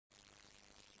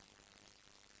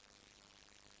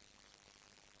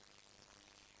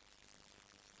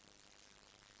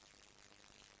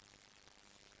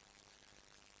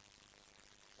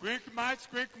Quick march,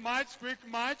 quick march, quick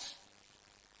march.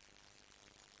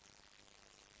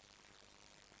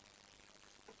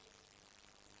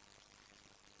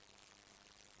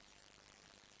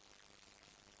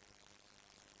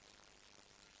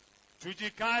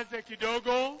 Tujikaze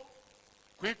kidogo.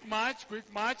 Quick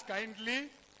march, kindly.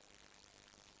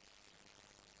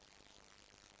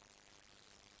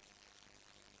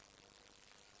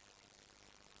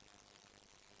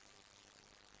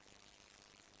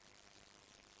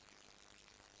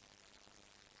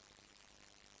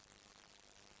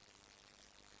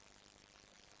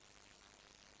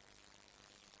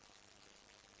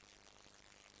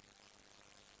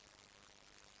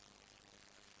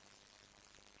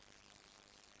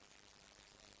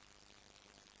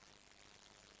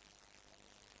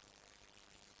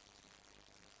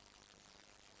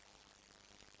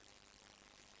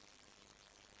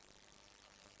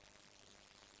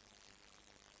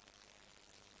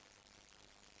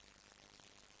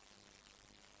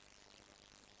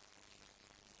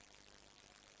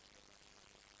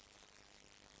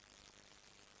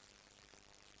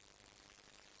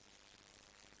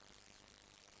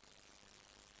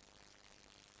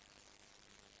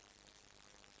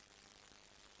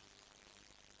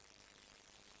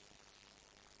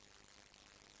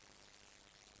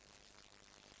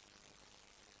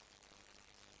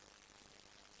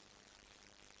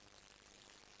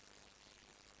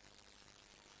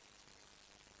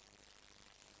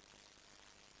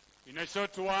 In a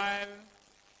short while,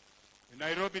 the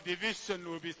Nairobi Division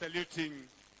will be saluting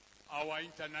our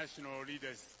international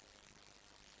leaders.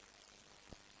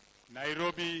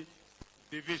 Nairobi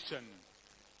Division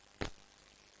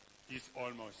is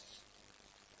almost.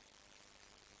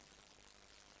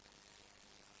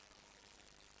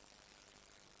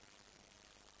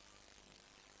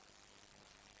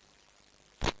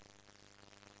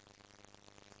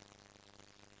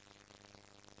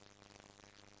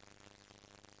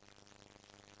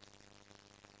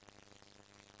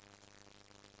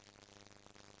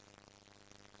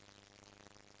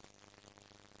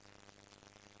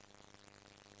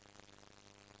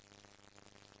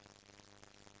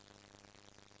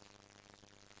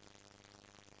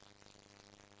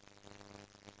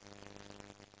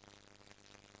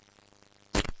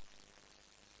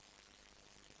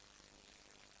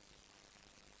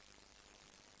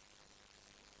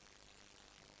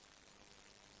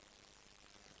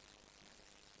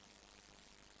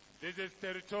 This is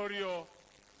Territorial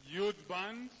Youth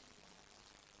Band.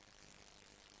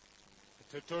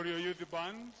 Territorial Youth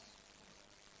Band.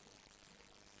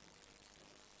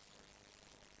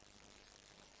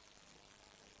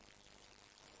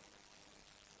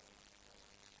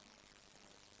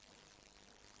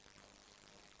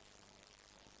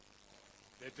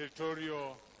 The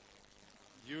Territorial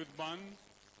Youth Band.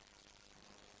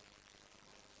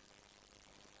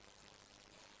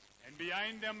 And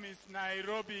behind them is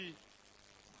Nairobi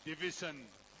Division,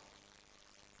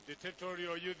 the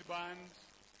Territorial Youth Band.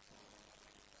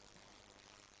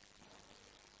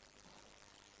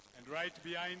 And right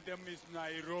behind them is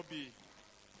Nairobi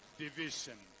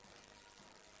Division.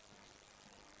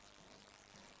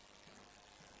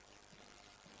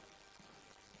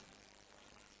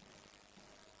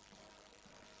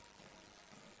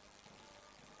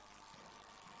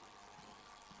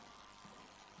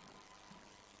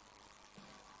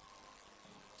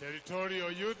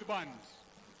 Territorial Youth Band.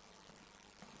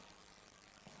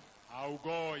 I'll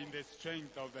go in the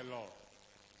strength of the Lord.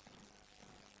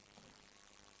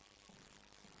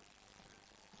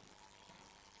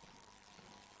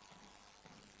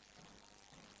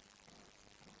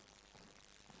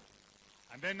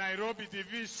 And the Nairobi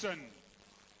Division,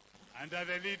 under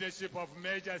the leadership of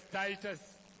Majors Titus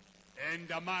and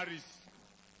Damaris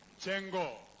Chengo.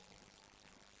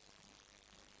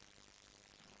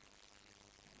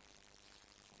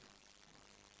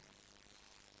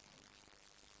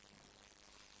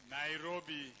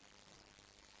 Nairobi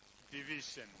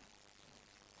Division.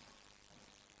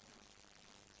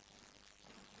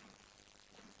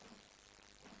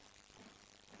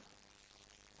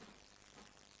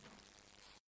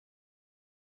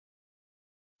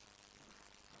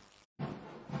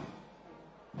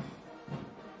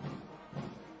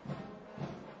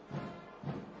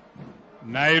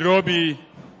 Nairobi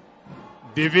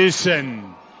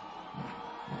Division.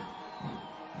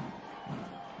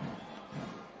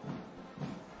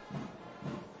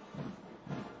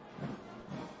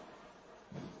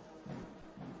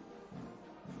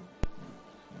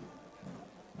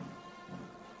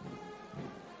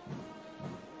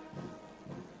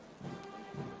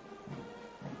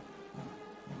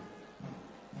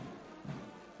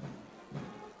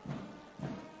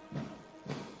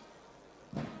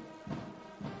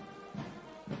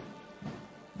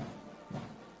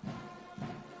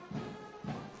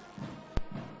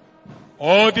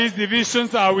 All these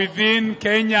divisions are within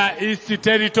Kenya East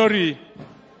Territory,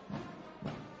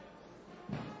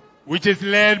 which is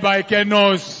led by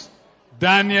Colonels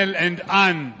Daniel and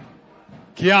Ann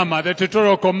Kiama, the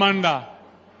territorial commander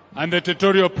and the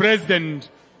territorial president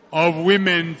of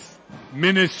Women's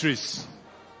Ministries.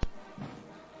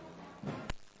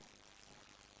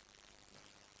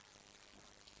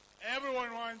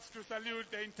 Everyone wants to salute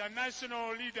the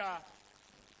international leader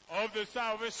of the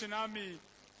Salvation Army,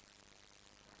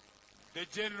 the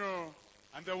General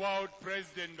and the World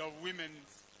President of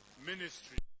Women's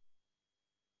Ministry.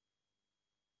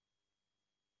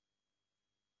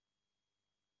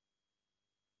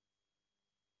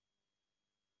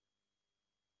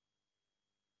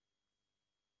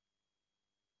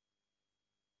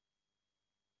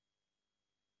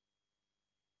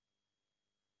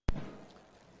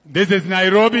 This is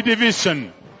Nairobi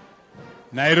Division.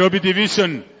 Nairobi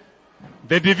Division,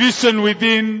 the division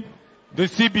within the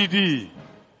CBD.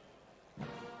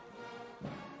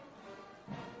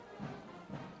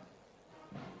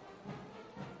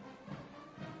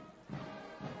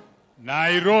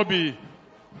 Nairobi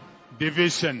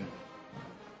Division.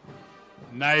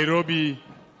 Nairobi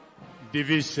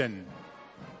Division.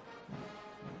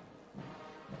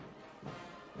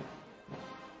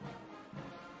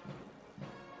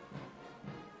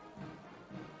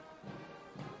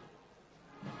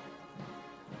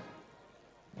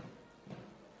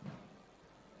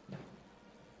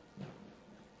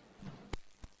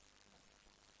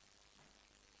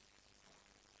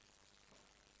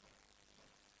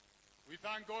 We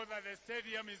thank God that the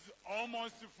stadium is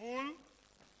almost full.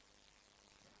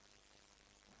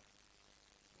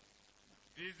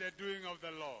 This is the doing of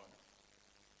the Lord.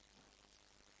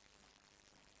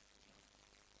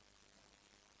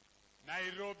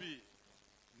 Nairobi,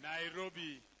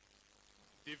 Nairobi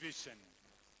Division.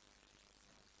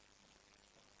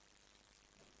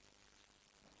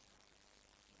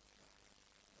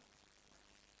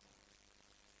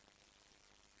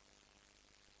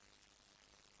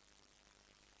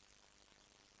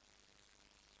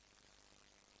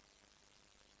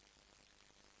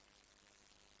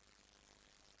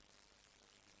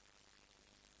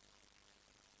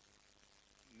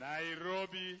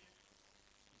 Nairobi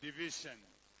Division.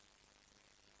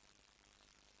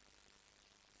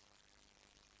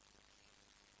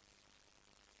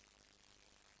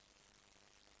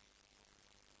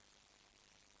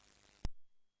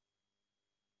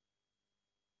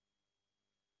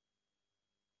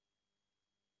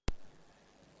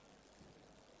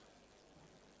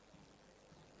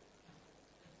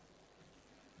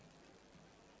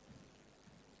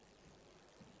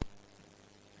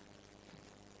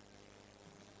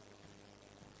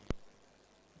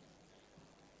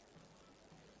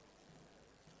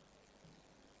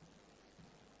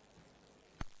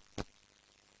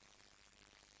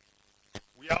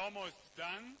 We are almost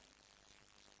done.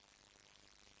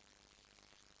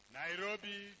 Nairobi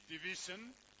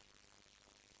Division.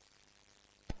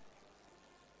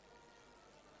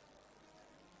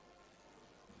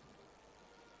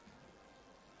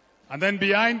 And then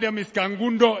behind them is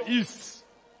Kangundo East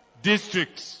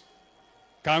District.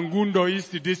 Kangundo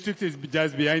East District is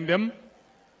just behind them.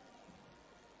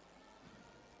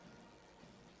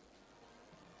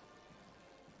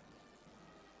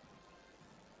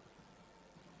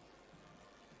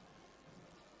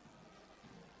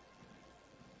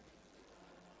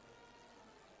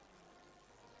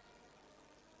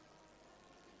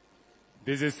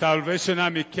 This is Salvation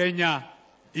Army Kenya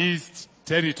East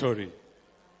Territory.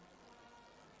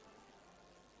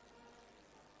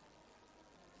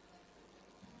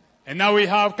 And now we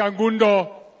have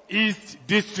Kangundo East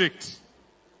District.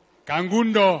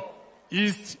 Kangundo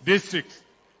East District.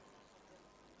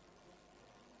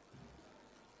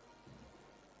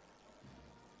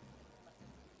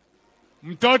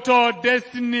 Mtoto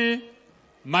Destiny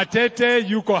Matete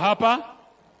yuko hapa.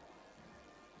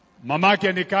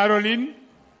 Mamake ni Caroline.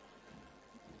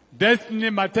 Destiny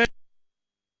Matete.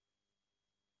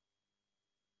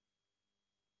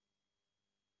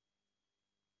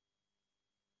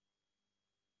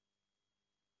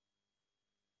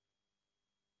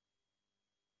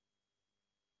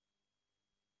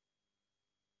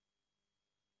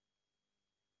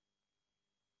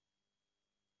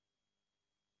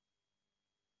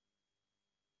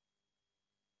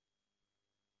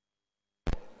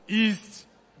 East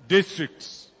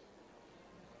District.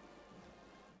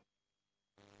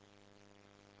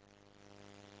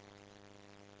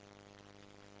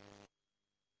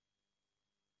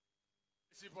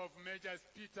 Of Majors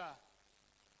Peter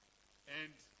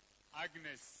and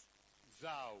Agnes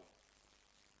Zhao.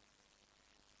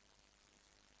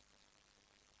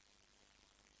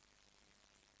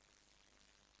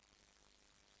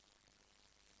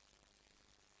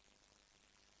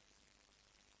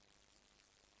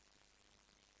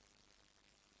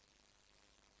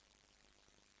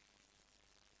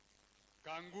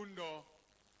 Kangundo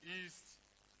East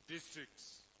District.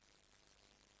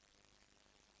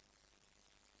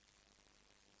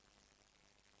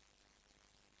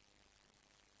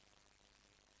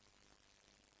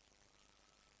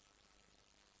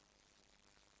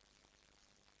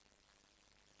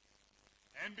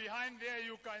 And behind there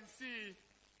you can see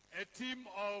a team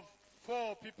of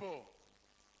 4 people.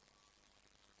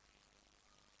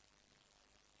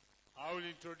 I will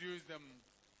introduce them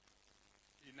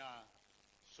in a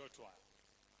short while.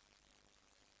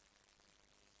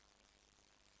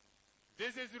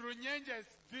 This is Runyenjes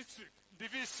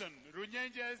division.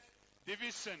 Runyenjes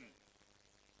division.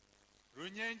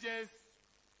 Runyenjes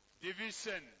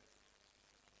division.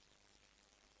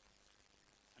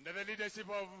 Under the leadership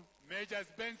of Majors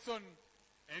Benson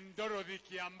and Dorothy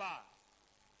Kiamba.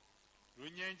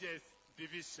 Runyenjes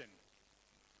division.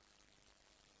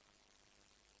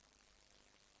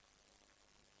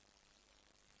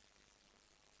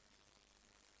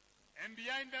 And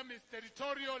behind them is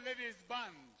Territorial Ladies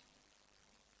Band.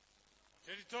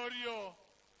 Territorial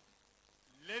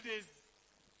Ladies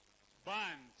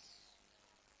Band.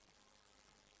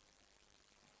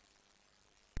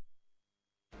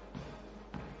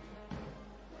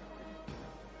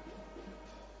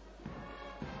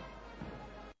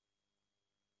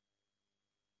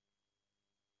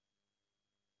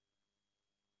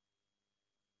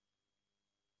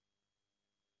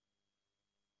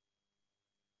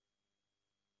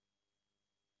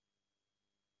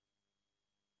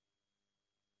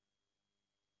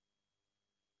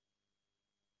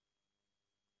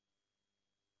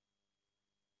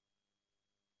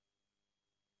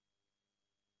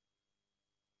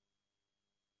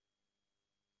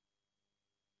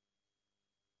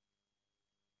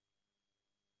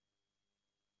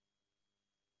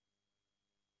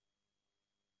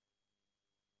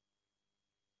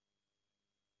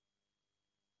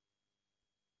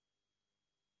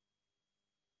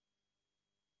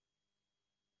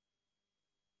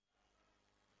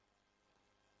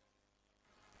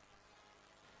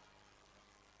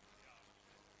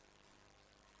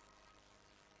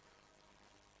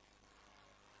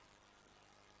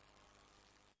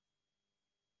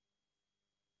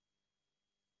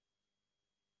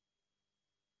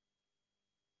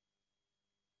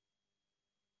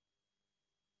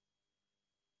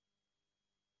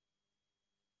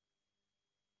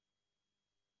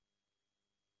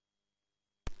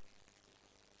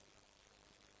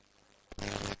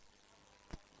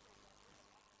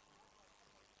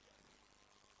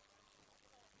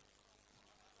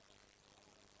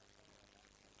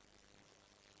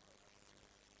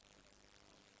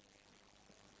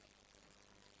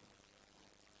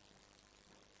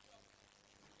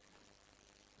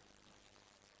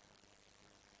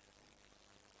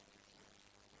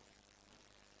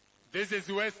 This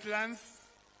is Westlands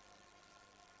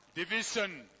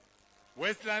Division.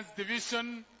 Westlands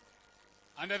Division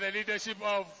under the leadership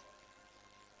of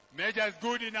Majors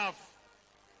Goodenough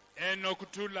and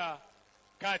Okutula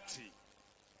Kati.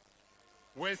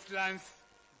 Westlands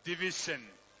Division.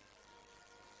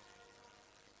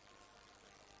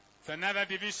 It's another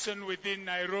division within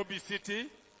Nairobi City.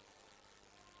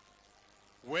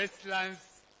 Westlands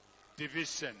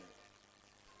Division.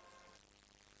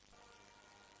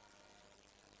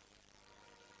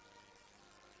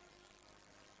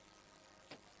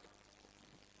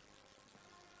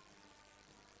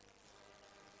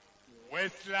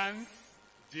 Westlands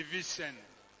Division.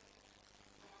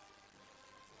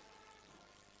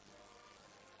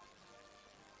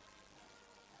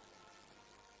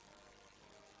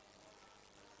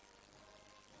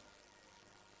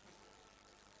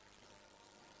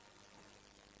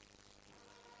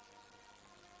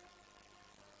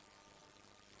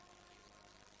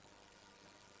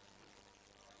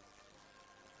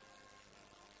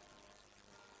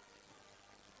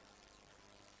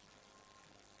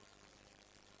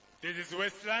 This is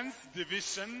Westlands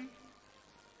Division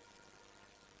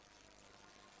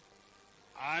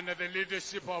under the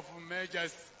leadership of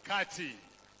Majors Kati.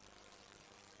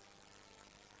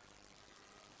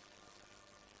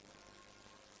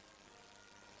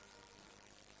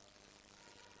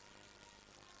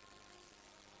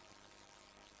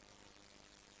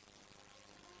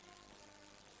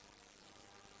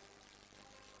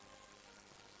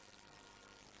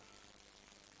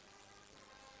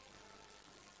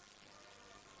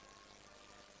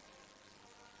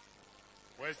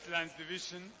 Westlands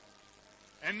Division.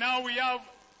 And now we have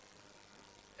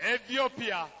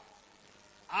Ethiopia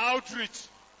Outreach.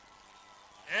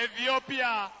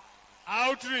 Ethiopia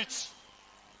Outreach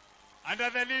under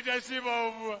the leadership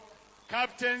of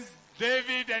Captains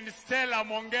David and Stella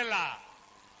Mongela.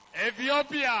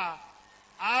 Ethiopia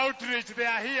Outreach, they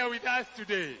are here with us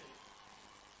today.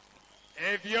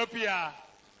 Ethiopia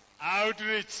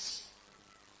Outreach.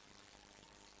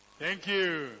 Thank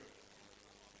you.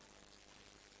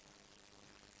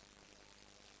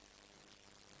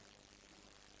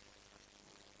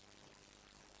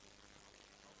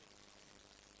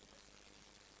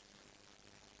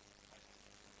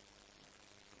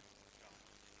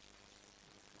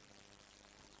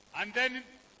 And then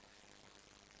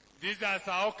these are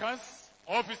Saokas,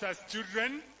 officers'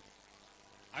 children,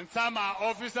 and some are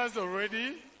officers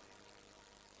already.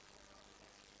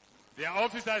 They are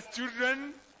officers'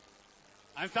 children,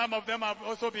 and some of them have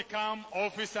also become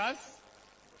officers.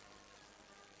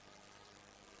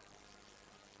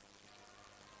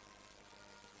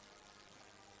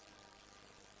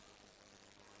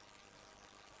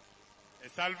 A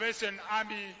Salvation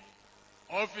Army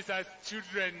Officers'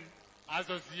 Children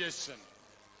Association.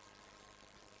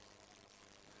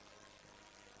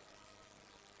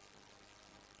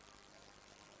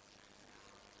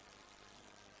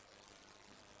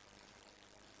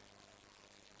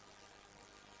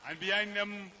 And behind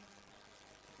them,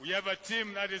 we have a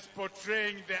team that is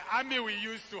portraying the army we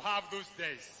used to have those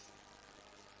days.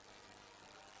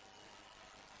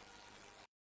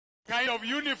 Kind of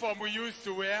uniform we used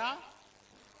to wear.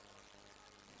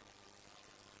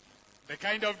 The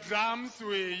kind of drums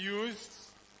we used.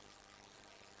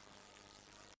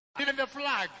 Even the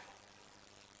flag.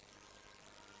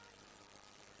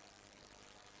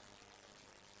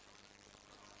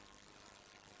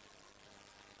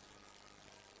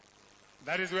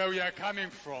 That is where we are coming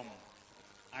from.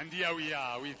 And here we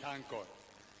are, we thank God.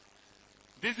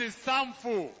 This is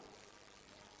SAMFU,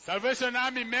 Salvation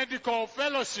Army Medical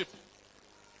Fellowship.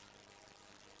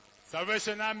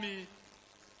 Salvation Army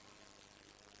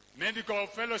Medical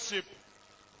Fellowship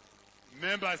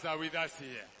members are with us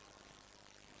here.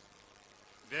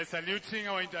 They're saluting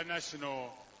our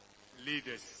international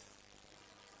leaders.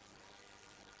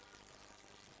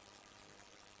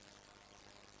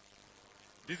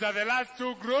 These are the last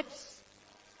two groups.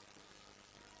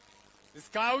 The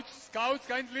scouts,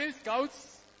 kindly,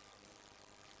 scouts.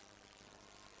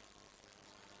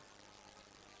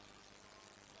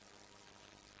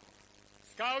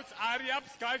 Scouts, hurry up,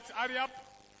 scouts, hurry up.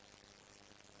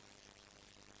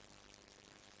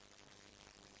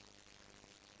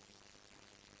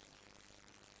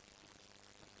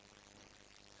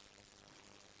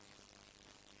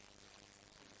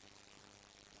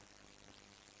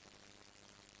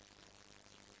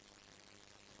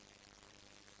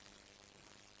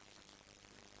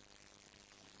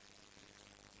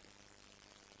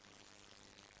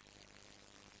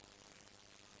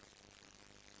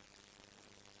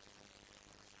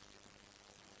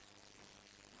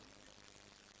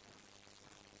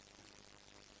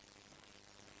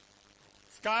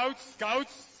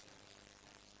 Scouts,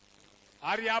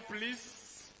 hurry up,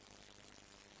 please.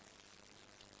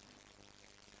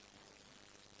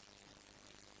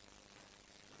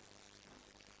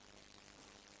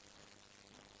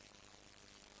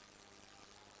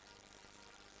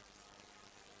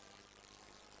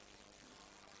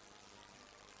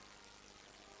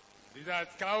 These are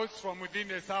scouts from within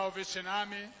the Salvation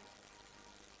Army,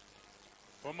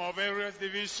 from our various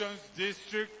divisions,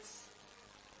 districts.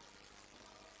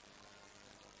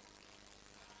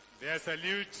 They are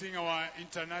saluting our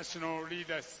international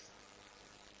leaders.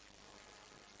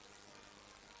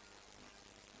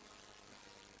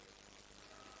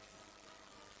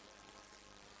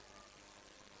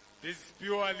 This is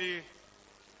purely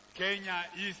Kenya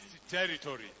East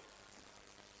Territory.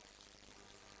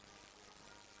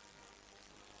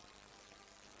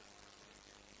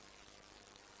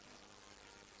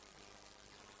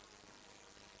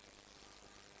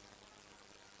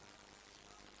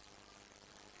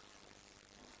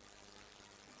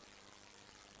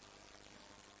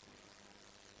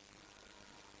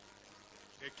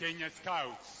 The Kenya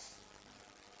Scouts.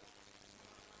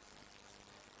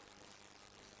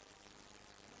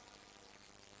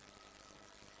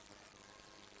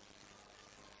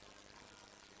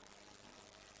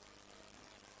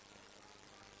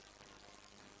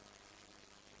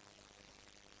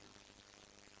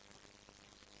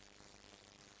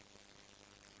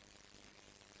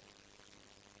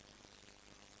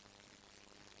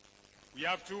 We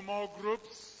have two more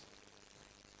groups.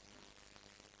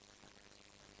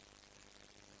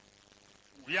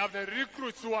 We have the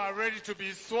recruits who are ready to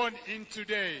be sworn in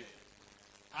today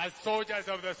as soldiers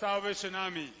of the Salvation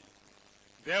Army.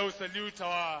 They will salute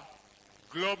our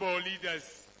global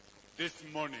leaders this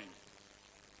morning.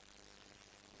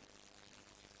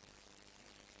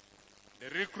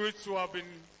 The recruits who have been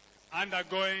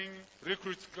undergoing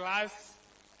recruits class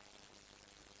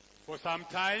for some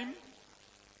time.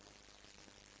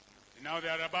 Now they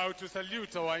are about to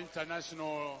salute our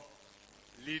international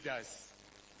leaders.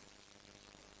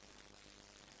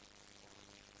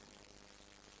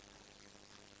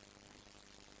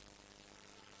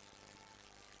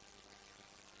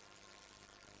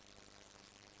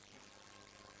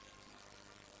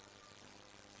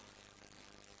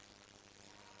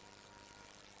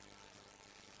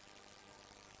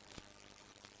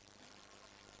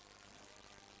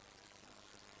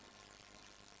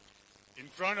 In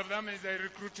front of them is a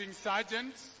recruiting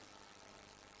sergeant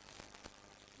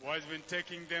who has been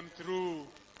taking them through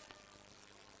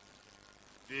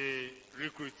the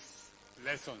recruits'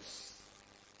 lessons.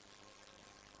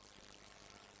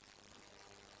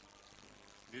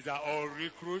 These are all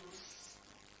recruits,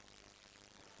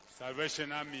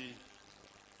 Salvation Army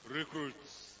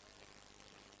recruits.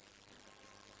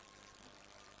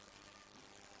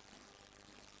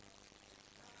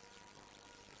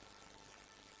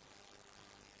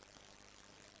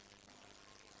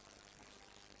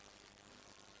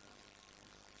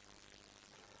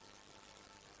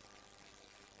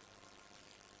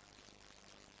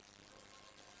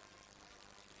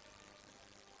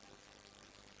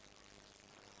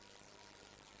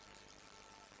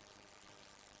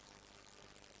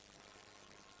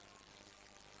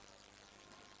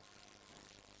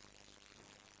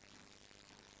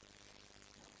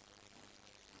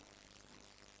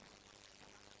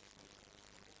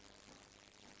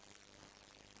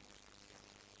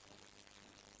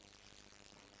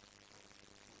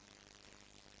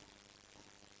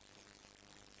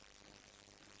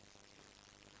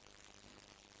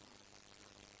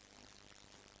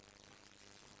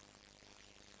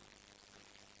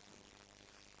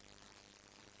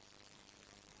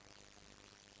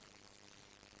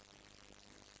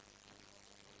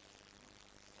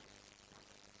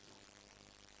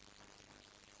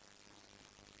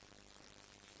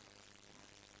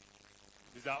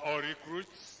 These are all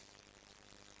recruits.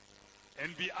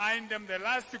 And behind them, the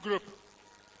last group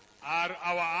are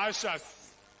our ushers.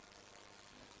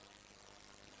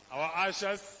 Our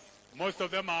ushers, most of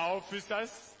them are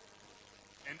officers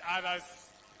and others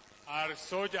are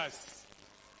soldiers,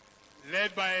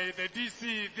 led by the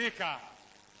DC Thika,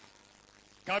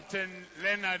 Captain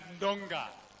Leonard Ndonga.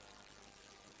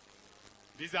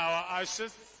 These are our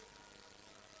ushers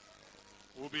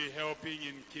who will be helping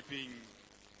in keeping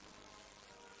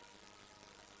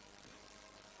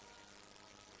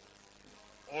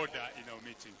order in our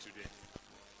meeting today.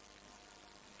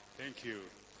 Thank you.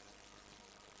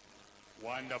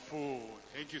 Wonderful.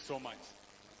 Thank you so much.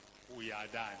 We are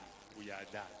done. We are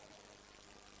done.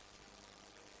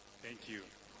 Thank you.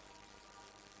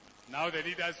 Now the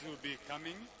leaders will be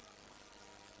coming.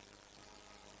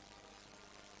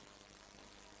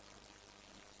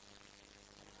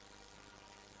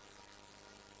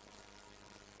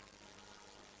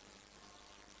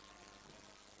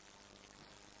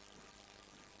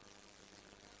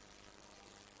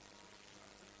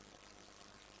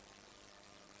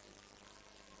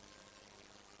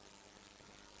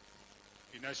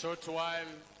 In a short while,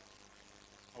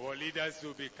 our leaders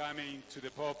will be coming to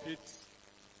the pulpit,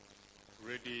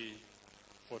 ready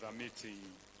for the meeting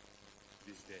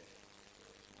this day.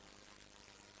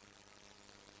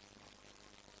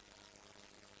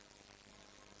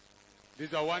 This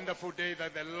is a wonderful day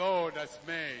that the Lord has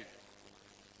made,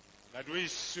 that we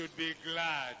should be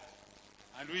glad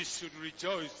and we should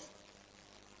rejoice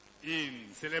in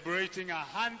celebrating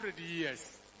 100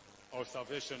 years of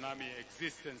Salvation Army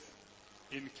existence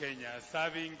in Kenya,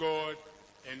 serving God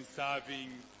and serving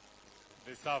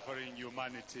the suffering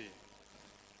humanity.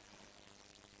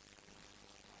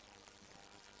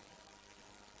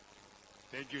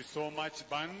 Thank you so much,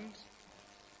 band.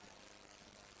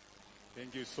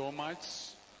 Thank you so much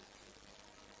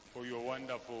for your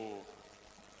wonderful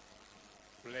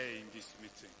play in this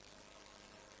meeting.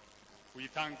 We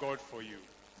thank God for you.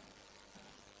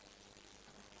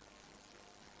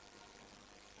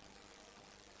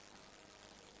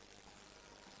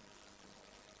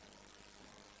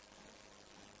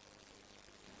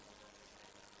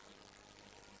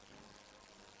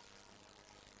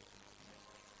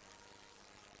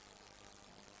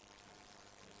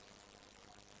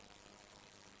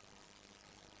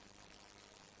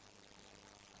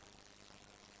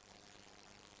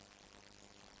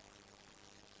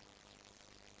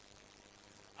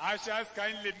 Ushers,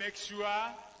 kindly make sure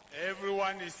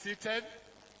everyone is seated.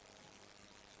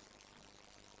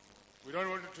 We don't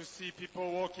want to see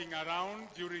people walking around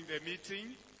during the meeting.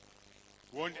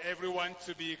 We want everyone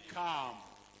to be calm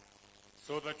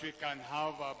so that we can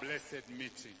have a blessed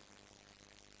meeting.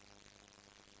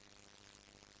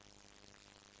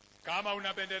 Kama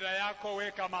una bendera yako,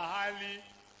 weka mahali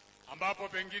ambapo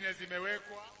pengine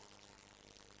zimewekwa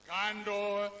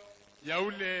kando ya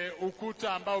ule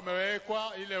ukuta ambao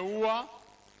umewekwa ile ua,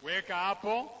 weka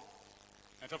hapo.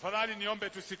 Na tafadhali niombe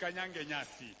tusikanyange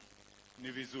nyasi,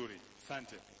 ni vizuri.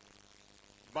 Asante.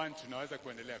 Band, tunaweza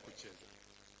kuendelea kucheza.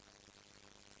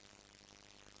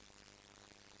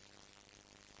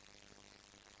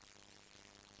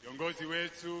 Viongozi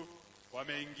wetu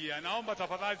wameingia. Naomba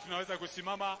tafadhali tunaweza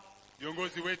kusimama.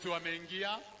 Viongozi wetu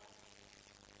wameingia.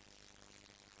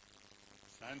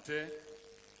 Asante.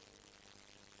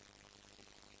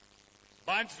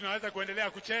 Band, tunaweza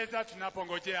kuendelea kucheza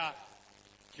tunapongojea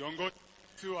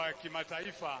kiongozi wa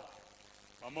kimataifa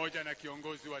pamoja na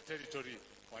kiongozi wa territory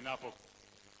wanapo.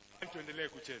 Tuendelee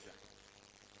kucheza.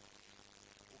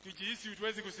 Ukijihisi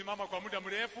huwezi kusimama kwa muda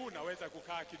mrefu, naweza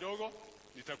kukaa kidogo,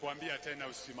 nitakuambia tena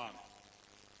usimame.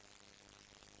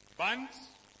 Band,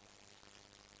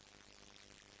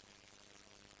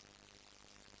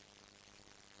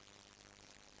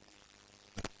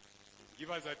 give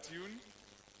us a tune.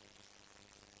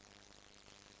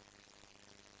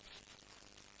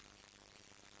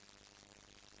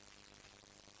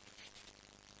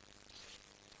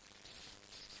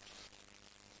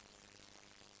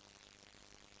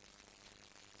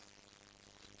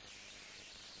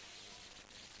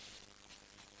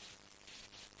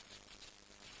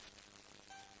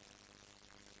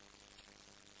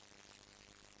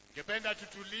 Ningependa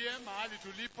tutulie mahali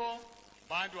tulipo,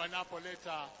 band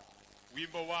wanapoleta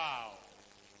wimbo wao.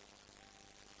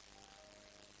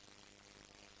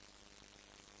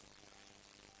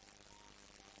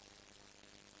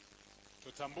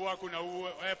 Tutambua kuna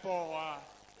uwepo wa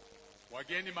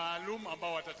wageni maalum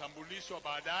ambao watatambulishwa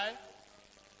baadaye.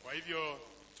 Kwa hivyo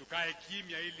tukae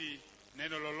kimya ili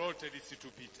neno lolote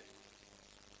lisitupite.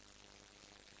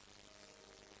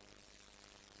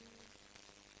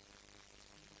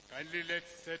 Kindly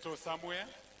let's settle somewhere.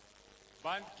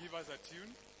 Band, give us a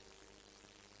tune.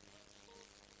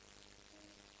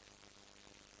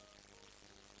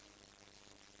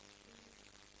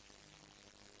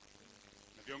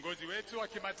 Na viongozi wetu wa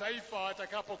kimataifa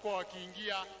watakapokuwa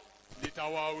wakiingia,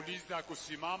 nitawauliza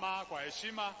kusimama kwa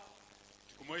heshima,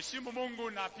 kumheshimu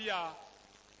Mungu na pia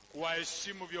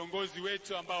kuwaheshimu viongozi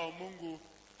wetu ambao Mungu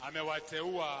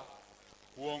amewateua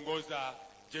kuongoza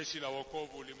jeshi la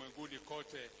wokovu ulimwenguni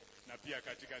kote na pia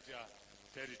katika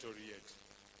territory yetu.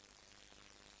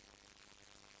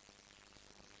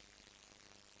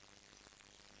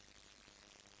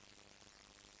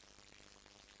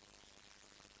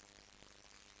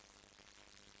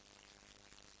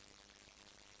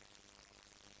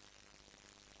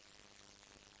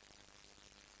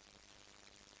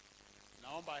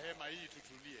 Naomba hema hii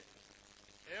tutulie.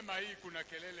 Hema hii kuna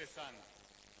kelele sana.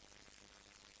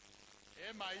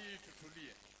 Hema hii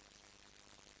tutulie.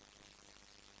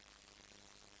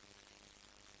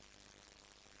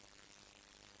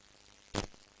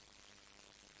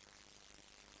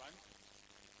 Band.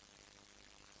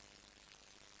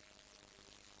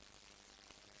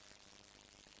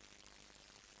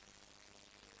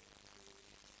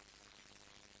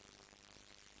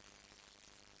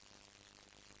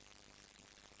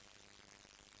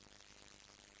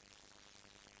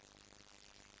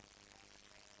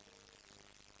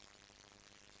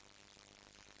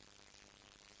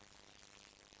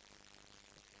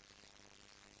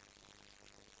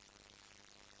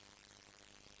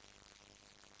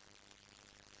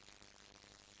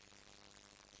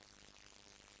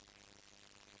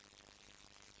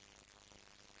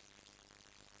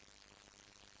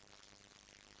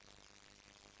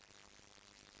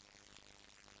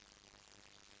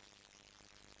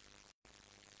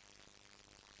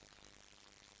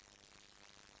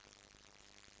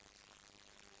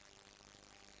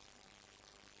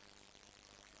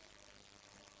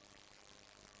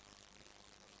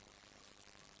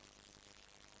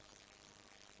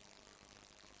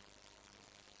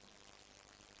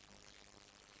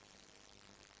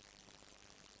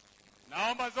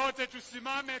 Naomba zote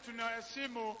tusimame,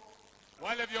 tunaheshimu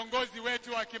wale viongozi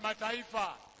wetu wa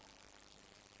kimataifa.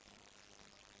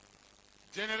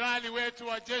 Jenerali wetu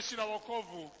wa jeshi la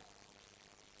wokovu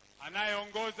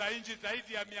anayeongoza nchi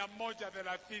zaidi ya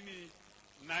 134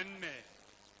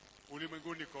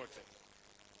 ulimwenguni kote.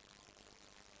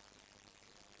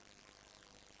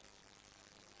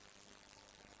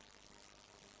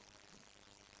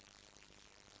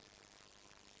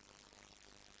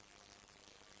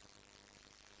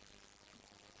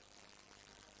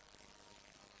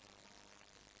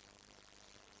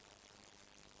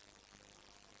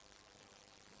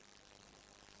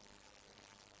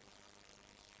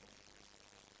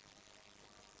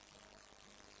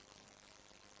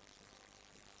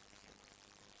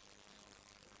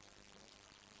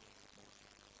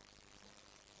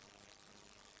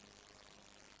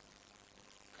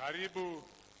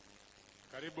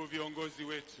 Karibu viongozi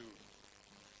wetu.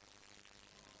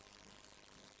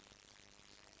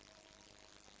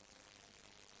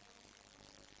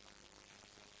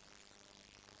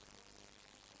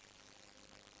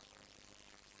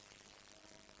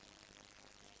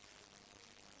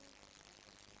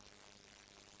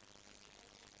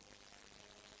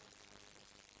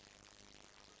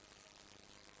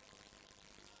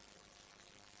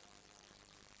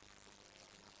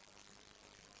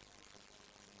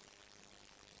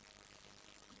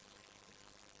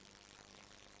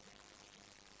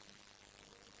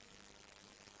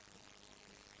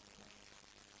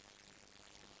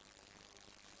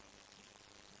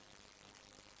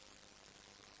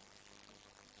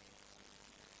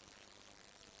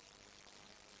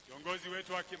 Kiongozi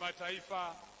wetu wa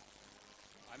kimataifa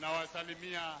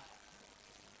anawasalimia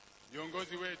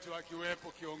viongozi wetu,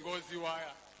 akiwepo kiongozi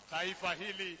wa taifa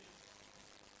hili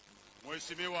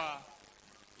Mheshimiwa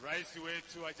Rais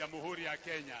wetu wa Jamhuri ya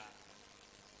Kenya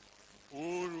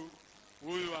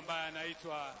huyu ambaye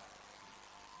anaitwa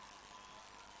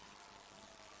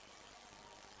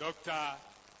Dr.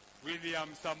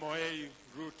 William Samoei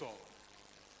Ruto.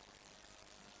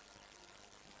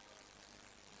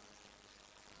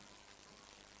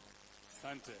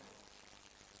 Asante.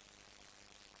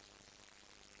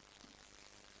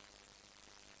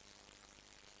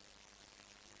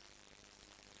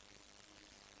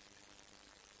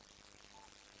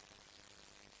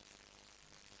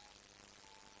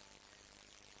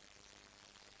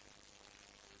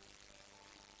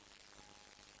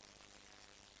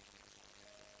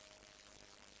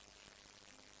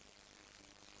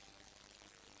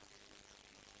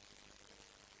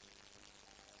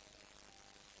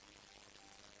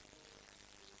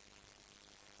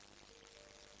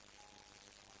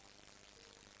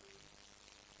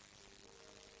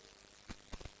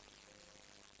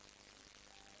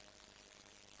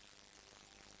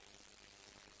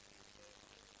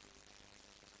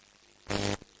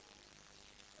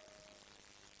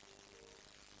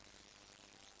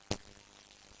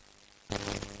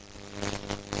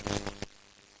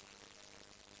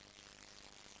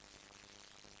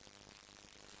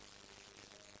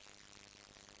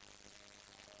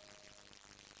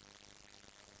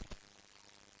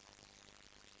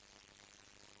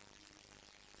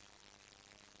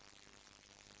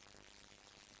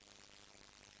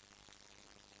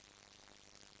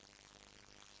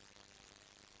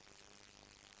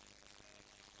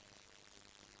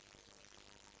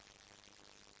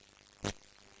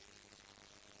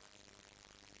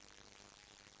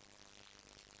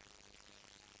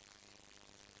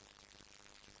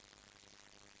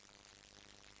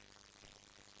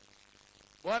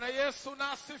 Bwana Yesu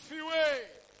na asifiwe.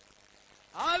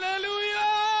 Haleluya.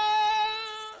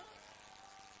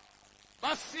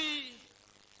 Basi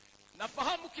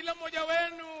nafahamu kila mmoja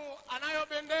wenu anayo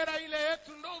bendera ile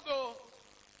yetu ndogo.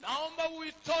 Naomba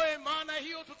uitoe, maana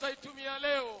hiyo tutaitumia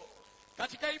leo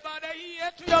katika ibada hii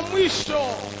yetu ya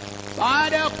mwisho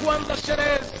baada ya kuanza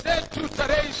sherehe zetu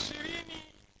tarehe 20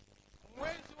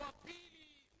 mwezi wa pili,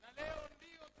 na leo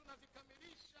ndio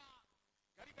tunazikamilisha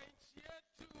katika nchi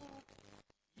yetu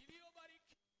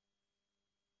iliyobariki.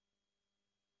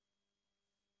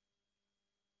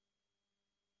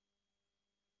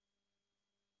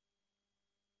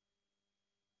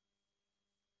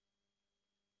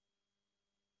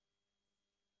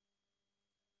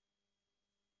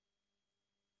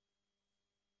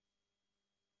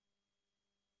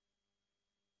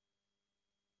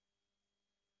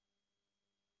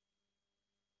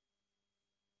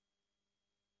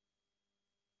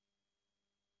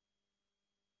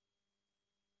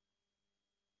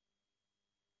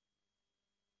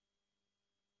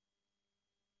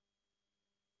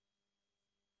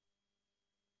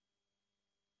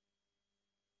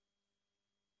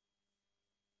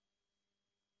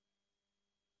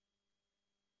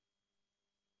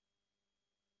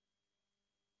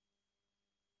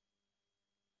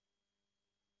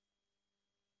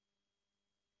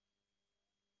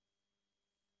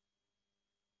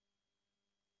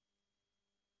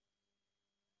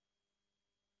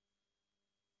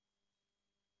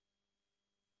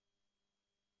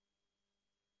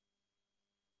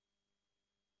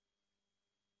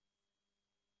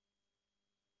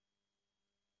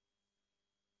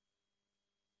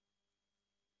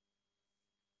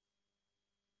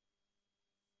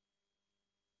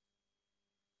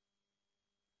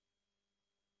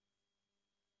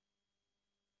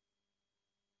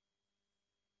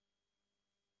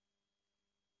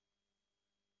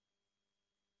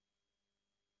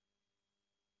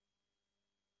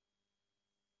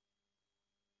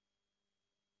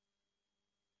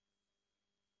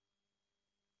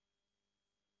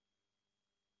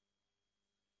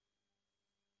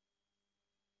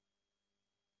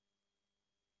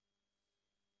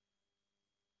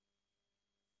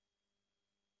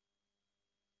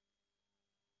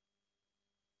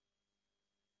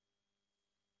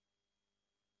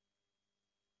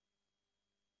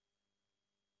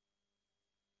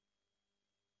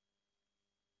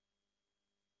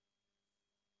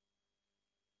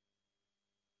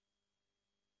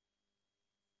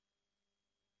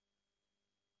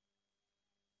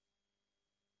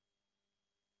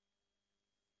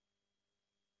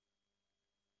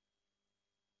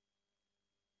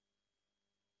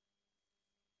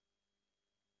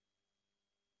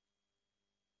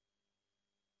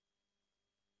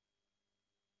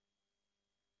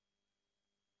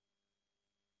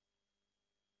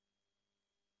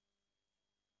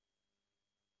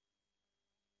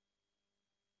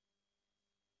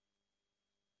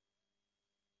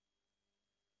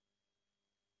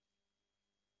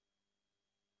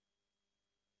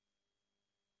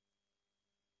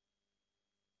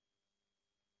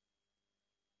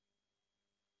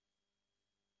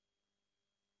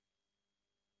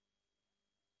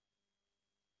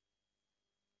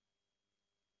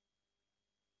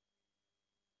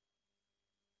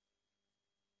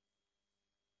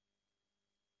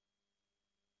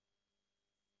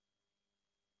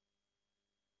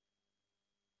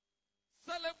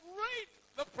 celebrate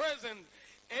the present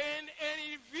and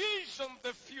envision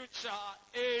the future.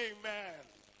 Amen.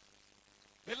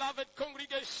 Beloved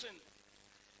congregation,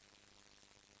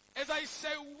 as I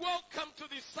say, welcome to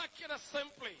the Circular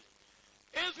Assembly.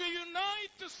 As we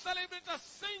unite to celebrate a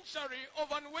century of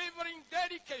unwavering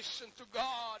dedication to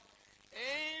God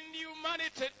and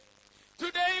humanity,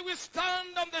 today we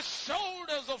stand on the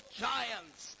shoulders of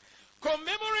giants,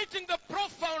 commemorating the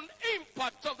profound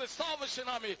impact of the Salvation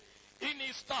Army in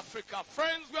East Africa.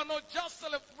 Friends, we are not just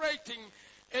celebrating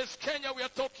as Kenya, we are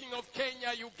talking of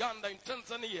Kenya, Uganda, and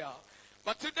Tanzania.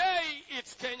 But today,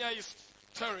 it's Kenya's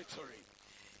territory.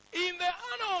 In the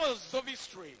annals of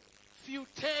history, few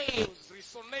tales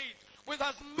resonate with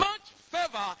as much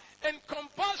fervor and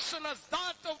compassion as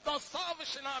that of the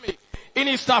Salvation Army in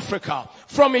East Africa.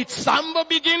 From its humble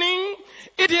beginning,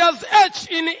 it has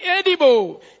etched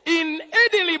inedible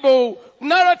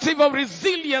narrative of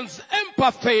resilience,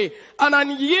 empathy, and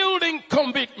unyielding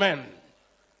commitment.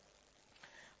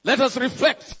 Let us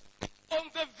reflect on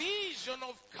the vision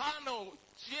of Colonel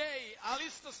J.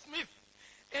 Alistair Smith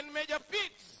and Major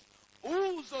Pitts,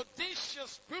 whose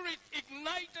audacious spirit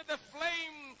ignited the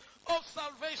flame of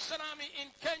Salvation Army in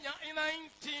Kenya in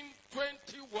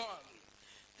 1921.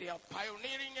 Their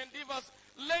pioneering endeavors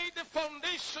laid the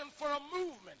foundation for a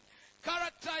movement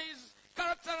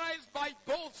characterized by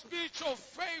both spiritual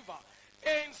favor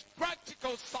and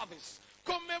practical service.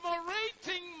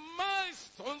 Commemorating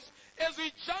milestones as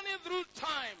we journey through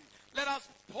time, let us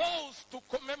pause to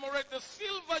commemorate the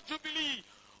Silver Jubilee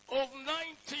of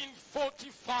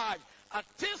 1945, a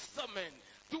testament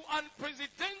to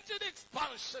unprecedented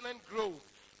expansion and growth.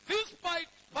 This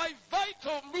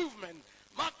vital movement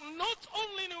marked not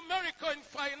only numerical and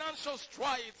financial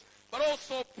strides, but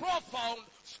also profound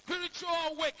spiritual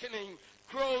awakening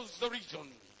across the region.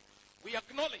 We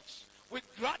acknowledge with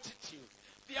gratitude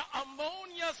the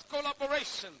harmonious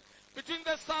collaboration between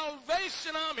the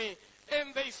Salvation Army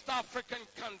and the East African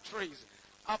countries,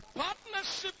 a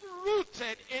partnership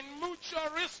rooted in mutual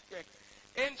respect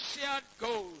and shared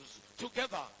goals.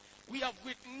 Together, we have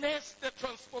witnessed the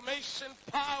transformation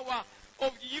power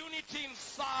of unity in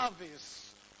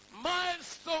service,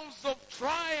 milestones of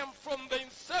triumph from the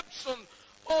inception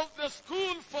of the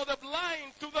School for the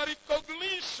Blind to the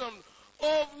recognition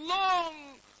of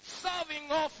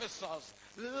long-serving officers.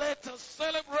 Let us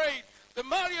celebrate the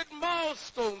myriad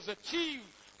milestones achieved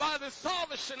by the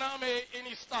Salvation Army in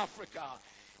East Africa.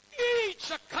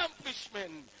 Each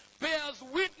accomplishment bears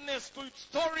witness to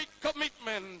historic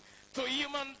commitment to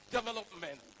human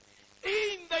development.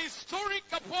 In the historic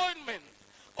appointment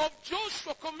of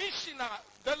Joshua Commissioner,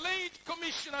 the late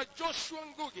Commissioner Joshua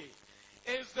Ngugi,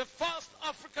 as the first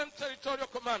African Territorial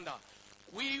Commander,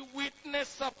 we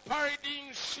witness a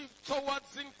paradigm shift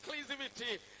towards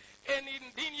inclusivity and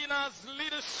indigenous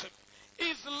leadership.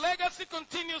 His legacy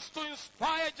continues to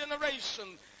inspire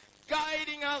generations,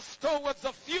 guiding us towards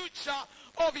a future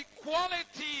of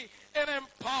equality and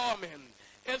empowerment.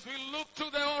 As we look to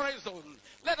the horizon,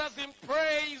 let us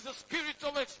embrace the spirit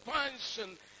of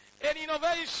expansion and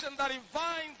innovation that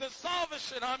defines the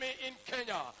Salvation Army in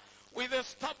Kenya. We've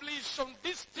established some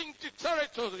distinct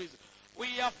territories. We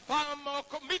affirm our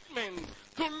commitment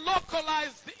to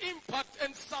localize the impact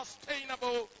and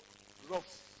sustainable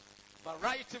growth.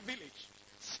 Variety Village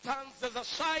stands as a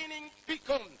shining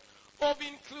beacon of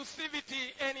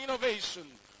inclusivity and innovation,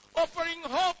 offering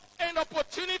hope and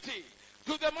opportunity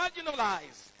to the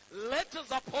marginalized. Let us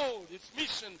uphold its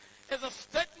mission as a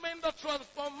statement of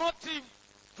transformative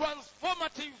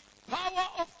power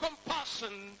of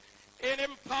compassion and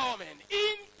empowerment.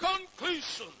 In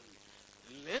conclusion,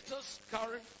 let us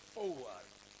carry forward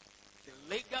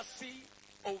the legacy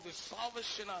of the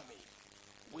Salvation Army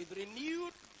with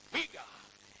renewed vigor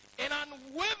and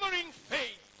unwavering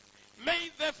faith. May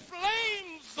the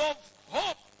flames of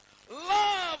hope,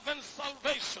 love, and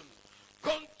salvation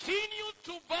continue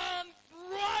to burn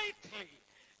brightly,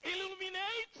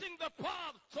 illuminating the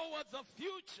path towards a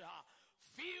future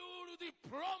filled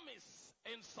with promise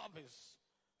and service.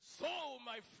 So,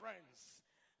 my friends,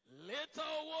 let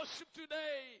our worship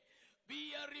today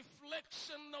be a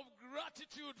reflection of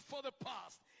gratitude for the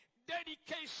past,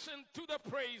 dedication to the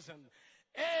present,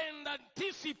 and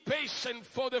anticipation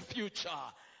for the future.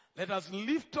 Let us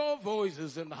lift our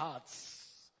voices and hearts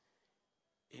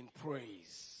in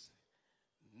praise,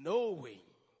 knowing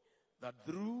that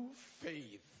through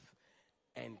faith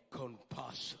and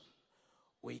compassion,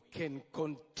 we can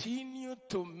continue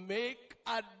to make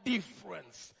a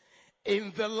difference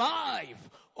in the life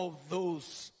of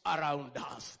those around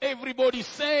us. Everybody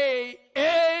say,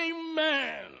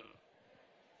 Amen.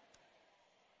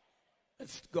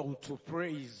 Let's go to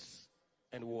praise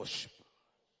and worship.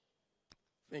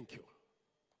 Thank you.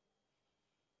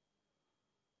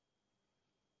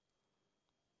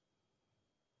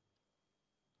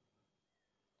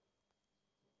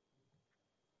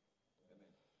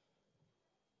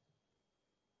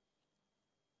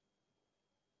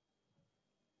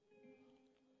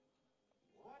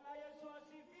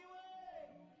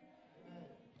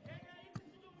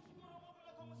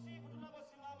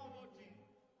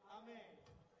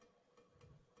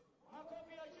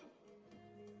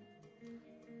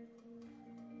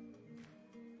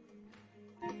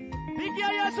 Pigia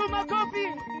Yesu makofi.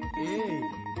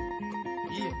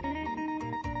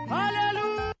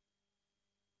 Hallelujah.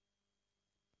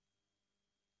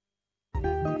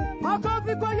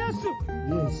 Makofi kwa Yesu.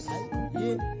 Yes.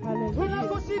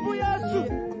 Tunakusifu Yesu.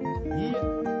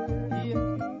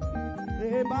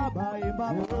 Baba,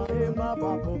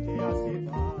 Baba, pokea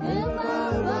sifa.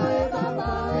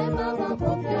 Baba,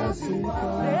 pokea sifa.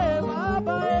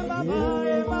 Baba, pokea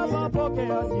sifa. Baba,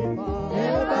 pokea sifa.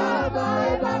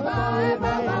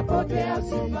 Baba, pokea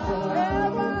sifa.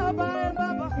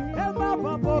 Baba,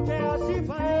 pokea sifa.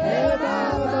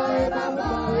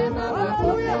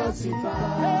 Baba, pokea sifa.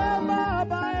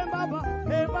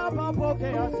 Baba,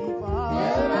 pokea sifa.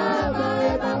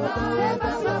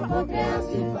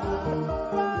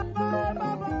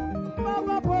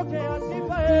 Baba, pokea sifa.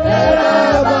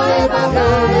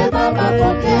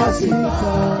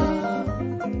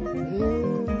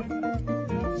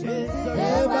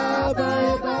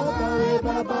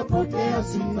 Baba, pokea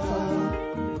sifa.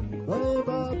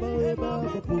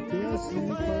 Baba, pokea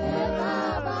sifa.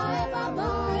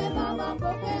 Baba,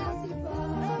 pokea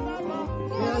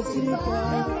sifa.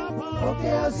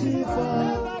 Pokea sifa.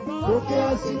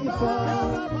 Pokea sifa.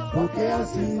 Pokea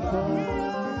sifa.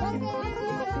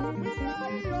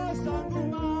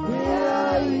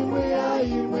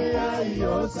 We are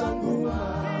your sanguma.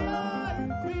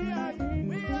 We are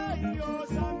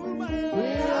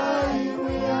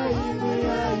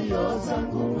your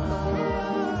sanguma.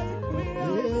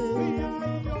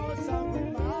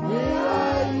 We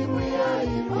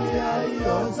are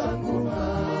your sanguma.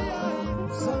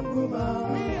 Sanguma.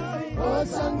 Oh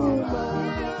sanguma.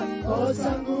 Oh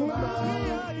sanguma.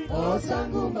 Oh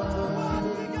sanguma.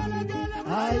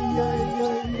 Ay ay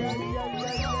ay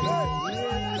ay.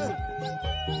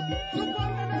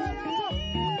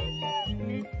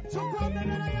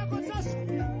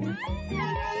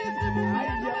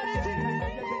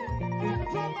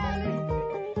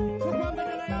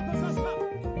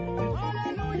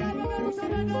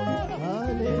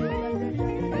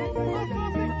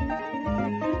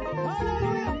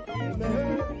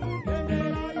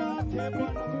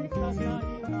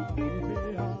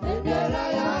 Bendera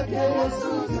yake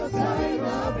Yesu sasa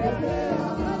inapepea.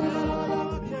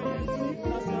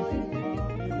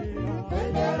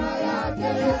 Bendera yake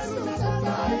Yesu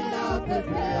sasa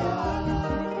inapepea.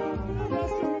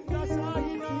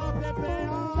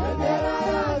 Bendera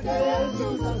yake Yesu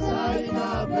sasa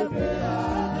inapepea.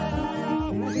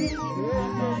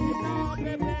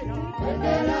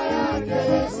 Bendera yake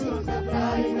Yesu sasa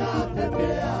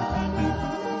inapepea.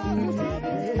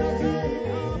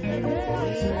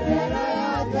 Bendera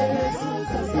yake Yesu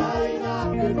sasa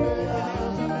inapepea.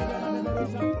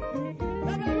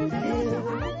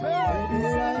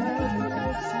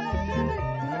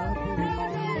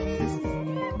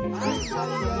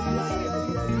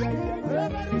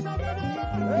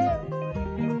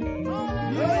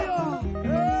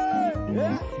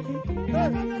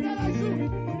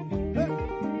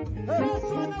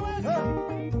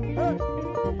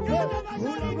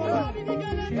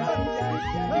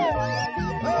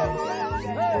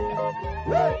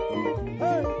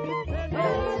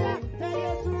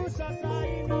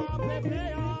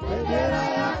 Bendera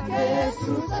yake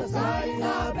Yesu sasa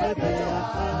inapepea.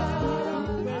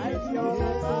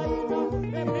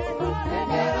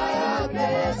 Bendera yake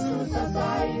Yesu sasa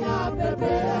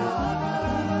inapepea.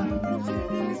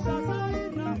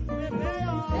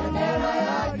 Bendera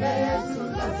yake Yesu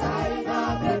sasa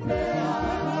inapepea.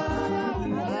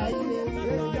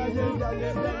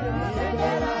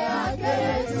 Bendera yake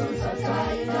Yesu sasa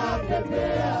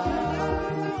inapepea.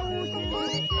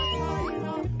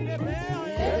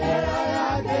 Bendera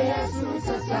yake Yesu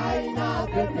sasa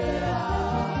inapepea.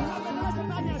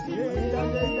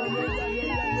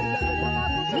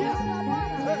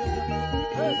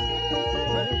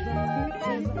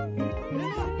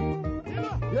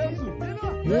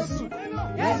 Yesu,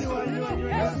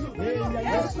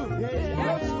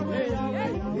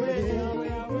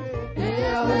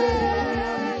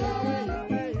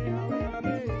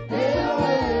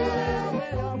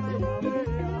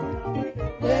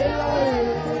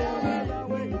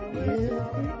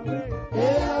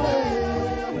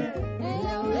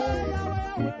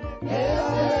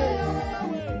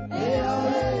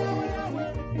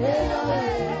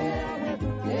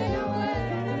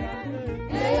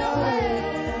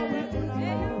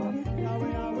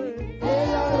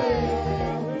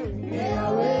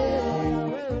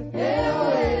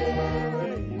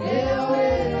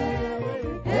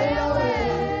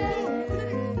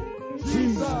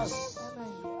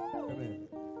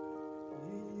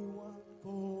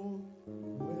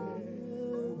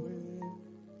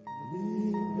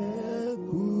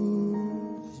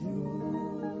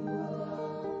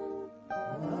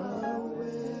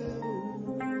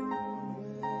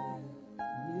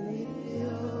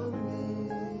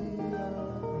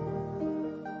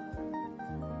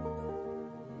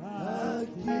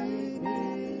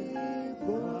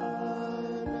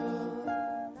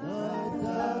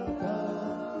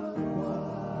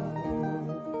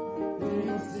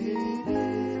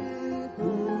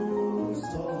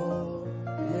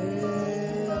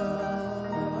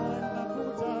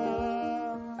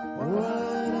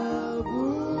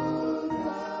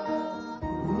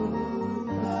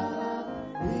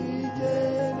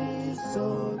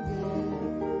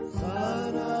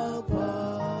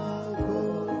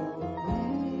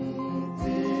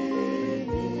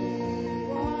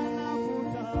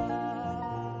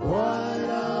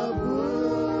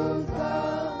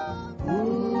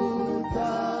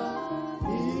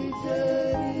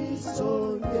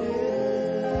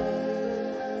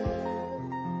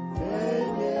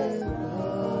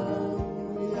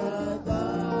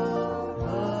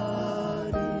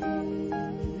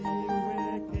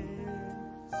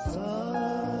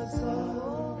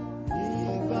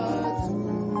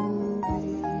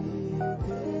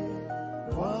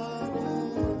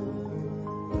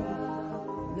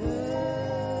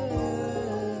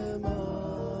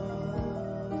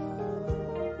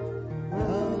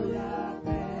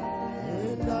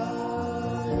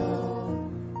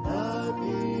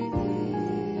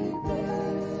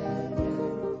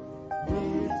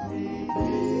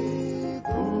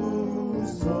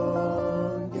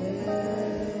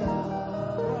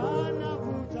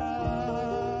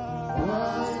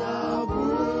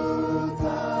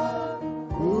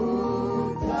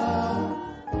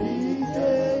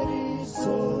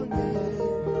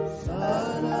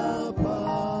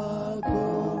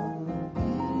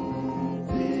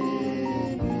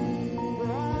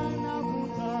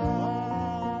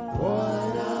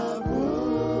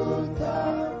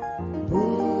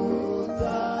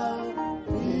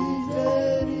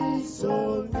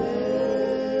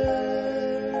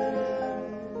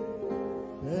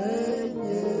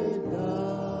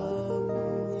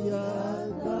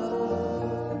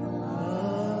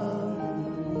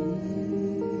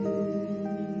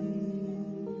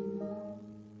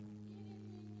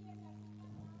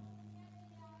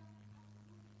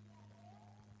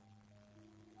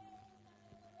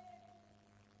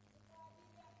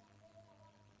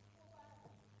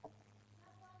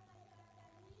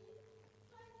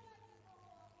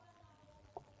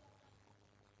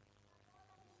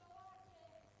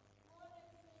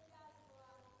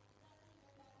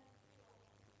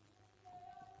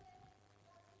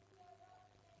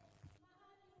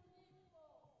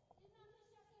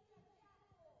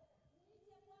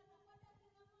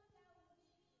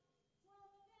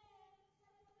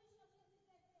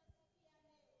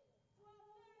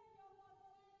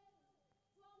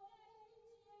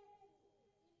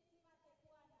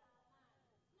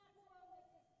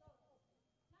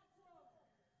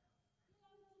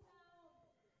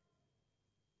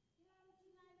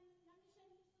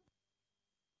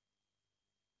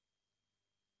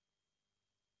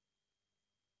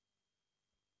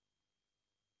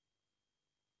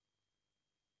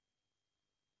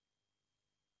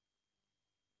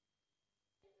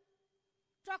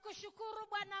 Twakushukuru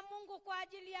Bwana Mungu kwa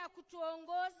ajili ya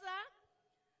kutuongoza.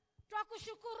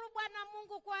 Twakushukuru Bwana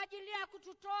Mungu kwa ajili ya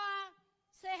kututoa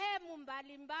sehemu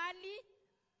mbalimbali.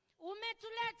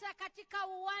 Umetuleta katika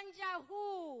uwanja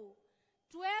huu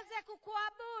tuweze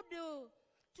kukuabudu,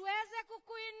 tuweze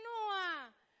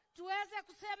kukuinua, tuweze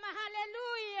kusema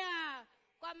haleluya,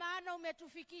 kwa maana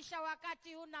umetufikisha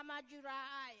wakati huu na majira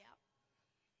haya.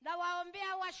 Na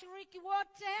waombea washiriki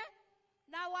wote,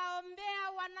 na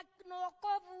waombea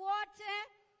wanaokovu wote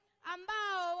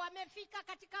ambao wamefika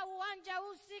katika uwanja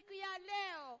huu siku ya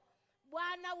leo.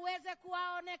 Bwana uweze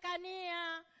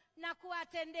kuwaonekania na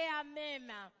kuwatendea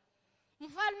mema.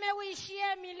 Mfalme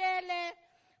uishie milele,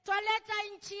 twaleta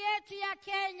nchi yetu ya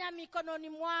Kenya mikononi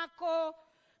mwako,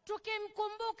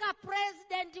 tukimkumbuka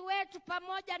president wetu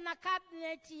pamoja na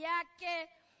cabinet yake.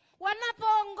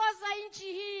 Wanapoongoza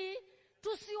nchi hii,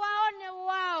 tusiwaone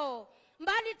wao,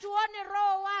 bali tuone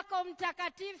Roho wako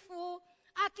Mtakatifu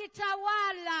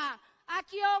akitawala,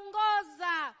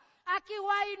 akiongoza,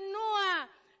 akiwainua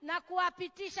na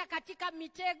kuwapitisha katika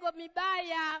mitego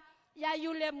mibaya ya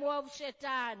yule mwovu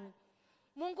Shetani.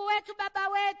 Mungu wetu, Baba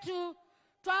wetu,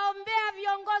 twaombea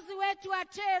viongozi wetu wa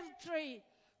territory.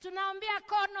 Tunaombea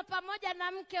Kono pamoja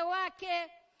na mke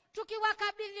wake,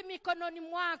 tukiwakabidhi mikononi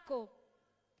mwako.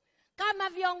 Kama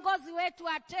viongozi wetu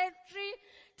wa territory,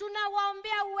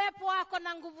 tunawaombea uwepo wako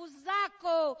na nguvu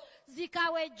zako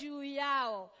zikawe juu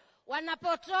yao.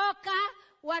 Wanapotoka,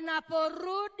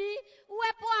 wanaporudi,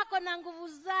 uwepo wako na nguvu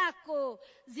zako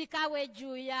zikawe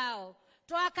juu yao.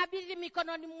 Tuwakabidhi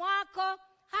mikononi mwako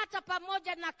hata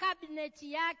pamoja na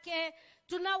kabineti yake.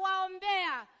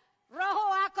 Tunawaombea Roho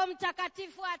wako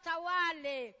Mtakatifu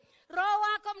atawale, Roho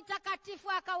wako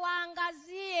Mtakatifu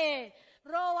akawaangazie,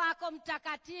 Roho wako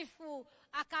Mtakatifu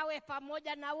akawe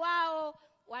pamoja na wao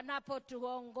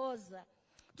wanapotuongoza.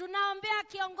 Tunaombea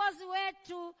kiongozi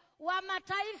wetu wa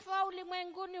mataifa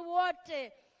ulimwenguni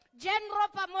wote, General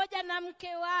pamoja na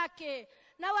mke wake,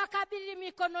 na wakabidhi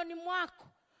mikononi mwako.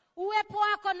 Uwepo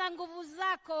wako na nguvu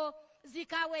zako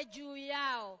zikawe juu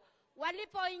yao.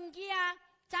 Walipoingia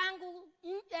tangu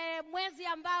mwezi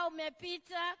ambao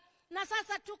umepita, na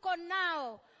sasa tuko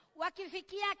nao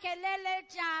wakifikia kelele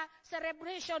cha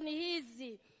celebration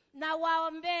hizi, na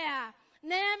waombea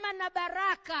neema na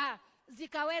baraka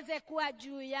zikaweze kuwa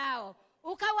juu yao.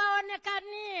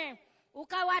 Ukawaonekanie,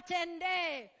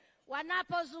 ukawatendee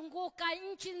wanapozunguka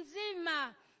nchi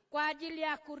nzima kwa ajili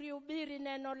ya kulihubiri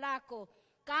neno lako.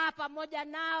 Kaa pamoja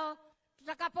nao,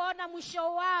 tutakapoona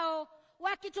mwisho wao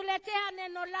wakituletea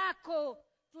neno lako,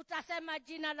 tutasema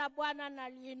jina la Bwana na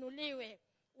liinuliwe.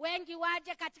 Wengi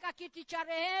waje katika kiti cha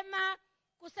rehema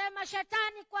kusema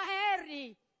Shetani kwa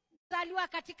heri. Zaliwa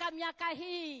katika miaka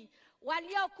hii,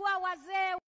 waliokuwa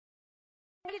wazee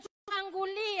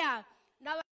walitutangulia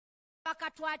na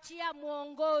wakatuachia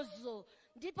mwongozo.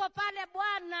 Ndipo pale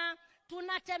Bwana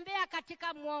tunatembea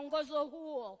katika mwongozo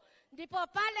huo. Ndipo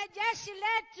pale jeshi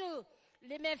letu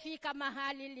limefika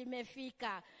mahali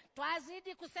limefika.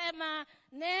 Twazidi kusema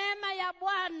neema ya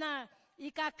Bwana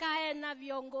ikakae na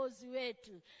viongozi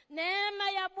wetu. Neema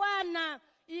ya Bwana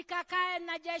ikakae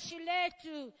na jeshi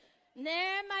letu.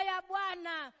 Neema ya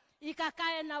Bwana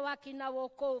ikakae na wakina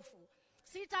wokovu.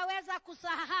 Sitaweza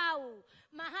kusahau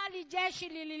mahali jeshi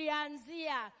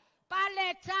lilianzia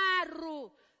pale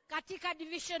Taru katika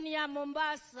division ya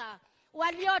Mombasa.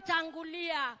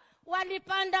 Waliotangulia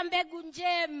walipanda mbegu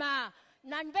njema,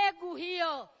 na mbegu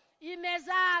hiyo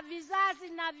imezaa vizazi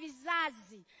na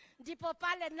vizazi. Ndipo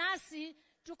pale nasi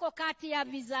tuko kati ya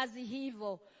vizazi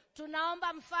hivyo.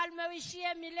 Tunaomba Mfalme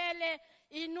uishie milele,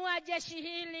 inua jeshi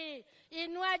hili,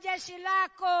 inua jeshi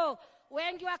lako,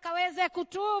 wengi wakaweze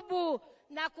kutubu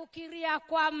na kukiria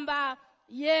kwamba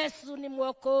Yesu ni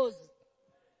Mwokozi.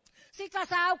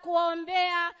 Sitasahau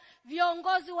kuombea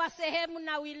viongozi wa sehemu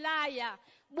na wilaya.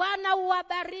 Bwana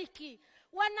uwabariki.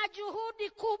 Wana juhudi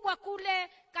kubwa kule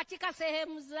katika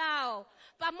sehemu zao,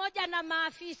 pamoja na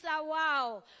maafisa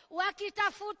wao,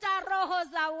 wakitafuta roho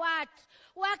za watu,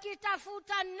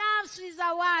 wakitafuta nafsi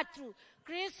za watu.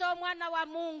 Kristo mwana wa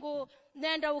Mungu,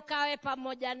 nenda ukawe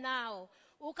pamoja nao,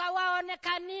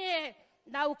 ukawaonekanie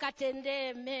na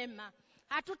ukatendee mema.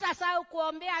 Hatutasahau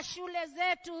kuombea shule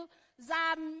zetu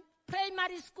za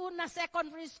primary school na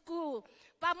secondary school,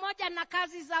 pamoja na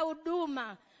kazi za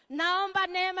huduma. Naomba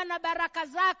neema na baraka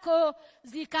zako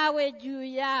zikawe juu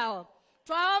yao.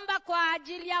 Twaomba kwa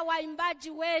ajili ya waimbaji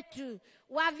wetu,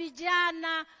 wa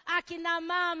vijana, akina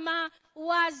mama,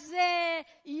 wazee,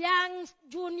 young,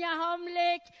 junior,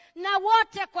 Homelake, na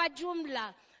wote kwa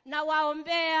jumla. Na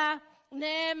waombea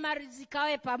neema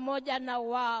zikawe pamoja na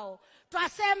wao.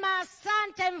 Twasema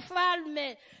asante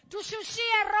Mfalme,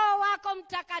 tushushie Roho wako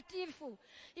Mtakatifu Mtakatifu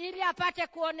ili apate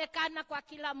kuonekana kwa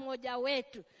kila mmoja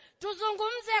wetu.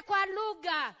 Tuzungumze kwa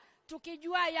lugha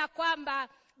tukijua ya kwamba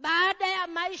baada ya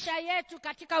maisha yetu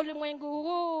katika ulimwengu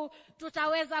huu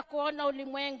tutaweza kuona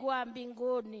ulimwengu wa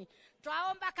mbinguni.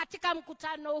 Twaomba katika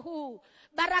mkutano huu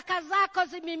baraka zako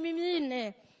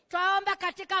zimimine. Twaomba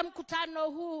katika mkutano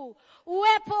huu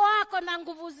uwepo wako na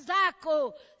nguvu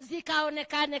zako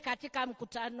zikaonekane katika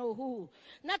mkutano huu.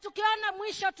 Na tukiona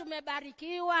mwisho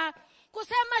tumebarikiwa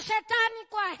kusema shetani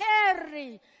kwa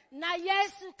heri na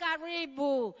Yesu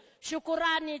karibu,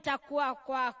 shukurani itakuwa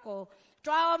kwako.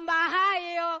 Twaomba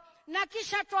hayo na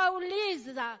kisha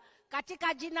twauliza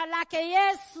katika jina lake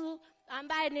Yesu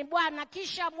ambaye ni Bwana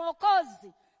kisha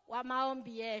Mwokozi wa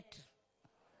maombi yetu.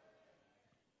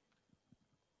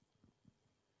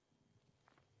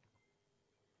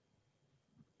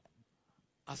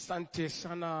 Asante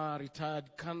sana retired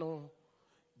Colonel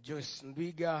Joyce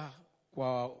Ndwiga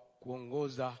kwa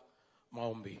kuongoza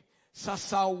maombi.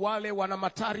 Sasa wale wana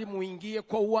matari muingie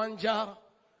kwa uwanja,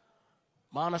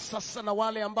 maana sasa na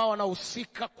wale ambao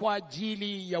wanahusika kwa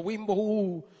ajili ya wimbo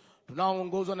huu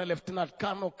tunaoongozwa na Lieutenant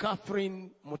Colonel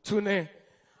Catherine Mutune,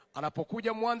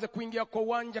 anapokuja mwanze kuingia kwa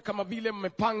uwanja kama vile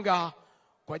mmepanga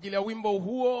kwa ajili ya wimbo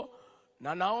huo.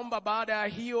 Na naomba baada ya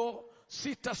hiyo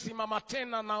sitasimama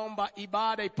tena, naomba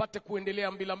ibada ipate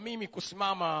kuendelea bila mimi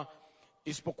kusimama,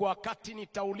 isipokuwa wakati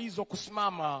nitaulizwa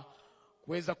kusimama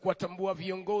kuweza kuwatambua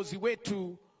viongozi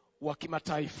wetu wa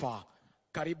kimataifa.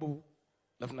 Karibu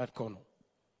Lieutenant Colonel.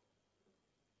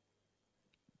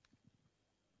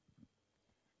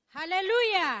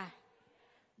 Haleluya.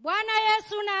 Bwana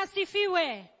Yesu na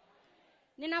asifiwe.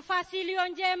 Ni nafasi iliyo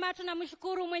njema,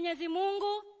 tunamshukuru Mwenyezi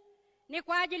Mungu ni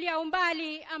kwa ajili ya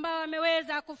umbali ambao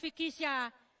ameweza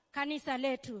kufikisha kanisa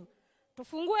letu.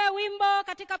 Tufungue wimbo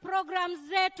katika programs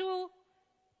zetu.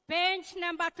 Page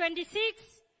number 26,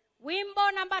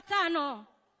 wimbo namba 5,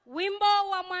 wimbo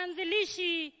wa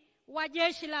mwanzilishi wa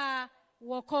jeshi la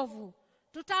wokovu.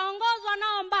 Tutaongozwa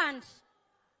nao band.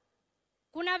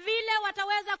 Kuna vile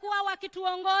wataweza kuwa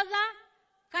wakituongoza,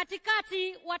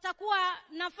 katikati watakuwa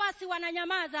nafasi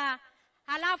wananyamaza,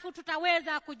 halafu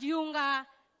tutaweza kujiunga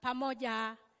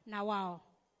pamoja na wao.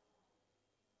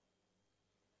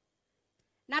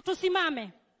 Na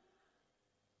tusimame.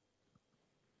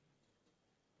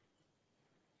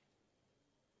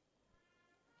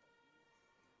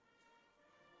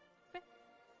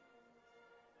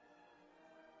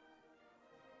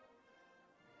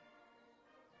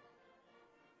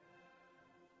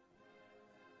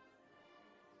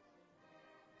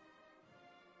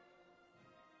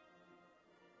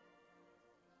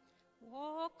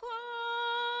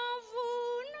 Wokovu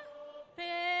na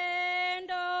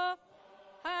pendo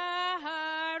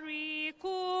hahari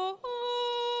kuu,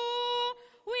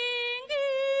 wingi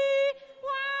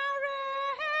wa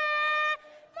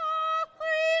rehema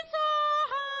Kristo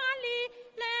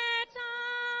halileta,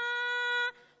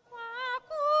 kwa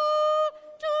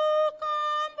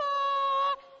kutukomboa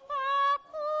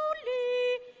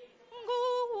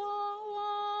ulimwengu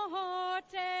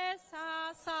wote.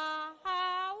 Sasa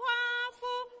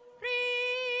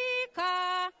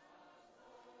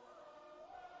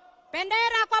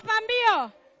bendera kwa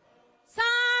pambio.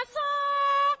 Sasa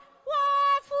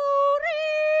wafurika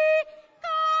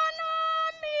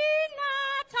nami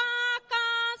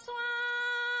natakaswa.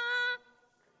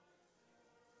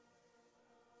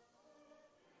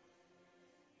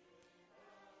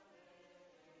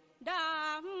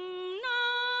 Damna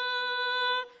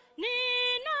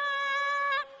nina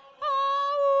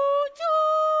uchu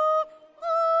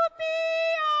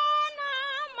kupiana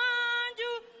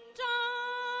majuto.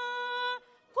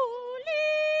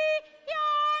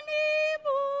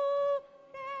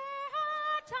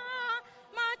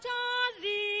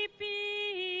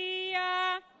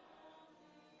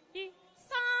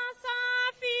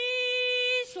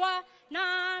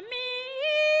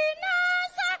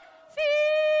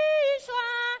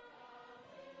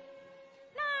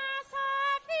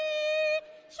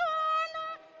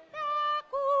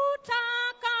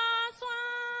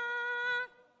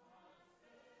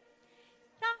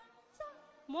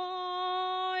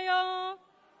 Moyo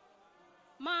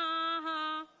maha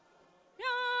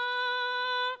ya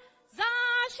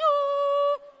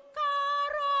zashuka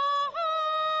roho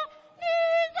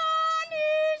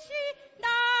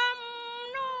nizanishinda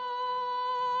mno.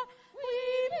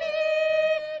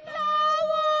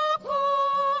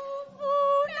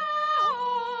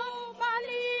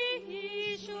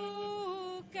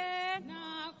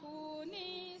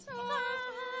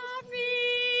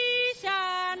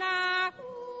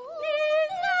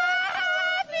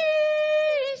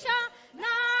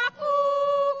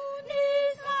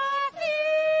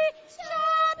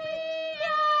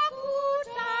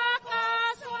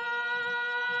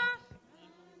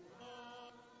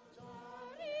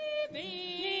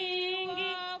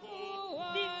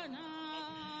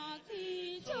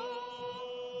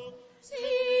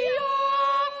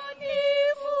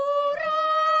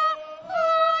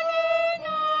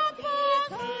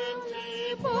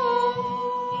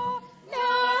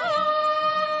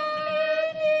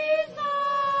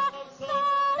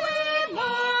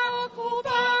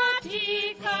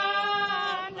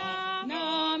 patikana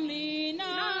nami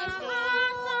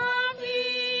nasafi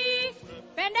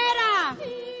bendera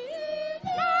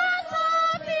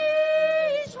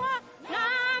nasafishwa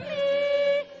nami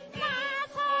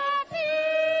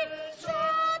nasafishwa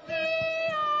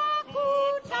pia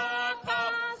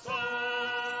kutakaswa.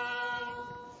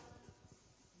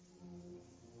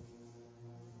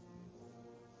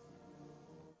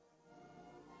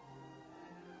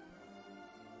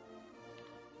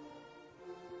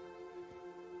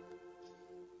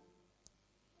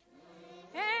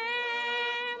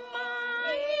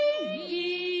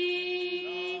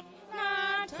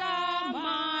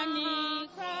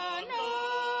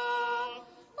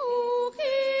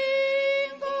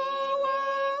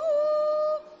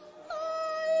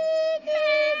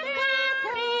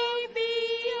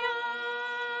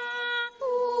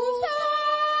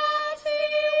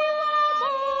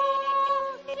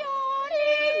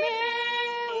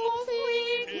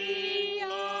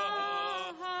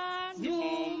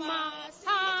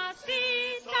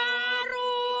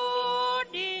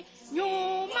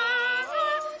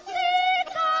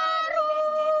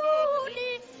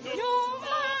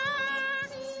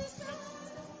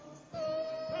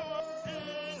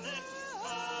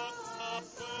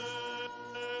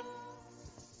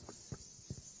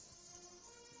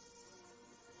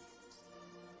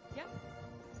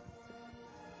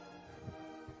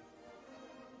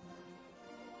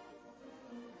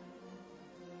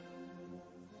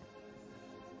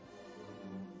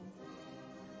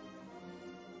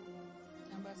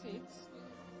 Number 6.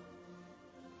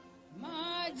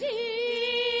 Maji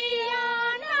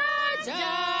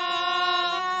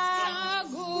yanajaa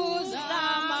guza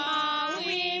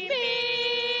mawimbi,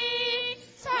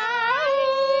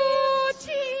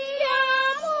 sauti ya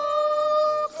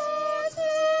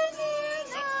Mwokozi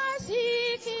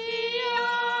ninasikia.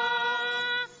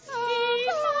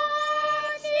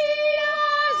 Imani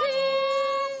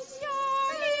yazio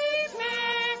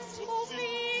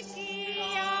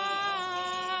imekufikia.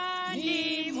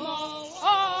 Nimo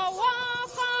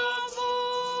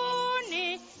wokovuni,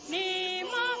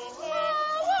 nimo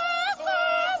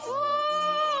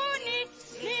wokovuni,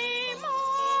 nimo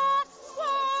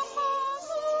wokovuni,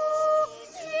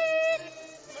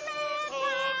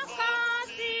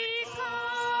 nimetakasika.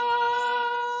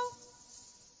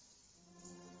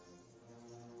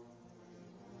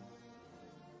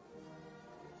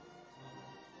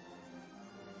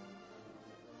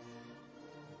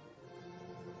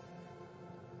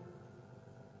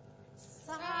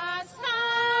 Sasa,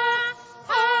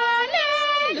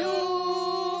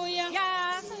 haleluya,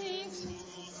 siku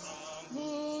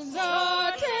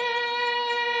zote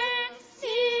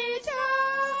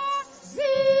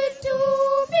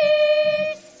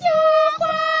nitazitumia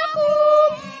kwa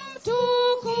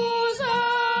kumtukuza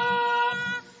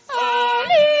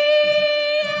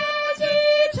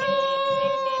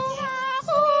aliyejitoa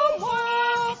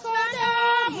kumwaga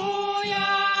damu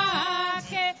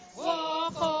yake.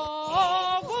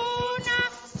 Wokovu na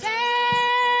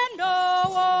pendo,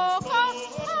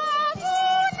 wokovu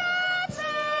na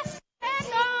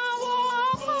pendo,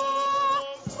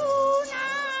 wokovu na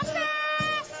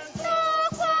pendo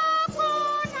kwako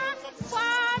na kwa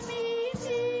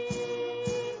mimi.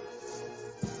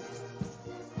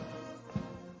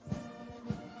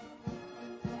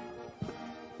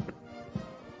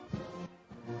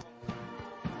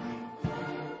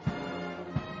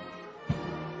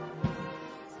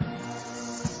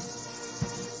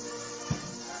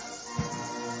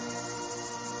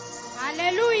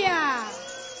 Haleluya.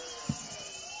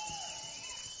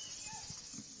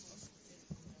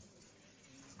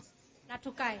 Na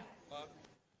tukae.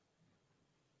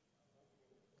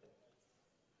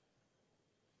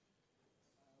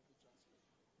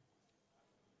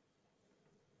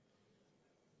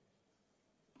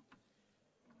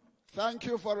 Thank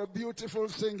you for a beautiful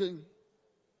singing.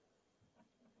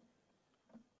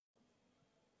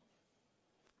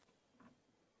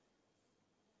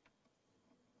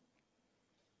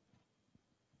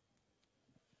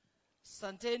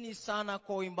 Asanteni sana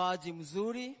kwa uimbaji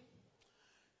mzuri.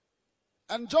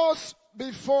 And just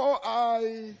before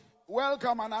I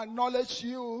welcome and acknowledge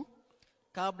you,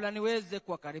 Kabla niweze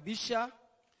kuwakaribisha,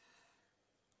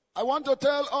 I want to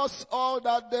tell us all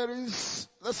that there is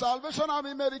the Salvation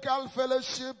Army Medical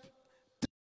Fellowship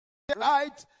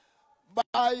right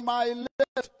by my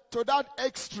left to that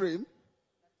extreme.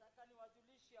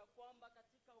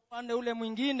 upande ule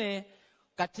mwingine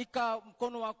katika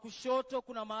mkono wa kushoto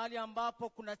kuna mahali ambapo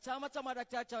kuna chama cha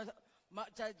madaktari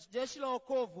cha jeshi la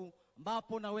wokovu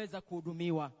ambapo naweza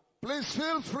kuhudumiwa. Please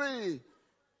feel free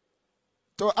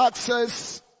to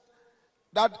access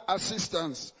that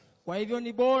assistance. Kwa hivyo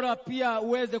ni bora pia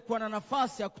uweze kuwa na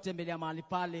nafasi ya kutembelea mahali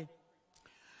pale.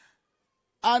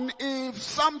 And if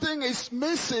something is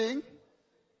missing,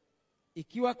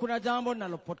 Ikiwa kuna jambo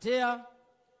linalopotea,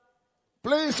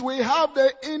 please, we have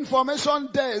the information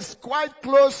desk quite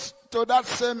close to that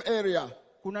same area.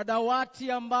 kuna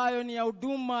dawati ambayo ni ya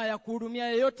huduma ya kuhudumia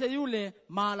yeyote yule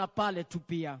mahala pale tu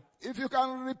pia. If you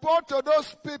can report to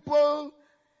those people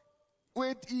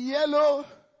with yellow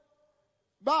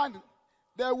band,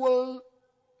 they will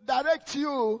direct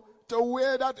you to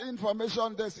where that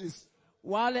information desk is.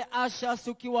 Wale ashas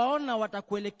ukiwaona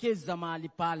watakuelekeza mahali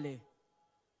pale.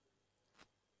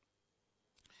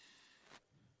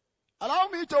 Allow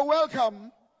me to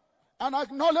welcome and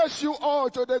acknowledge you all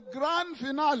to the grand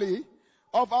finale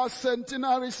of our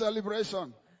centenary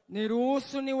celebration.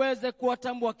 Niruhusu niweze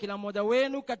kuwatambua kila mmoja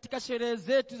wenu katika sherehe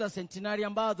zetu za centenary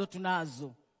ambazo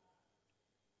tunazo.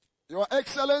 Your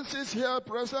Excellencies here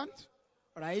present,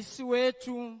 Rais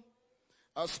wetu,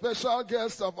 our special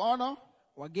guests of honor,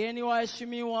 wageni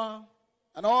waheshimiwa,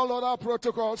 and all other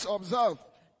protocols observed.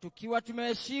 tukiwa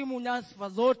tumeheshimu nyadhifa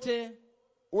zote,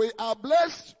 We are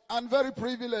blessed and very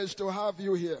privileged to have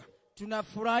you here.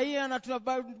 tunafurahia na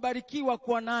tunabarikiwa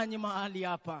kuwa nanyi mahali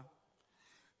hapa.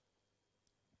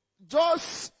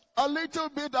 Just a little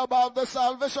bit about the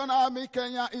Salvation Army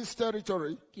Kenya East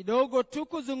Territory. Kidogo tu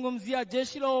kuzungumzia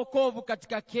jeshi la wokovu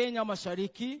katika Kenya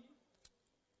Mashariki.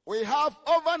 We have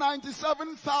over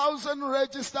 97,000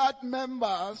 registered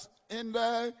members in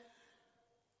the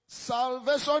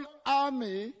Salvation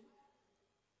Army.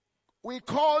 We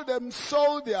call them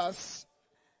soldiers.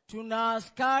 Tuna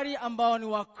askari ambao ni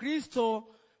Wakristo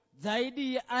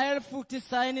zaidi ya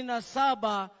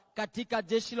 97,000 katika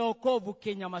jeshi la wokovu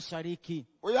Kenya Mashariki.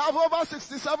 We have over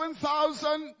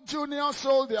 67,000 junior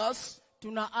soldiers.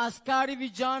 Tuna askari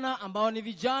vijana ambao ni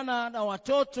vijana na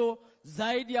watoto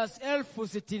zaidi ya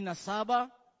 67,000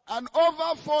 And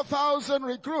over 4,000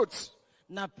 recruits.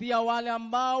 na pia wale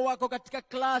ambao wako katika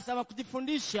klasi ama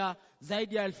kujifundisha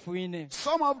zaidi ya 4,000.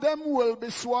 Some of them will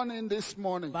be sworn in this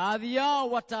morning. Baadhi yao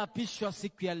wataapishwa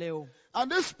siku ya leo.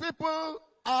 And these people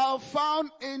are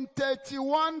found in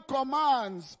 31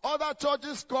 commands. Other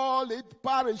churches call it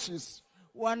parishes.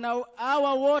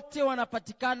 Hawa wote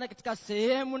wanapatikana katika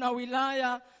sehemu na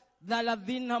wilaya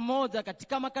 31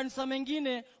 katika makanisa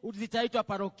mengine zitaitwa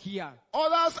parokia.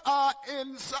 Others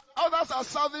are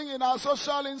serving in our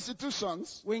social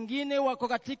institutions. Wengine wako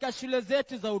katika shule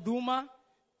zetu za huduma,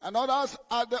 And others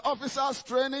at the officers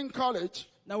training college.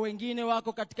 na wengine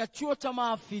wako katika chuo cha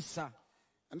maafisa,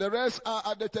 And the rest are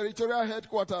at the territorial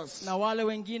headquarters. na wale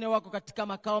wengine wako katika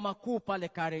makao makuu pale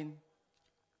Karen.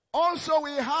 Also,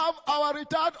 we have our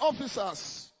retired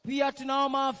officers. Pia tunao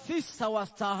maafisa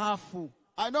wastaafu.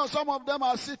 I know some of them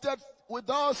are seated with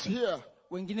us here.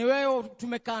 Wengine wao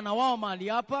tumekaa na wao mahali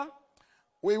hapa.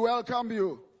 We welcome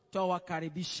you.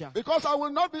 Twawakaribisha. Because I will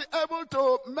not be able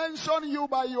to mention you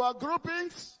by your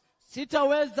groupings.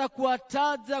 Sitaweza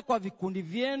kuwataja kwa vikundi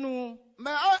vyenu.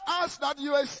 May I ask that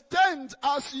you extend,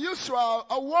 as usual,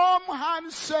 a warm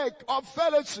handshake of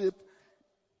fellowship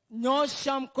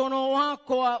Nyosha mkono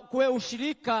wako kwa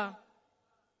ushirika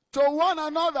to one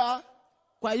another,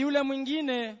 kwa yule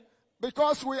mwingine,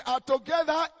 because we are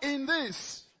together in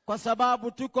this. kwa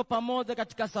sababu tuko pamoja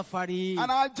katika safari hii.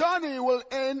 And our journey will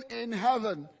end in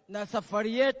heaven. Na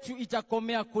safari yetu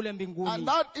itakomea kule And mbinguni.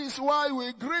 that is why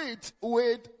we greet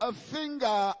with a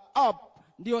finger up.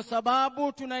 Ndio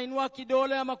sababu tunainua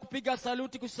kidole ama kupiga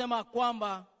saluti kusema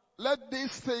kwamba Let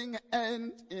this thing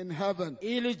end in heaven.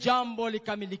 ili jambo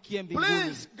likamilikie mbinguni.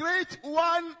 Please greet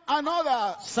one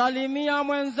another. Salimia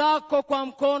mwenzako kwa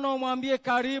mkono, mwambie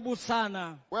karibu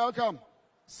sana. Welcome.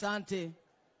 Asante.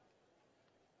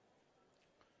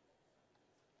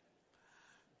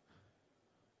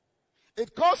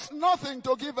 It costs nothing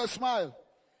to give a smile.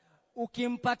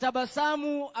 Ukimpa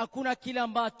tabasamu hakuna kile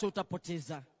ambacho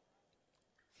utapoteza.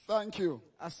 Thank you.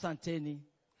 Asanteni.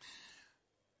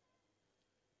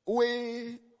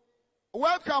 We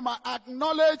welcome and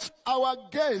acknowledge our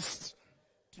guests.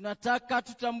 Tunataka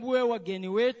tutambue wageni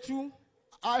wetu.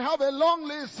 I have a long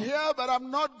list here, but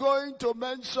I'm not going to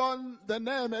mention the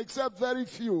name except very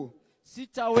few.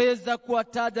 Sitaweza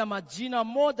kuwataja majina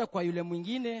moja kwa yule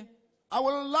mwingine. I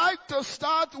would like to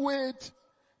start with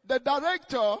the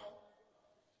director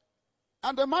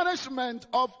and the management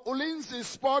of Ulinzi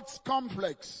Sports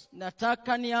Complex.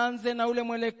 Nataka nianze na ule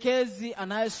mwelekezi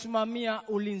anayesimamia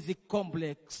Ulinzi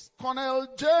Complex. Colonel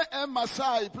J.M.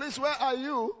 Masai, please, where are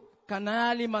you?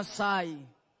 Kanali Masai.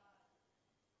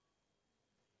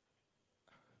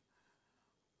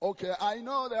 Okay, I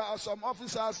know there are some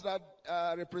officers that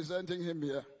are representing him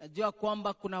here. Najua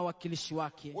kwamba kuna wakilishi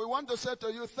wake. We want to say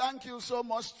to you, thank you so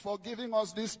much for giving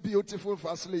us this beautiful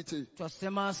facility.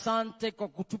 Twasema asante kwa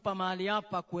kutupa mahali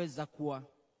hapa kuweza kuwa.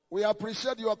 We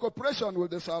appreciate your cooperation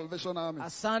with the Salvation Army.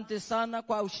 Asante sana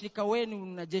kwa ushirika wenu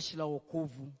na jeshi la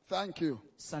wokovu. Thank you.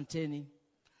 Asanteni.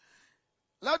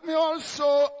 Let me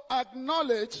also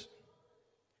acknowledge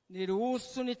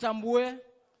Niruhusu nitambue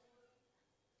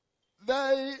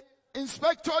the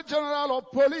Inspector General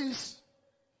of Police,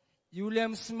 yule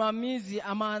msimamizi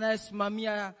ama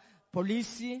anayesimamia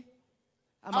polisi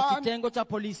ama kitengo cha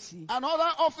polisi, and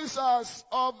other officers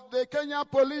of the Kenya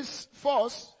Police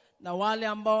Force na wale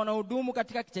ambao wanahudumu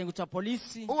katika kitengo cha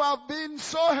polisi who have been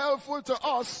so helpful to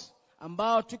us.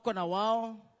 ambao tuko na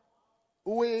wao.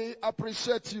 We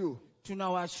appreciate you.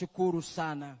 Tunawashukuru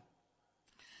sana.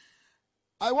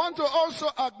 I want to also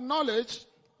acknowledge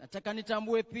Nataka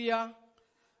nitambue pia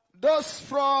those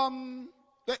from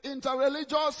the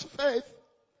interreligious faith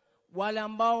wale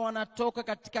ambao wanatoka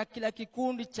katika kila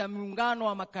kikundi cha miungano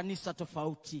wa makanisa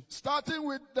tofauti, starting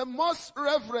with the Most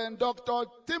Reverend Dr.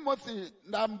 Timothy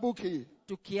Ndambuki.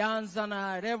 tukianza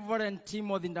na Reverend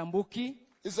Timothy Ndambuki.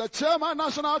 He's the Chairman,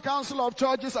 National Council of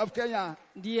Churches of Kenya.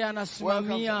 Ndiye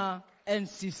anasimamia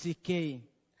NCCK.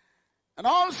 And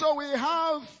also we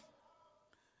have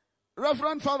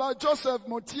Reverend Father Joseph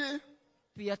Mutie,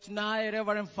 Pia tunaye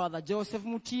Reverend Father Joseph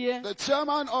Mutie the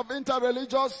Chairman of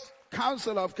Interreligious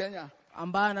Council of Kenya.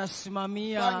 ambaye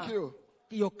anasimamia Thank you.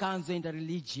 hiyo kanzo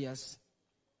interreligious.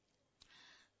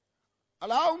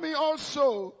 Allow me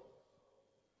also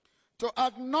to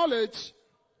acknowledge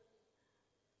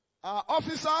our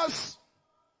officers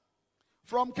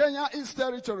from Kenya East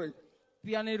Territory.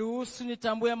 Pia niruhusu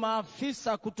nitambue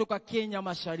maafisa kutoka Kenya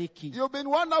Mashariki. You've been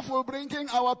wonderful bringing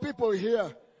our people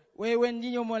here. Wewe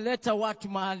ndiye umeleta watu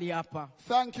mahali hapa.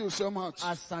 Thank you so much.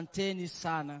 Asanteni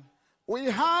sana.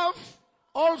 We have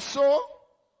also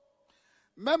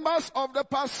members of the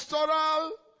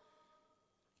pastoral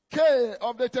care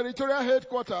of the territorial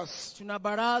headquarters. Tuna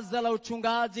baraza la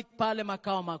uchungaji pale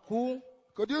makao makuu.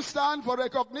 Could you stand for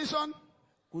recognition?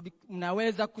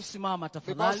 Mnaweza kusimama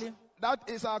Because tafadhali. that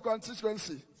is our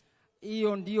constituency.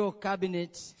 Hiyo ndio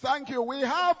cabinet. Thank you. We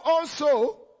have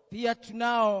also Pia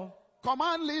tunao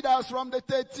command leaders from the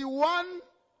 31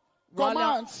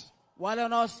 commands. wale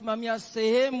wanaosimamia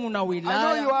sehemu na I know you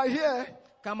wilaya. are here.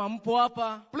 Kama mpo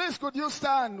hapa, Please could you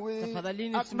stand? We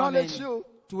tafadhalini acknowledge simameni you.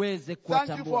 tuweze Thank you for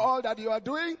kuwatambua. all that you are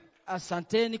doing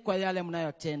Asanteni kwa yale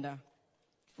mnayotenda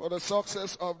for the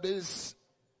success of this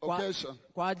occasion.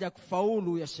 kwa ajili ya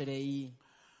kufaulu ya sherehe hii.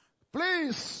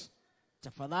 Please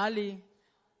Tafadhali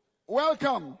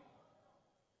welcome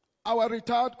our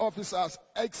retired officers,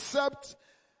 except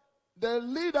the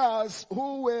leaders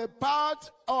who were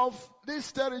part of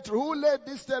this territory, who led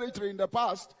this territory in the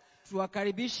past.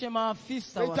 tuwakaribishe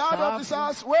maafisa Retired wastaafu,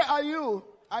 officers, where are you?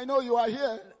 I know you are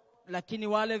here. lakini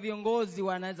wale viongozi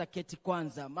wanaweza keti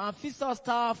kwanza. Maafisa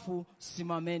wastaafu,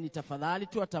 simameni tafadhali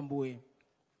tuwatambue.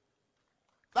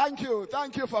 Thank you.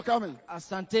 Thank you for coming.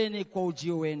 Asanteni kwa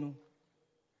ujio wenu.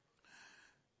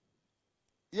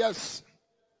 Yes.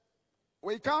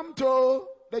 We come to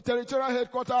the territorial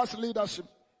headquarters leadership.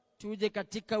 Tuje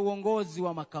katika uongozi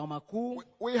wa makao makuu.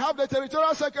 We have the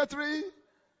territorial secretary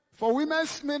for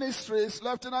women's ministries,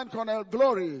 Lieutenant Colonel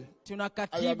Glory. Tuna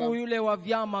katibu Ayanam. yule wa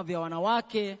vyama vya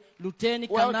wanawake, Luteni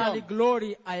Welcome. Kanali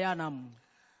Glory Ayanam.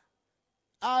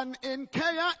 And in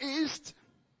Kenya East,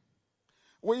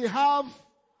 we have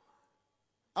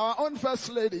our own first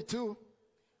lady too,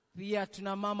 Pia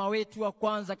tuna mama wetu wa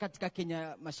kwanza katika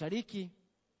Kenya Mashariki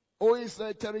who is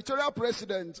the territorial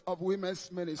president of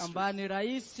women's ministry. ambaye ni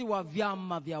rais wa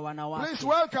vyama vya Please wanawake.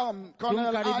 welcome Colonel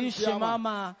Ann Tumkaribishe Kiama.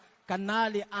 mama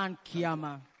Kanali Ann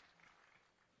Kiama.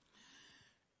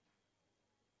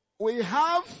 We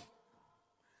have,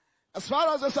 as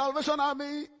far as the Salvation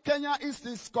Army Kenya East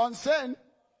is concerned,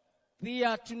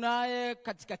 Pia tunaye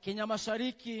katika Kenya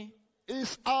Mashariki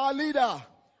is our leader.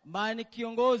 ambaye ni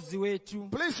kiongozi wetu.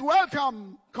 Please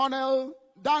welcome Colonel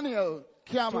Daniel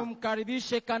Kiama.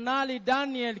 Tumkaribishe Kanali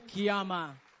Daniel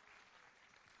Kiama.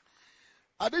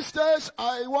 At this stage,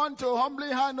 I want to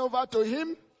humbly hand over to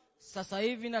him, Sasa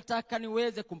hivi nataka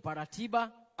niweze kumpa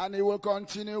ratiba and he will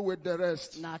continue with the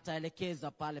rest. na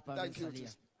ataelekeza pale Thank you, pamesalia.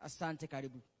 Chief. Asante,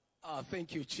 karibu.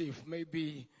 Thank you, Chief.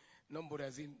 Maybe nobody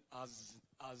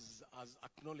has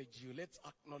acknowledged you. Let's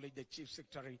acknowledge the Chief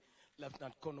Secretary,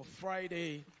 Lieutenant Colonel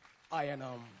Friday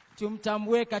Ayanam.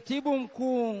 Tumtambue katibu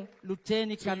mkuu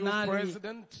Luteni To you, Kanali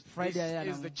President, Friday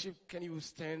this is Ayanam. the Chief. Can you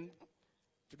stand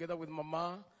together with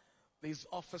Mama? These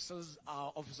officers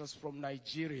are officers from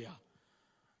Nigeria.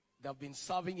 They've been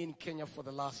serving in Kenya for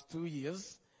the last 2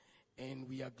 years, and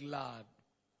we are glad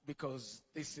because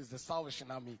this is the Salvation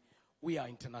Army. We are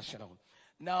international.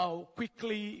 Now,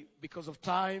 quickly, because of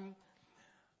time,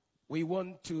 we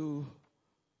want to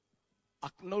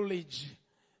acknowledge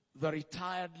the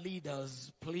retired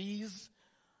leaders. Please,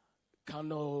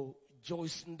 Colonel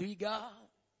Joyce Ndwiga,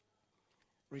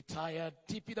 retired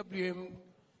TPWM,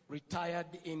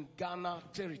 retired in Ghana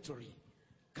territory,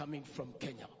 coming from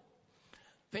Kenya.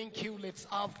 Thank you. Let's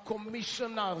have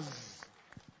commissioners.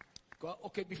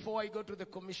 Okay, before I go to the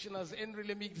commissioners, Henry,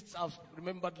 let me have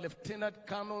remembered Lieutenant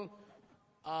Colonel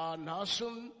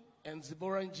Nashon and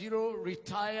Zibora Njiro,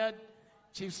 retired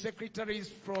chief secretaries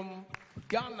from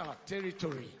Ghana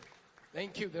territory.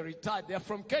 Thank you. They retired. They're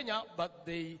from Kenya, but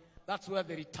that's where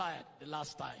they retired the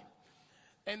last time.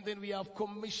 And then we have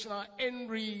Commissioner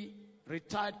Henry,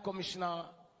 retired Commissioner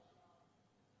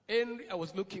Henry. I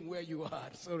was looking where you are,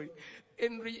 sorry.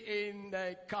 Henry and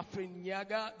Catherine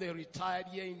Nyaga, they retired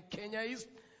here in Kenya East.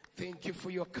 Thank you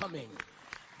for your coming.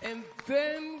 And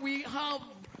then we have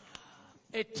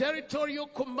a territorial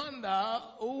commander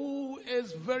who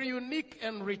is very unique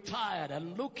and retired.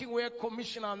 And looking where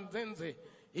Commissioner Nzenze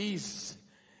is.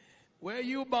 Where are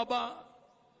you, Baba?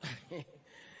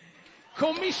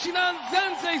 Commissioner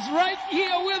Nzenze is right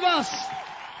here with us.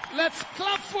 Let's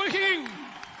clap for him.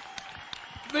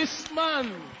 This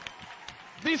man,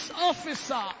 this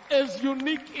officer is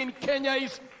unique in Kenya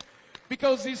East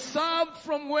because he served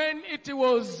from when it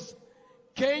was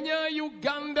Kenya,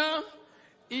 Uganda,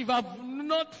 if I've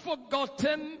not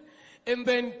forgotten, and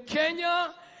then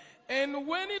Kenya, and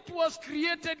when it was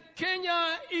created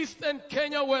Kenya East and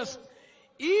Kenya West,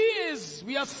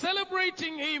 we are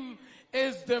celebrating him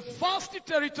as the first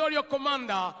territorial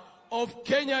commander of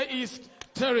Kenya East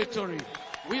Territory.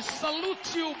 We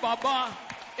salute you, Baba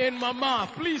and Mama.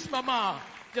 Please, Mama,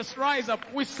 just rise up.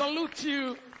 We salute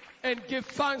you and give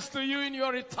thanks to you in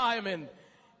your retirement.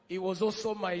 He was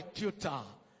also my tutor,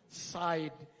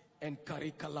 side and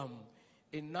curriculum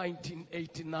in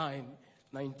 1989,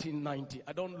 1990.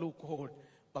 I don't look old,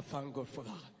 but thank God for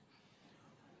that.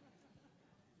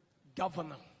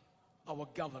 Governor, our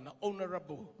governor,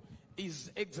 Honorable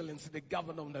His Excellency, the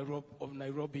Governor of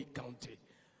Nairobi County.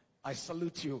 I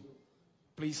salute you.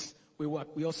 Please, we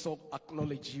also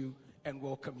acknowledge you and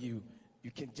welcome you.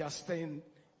 You can just stand,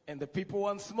 and the people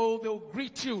once more, they'll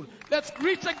greet you. Let's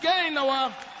greet again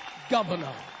our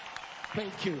governor.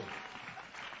 Thank you.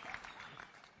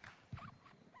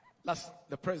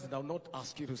 The president, I'll not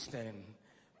ask you to stand,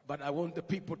 but I want the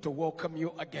people to welcome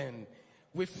you again.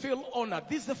 We feel honored.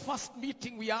 This is the first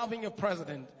meeting we are having a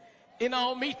president in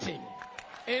our meeting.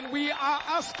 And we are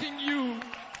asking you,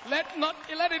 let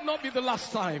it not be the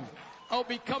last time. I'll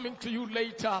be coming to you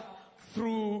later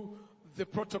through the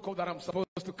protocol that I'm supposed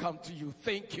to come to you.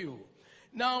 Thank you.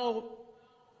 Now,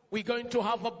 we're going to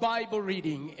have a Bible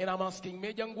reading, and I'm asking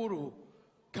Major Nguru,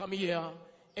 come here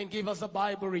and give us a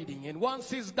Bible reading. And once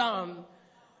he's done,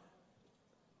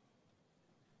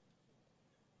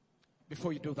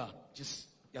 before you do that, just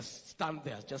stand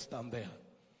there, just stand there.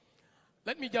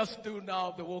 Let me just do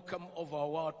now the welcome of our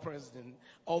world president,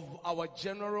 of our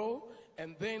general,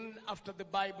 and then after the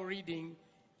Bible reading,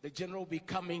 the general will be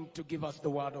coming to give us the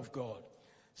word of God.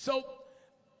 So,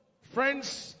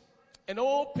 friends, and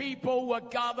all people who are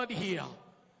gathered here,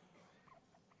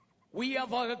 we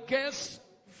have a guest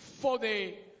for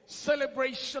the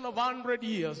celebration of 100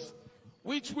 years,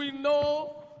 which we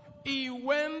know he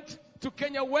went to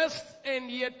Kenya West and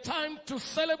he had time to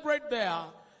celebrate there.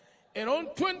 And on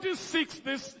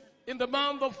 26th, in the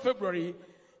month of February,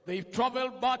 they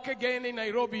traveled back again in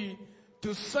Nairobi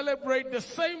to celebrate the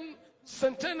same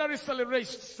centenary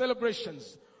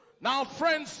celebrations. Now,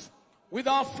 friends, with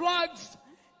our flags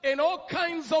and all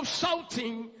kinds of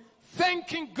shouting,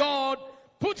 thanking God,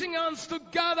 putting hands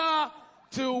together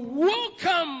to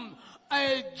welcome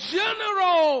a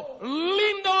General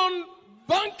Lyndon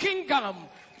Buckingham,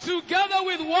 together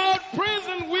with World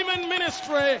Prison Women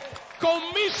Ministry,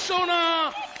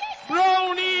 Commissioner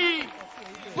Brownie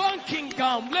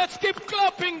Buckingham. Let's keep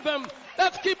clapping them.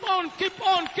 Let's keep on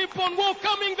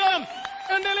welcoming them.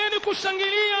 Endeleeni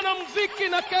kushangilia na muziki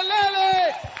na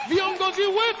kelele. Viongozi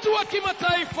wetu wa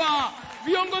kimataifa.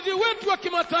 Viongozi wetu wa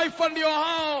kimataifa ndio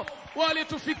hao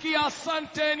walitufikia.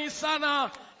 Asanteni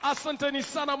sana. Asanteni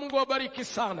sana. Mungu awabariki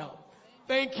sana.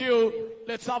 Thank you.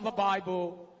 Let's have a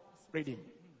Bible reading.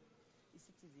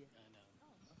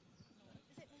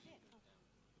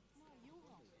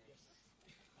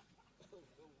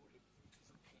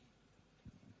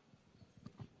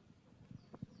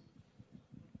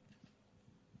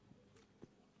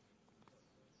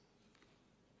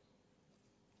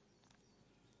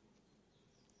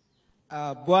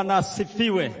 Bwana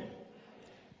asifiwe.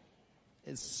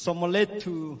 Somo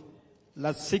letu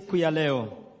la siku ya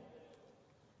leo.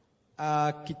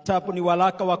 Kitabu ni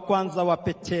waraka wa kwanza wa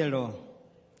Petero,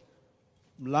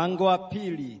 mlango wa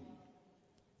 2.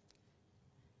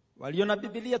 Walio na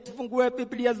Biblia tufungue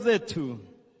Biblia zetu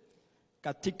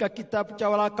katika kitabu cha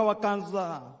waraka wa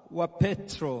kwanza wa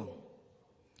Petro,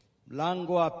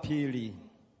 mlango wa 2.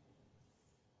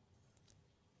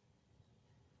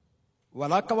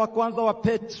 Waraka wa kwanza wa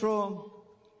Petro,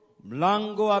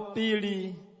 mlango wa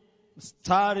 2,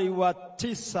 mstari wa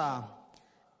 9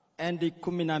 hadi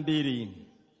 12.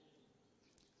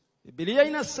 Biblia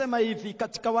inasema hivi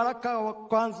katika waraka wa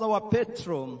kwanza wa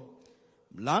Petro,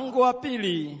 mlango wa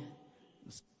 2,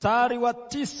 mstari wa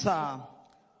 9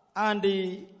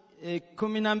 hadi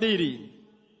 12.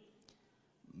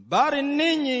 Bali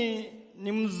ninyi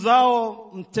ni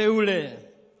mzao mteule,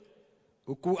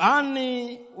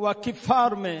 ukuhani wa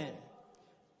kifalme,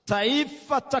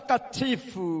 taifa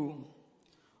takatifu,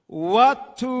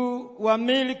 watu wa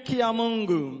milki ya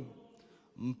Mungu,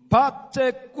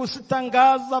 mpate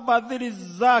kusitangaza fadhili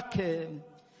zake,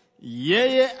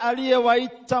 yeye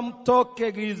aliyewaita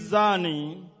mtoke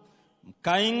gizani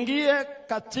mkaingie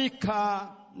katika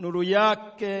nuru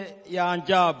yake ya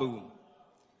ajabu.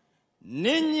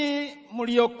 Ninyi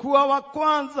mliokuwa wa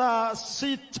kwanza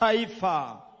si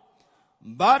taifa,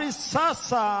 bali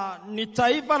sasa ni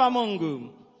taifa la Mungu.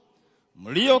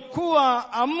 Mliokuwa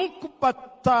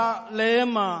hamkupata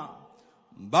rehema,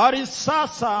 bali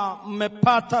sasa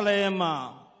mmepata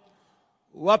rehema.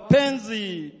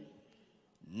 Wapenzi,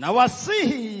 na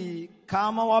wasihi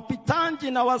kama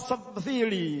wapitanji na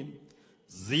wasafiri,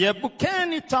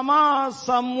 ziepukeni tamaa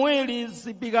za mwili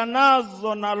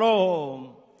zipiganazo na roho.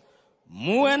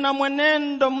 Muwe na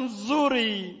mwenendo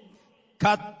mzuri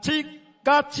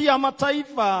kati ya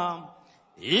mataifa,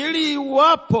 ili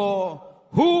iwapo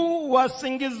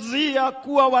wasingizia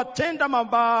kuwa watenda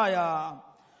mabaya,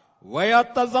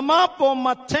 wayatazamapo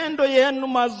matendo yenu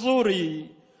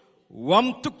mazuri,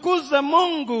 wamtukuze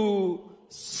Mungu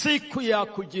siku ya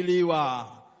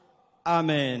kujiliwa.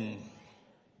 Amen.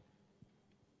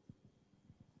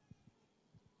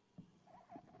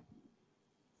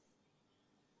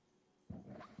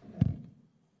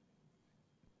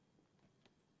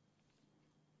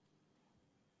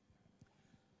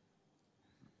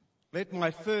 Let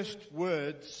my first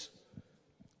words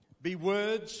be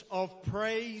words of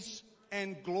praise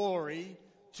and glory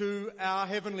to our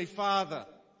Heavenly Father.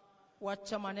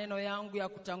 Wacha maneno yangu ya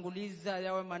kutanguliza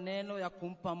yawe maneno ya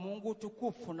kumpa Mungu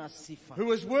tukufu na sifa.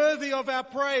 Who is worthy of our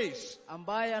praise.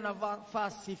 Ambaye anafaa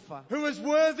sifa. Who is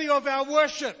worthy of our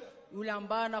worship. Yule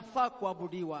ambaye anafaa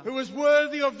kuabudiwa. Who is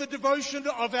worthy of the devotion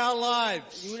of our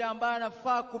lives. Yule ambaye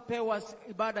anafaa kupewa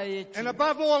ibada yetu. And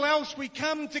above all else, we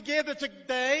come together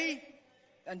today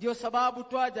ndio sababu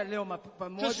twaja leo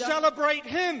pamoja to celebrate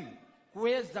Him,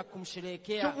 kuweza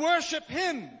kumsherehekea, to worship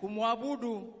Him,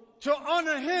 kumwabudu, to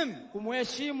honor Him,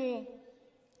 kumheshimu.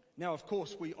 Now, of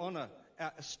course, we honor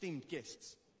our esteemed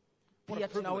guests. Pia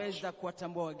tunaweza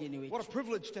kuwatambua wageni wetu. What a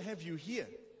privilege to have you here.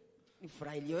 Ni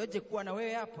furaha iliyoje kuwa na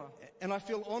wewe hapa. And I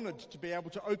feel honored to be able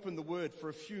to open the word for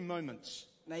a few moments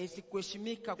nahisi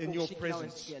kuheshimika in your kushika nawe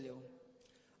presence. leo.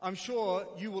 I'm sure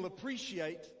you will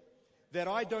appreciate that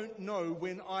I don't know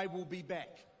when I will be back.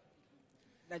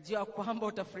 Najua kwamba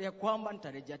utafurahia kwamba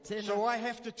nitarejea tena. So I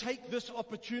have to take this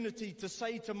opportunity to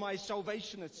say to my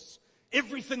salvationists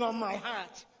everything on my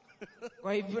heart.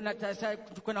 Kwa hivyo nataka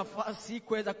tuko nafasi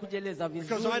kuweza kujieleza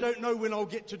vizuri. Because I don't know when I'll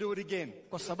get to do it again.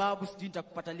 Kwa sababu sijui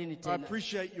nitakupata lini tena. I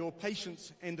appreciate your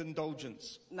patience and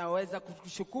indulgence. Naweza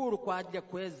kukushukuru kwa ajili ya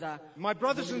kuweza. My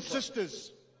brothers and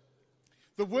sisters,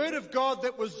 the word of God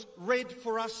that was read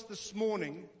for us this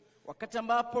morning wakati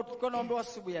ambapo tulikuwa naomba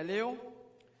asubuhi ya leo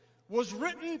was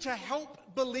written to help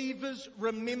believers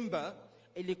remember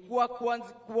ilikuwa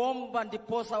kuomba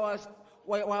ndiposa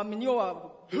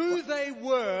waaminiwa who they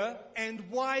were and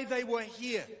why they were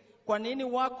here. Kwa nini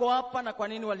wako hapa na kwa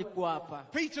nini walikuwa hapa?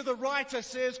 Peter the writer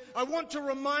says, I want to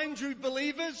remind you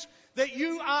believers that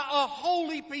you are a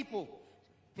holy people.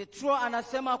 Petro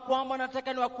anasema kwamba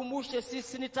nataka niwakumbushe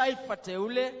sisi ni taifa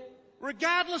teule.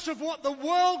 Regardless of what the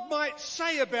world might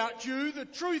say about you, the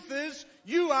truth is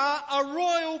you are a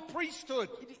royal priesthood.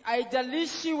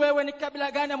 Haijalishi wewe ni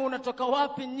kabila gani ama unatoka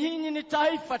wapi, nyinyi ni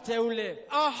taifa teule.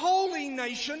 A holy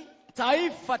nation.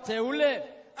 Taifa teule.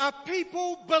 A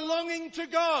people belonging to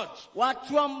God.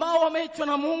 Watu ambao wameitwa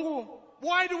na Mungu.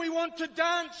 Why do we want to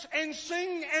dance and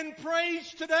sing and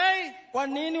praise today? Kwa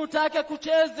nini utake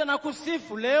kucheza na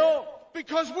kusifu leo?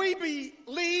 Because we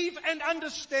believe and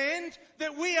understand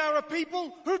that we are a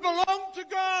people who belong to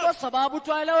Kwa God. sababu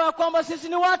twaelewa kwamba sisi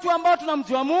ni watu ambao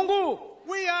tunamjua Mungu.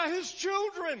 We are His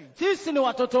children. Sisi ni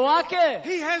watoto wake.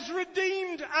 He has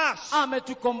redeemed us.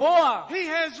 Ametukomboa. He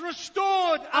has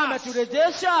restored us.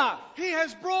 Ameturejesha. He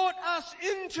has brought us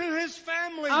into His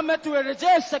family.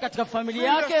 Ameturejesha katika Through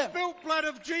familia the yake. spilt blood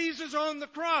of Jesus on the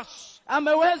cross.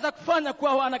 Ameweza kufanya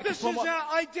kuwa wana This is kikombo.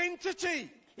 our identity.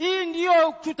 Hii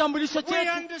ndiyo kitambulisho We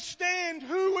chetu. understand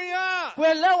who we are.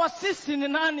 Kuelewa sisi ni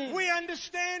nani. We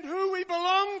understand who we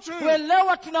belong to.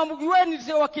 Kuelewa tunamjua ni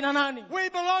wakina nani. We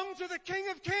belong to the King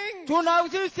of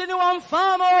Kings. Sisi ni wa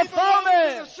mfalme wa We belong to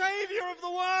wafalme the Savior of the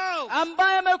world.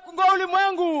 ambaye amekungoa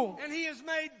ulimwengu And He has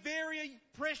made very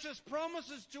precious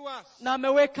promises to us. na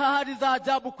ameweka ahadi za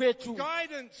ajabu kwetu.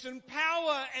 Guidance and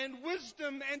power and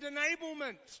wisdom and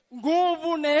enablement.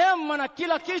 Nguvu, neema na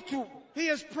kila kitu. He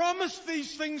has promised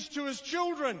these things to His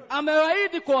children.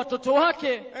 Amewaahidi kwa watoto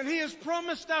wake. And He has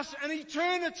promised us an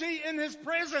eternity in His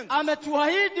presence.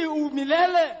 Ametuahidi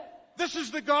umilele. This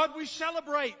is the God we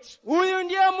celebrate. Huyu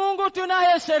ndiye Mungu This is the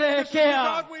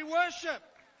tunayesherehekea. God we worship.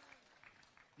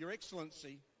 Your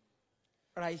Excellency,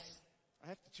 Rais, I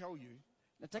have to tell you,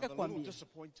 nataka I'm a little kuambia.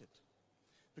 disappointed.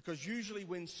 Because usually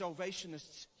when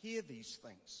Salvationists hear these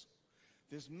things,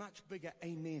 there's much bigger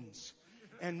amens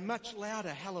and much louder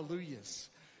hallelujahs.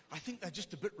 I think they're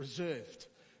just a bit reserved,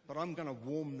 but I'm going to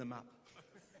warm them up.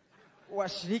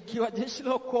 Washiriki wa jeshi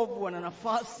la wokovu wana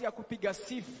nafasi ya kupiga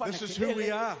sifa na This is who we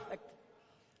kelele. are.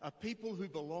 A people who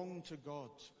belong to God.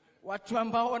 Watu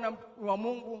ambao wana wa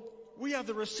Mungu. We are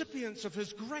the recipients of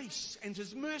His grace and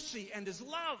His mercy and His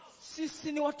love.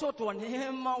 Sisi ni watoto wa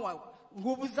neema, wa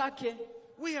nguvu zake.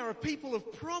 We are a people of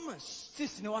promise.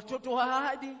 Sisi ni watoto wa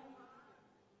ahadi.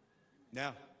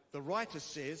 Now, the writer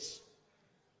says,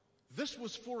 this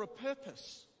was for a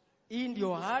purpose. Hii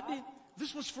ndio ahadi.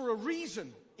 This was for a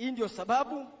reason. Hii ndio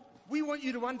sababu. We want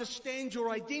you to understand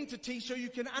your identity so you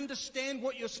can understand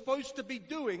what you're supposed to be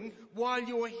doing while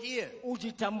you're here.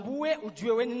 Ujitambue,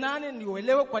 ujue wewe ni nani, ndio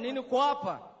uelewe kwa nini uko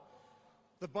hapa.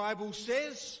 The Bible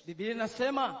says Biblia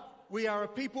inasema we are a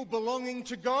people belonging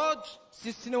to God,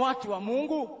 sisi ni watu wa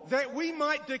Mungu, that we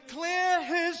might declare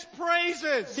His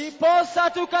praises. ndiposa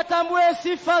tukatambue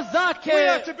sifa We are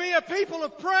zake. to be a people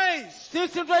of praise.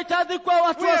 Sisi tunahitaji kuwa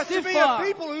watu We wa are to be a sifa.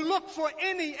 people who look for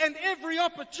any and every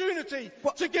opportunity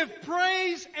to give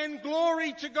praise and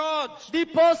glory to God.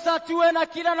 Ndiposa tuwe na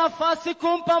kila nafasi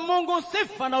kumpa Mungu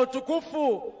sifa na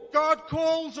utukufu. God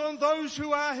calls on those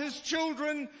who are His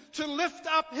children to lift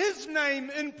up His name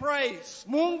in praise.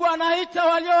 Mungu anaita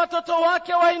walio watoto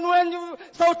wake wainue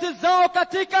sauti zao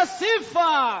katika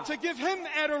sifa. To give Him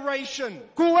adoration.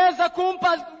 Kuweza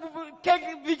kumpa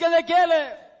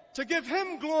vigelegele. To give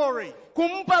Him glory.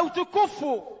 Kumpa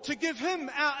utukufu. To give Him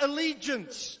our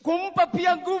allegiance. Kumpa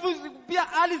pia nguvu, pia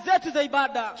hali zetu za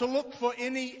ibada. To look for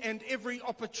any and every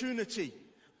opportunity.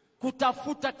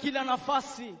 Kutafuta kila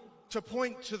nafasi. To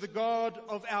point to the God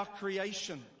of our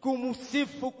creation.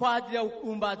 Kumsifu kwa ajili ya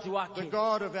uumbaji wake. The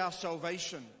God of our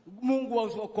salvation. Mungu wa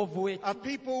wokovu wetu. A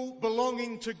people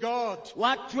belonging to God.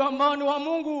 Watu ambao ni wa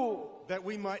Mungu. That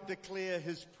we might declare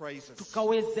His praises.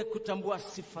 Tukaweze kutambua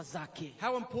sifa zake.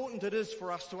 How important it is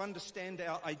for us to understand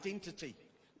our identity.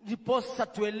 Ndiposa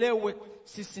tuelewe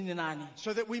sisi ni nani.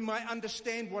 So that we might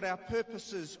understand what our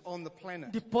purpose is on the planet.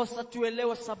 Ndiposa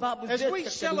tuelewe sababu As zetu we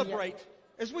katika dunia. celebrate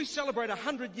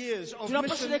 100 years of mission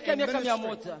Tunaposherehekea and miaka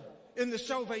ministry 100 in the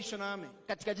Salvation Army.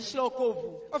 katika jeshi la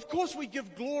wokovu, Of course we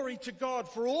give glory to God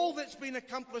for all that's been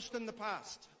accomplished in the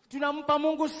past. tunampa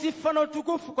Mungu sifa na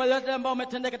utukufu kwa yote ambayo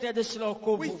umetendeka katika jeshi la We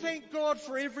wokovu. thank God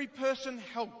for every person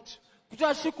helped.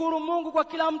 Tunashukuru Mungu kwa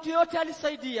kila mtu yote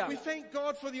alisaidia. We thank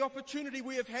God for the opportunity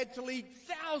we have had to lead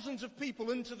thousands of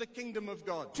people into the kingdom of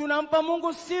God. Tunampa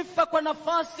Mungu sifa kwa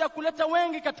nafasi ya kuleta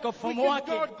wengi katika We ufalme give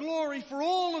wake. God glory for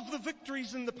all of the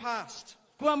victories in the past.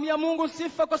 Tuambia Mungu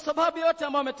sifa kwa sababu yote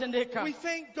ambayo ametendeka. We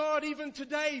thank God even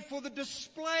today for the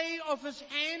display of His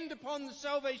hand upon the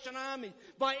Salvation Army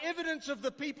by evidence of the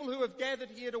people who have gathered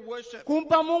here to worship.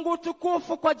 Kumpa Mungu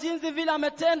utukufu kwa jinsi vile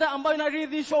ametenda ambayo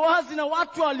inaridhishwa wazi na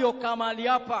watu waliokaa mahali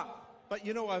hapa. But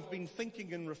you know, I've been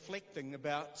thinking and reflecting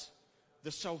about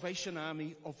the Salvation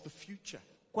Army of the future.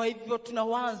 Kwa hivyo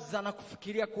tunawaza na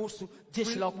kufikiria kuhusu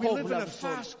jeshi la We wokovu live in la a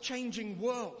usoni. fast-changing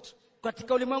world.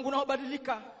 Katika ulimwengu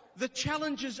unaobadilika, The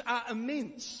challenges are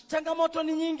immense, changamoto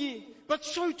ni nyingi, but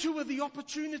so too are the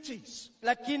opportunities.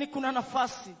 lakini kuna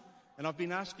nafasi. And I've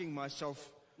been asking myself,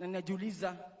 Na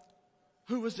ninajiuliza,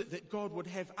 who is it that God would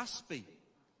have us be?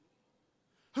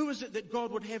 Who is it that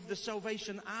God would have the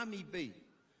Salvation Army be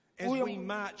as we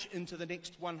march into the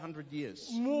next 100 years.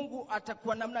 Mungu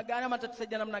atakuwa namna gani ama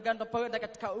atatusaidia namna gani tunapoenda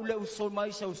katika ule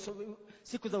maisha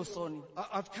siku za usoni.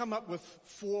 I've come up with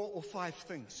 4 or 5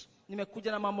 things.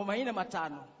 Nimekuja na mambo manne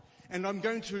matano. And I'm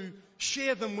going to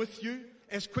share them with you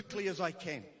as quickly as I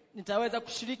can. Nitaweza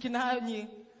kushiriki nanyi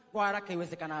kwa haraka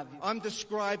iwezekanavyo. I'm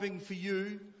describing for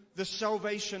you the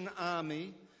Salvation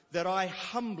Army that I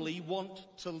humbly want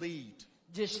to lead.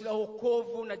 Jeshi la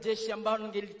wokovu na jeshi ambalo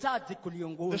ningelitaji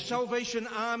kuliongoza. The Salvation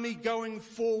Army going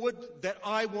forward that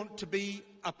I want to be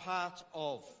a part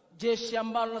of. Jeshi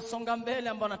ambalo nasonga mbele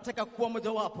ambalo nataka kuwa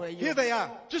mojawapo ya hiyo. Here they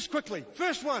are, just quickly.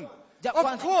 First one.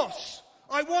 Of course,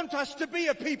 I want us to be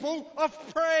a people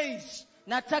of praise.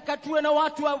 Nataka tuwe na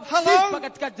watu wa sifa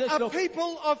katika jeshi. A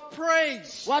people of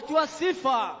praise. Watu wa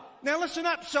sifa. Now listen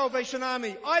up, Salvation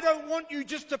Army. I don't want you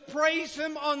just to praise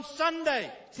him on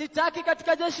Sunday. Sitaki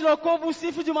katika jeshi la wokovu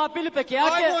usifu Jumapili peke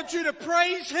yake. I want you to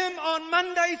praise him on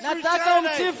Monday through Nataka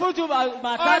Saturday. umsifu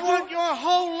Jumatatu. I want your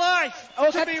whole life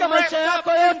to be wrapped up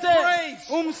in praise.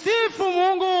 Umsifu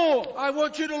Mungu. I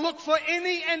want you to look for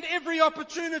any and every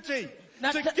opportunity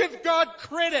to give God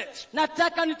credit.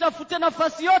 Nataka nitafute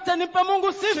nafasi yote nimpe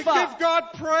Mungu sifa. To give God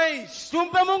praise.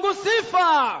 Tumpe Mungu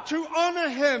sifa. To honor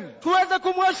him. Tuweze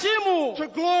kumheshimu. To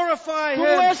glorify him.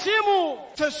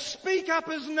 Kumheshimu. To speak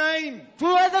up his name.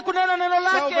 Tuweze kunena neno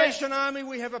lake. Salvation Army,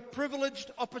 we have a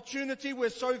privileged opportunity. We're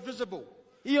so visible.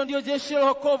 Hiyo ndio jeshi la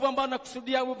wokovu ambalo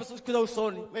nakusudia siku za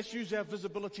usoni. Let's use our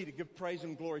visibility to give praise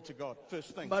and glory to God.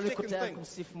 First thing.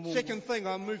 Second thing,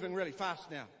 I'm moving really fast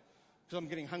now because I'm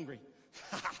getting hungry.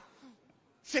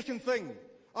 Second thing,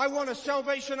 I want a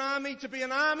Salvation Army to be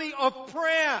an army of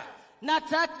prayer.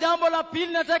 Nataka jambo la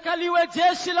pili, nataka liwe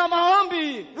jeshi la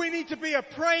maombi. We need to be a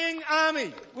praying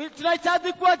army.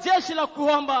 Tunahitaji kuwa jeshi la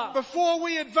kuomba. Before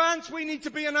we advance, we need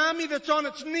to be an army that's on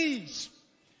its knees.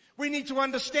 We need to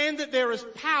understand that there is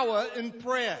power in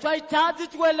prayer. Tunahitaji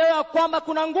tuelewe kwamba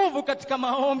kuna nguvu katika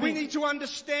maombi. We need to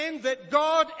understand that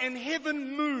God and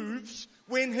heaven moves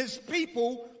when his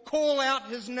people call out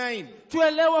his name.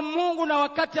 Tuelewe Mungu na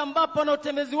wakati ambapo ana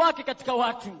utembezi wake katika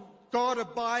watu. God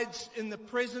abides in the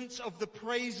presence of the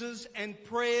praises and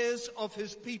prayers of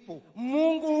his people.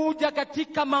 Mungu huja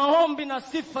katika maombi na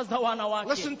sifa za wana wake.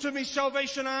 Listen to me,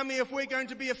 Salvation Army, if we're going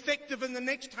to be effective in the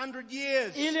next 100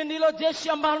 years. Ili ndilo jeshi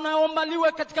ambalo naomba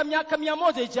liwe katika miaka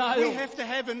 100 ijayo. We have to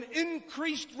have an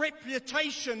increased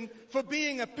reputation for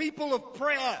being a people of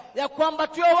prayer. Ya kwamba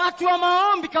tuwe watu wa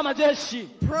maombi kama jeshi.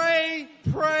 Pray,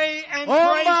 pray and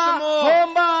pray some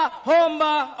more.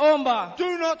 Omba.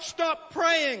 Do not stop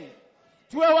praying.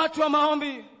 Tuwe watu wa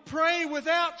maombi. Pray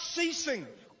without ceasing.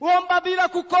 Omba bila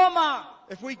kukoma.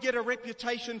 If we get a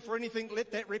reputation for anything,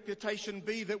 let that reputation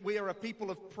be that we are a people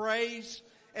of praise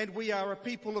and we are a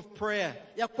people of prayer.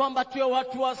 Ya kwamba tuwe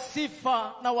watu wa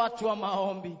sifa na watu wa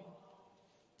maombi.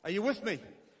 Are you with me?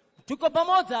 Tuko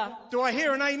pamoja? Do I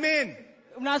hear an amen?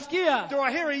 Unasikia? Do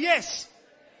I hear a yes?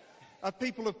 A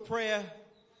people of prayer.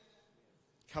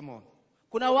 Come on.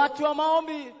 Kuna watu wa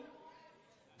maombi.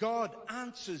 God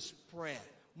answers prayer.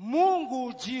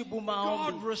 Mungu jibu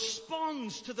maombi. God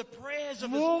responds to the prayers of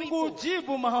his people. Mungu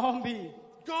jibu maombi.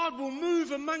 God will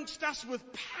move amongst us with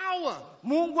power.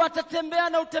 Mungu atatembea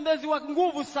na utembezi wa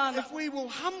nguvu sana. If we will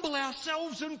humble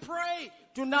ourselves and pray.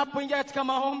 Tunapoingia katika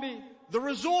maombi. The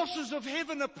resources of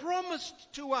heaven are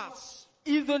promised to us.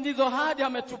 Hizo ndizo ahadi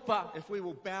ametupa. If we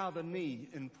will bow the knee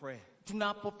in prayer.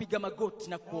 Tunapopiga magoti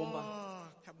na kuomba. Oh,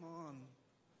 come on.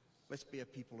 Let's be a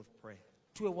people of prayer.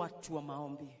 Tuwe watu wa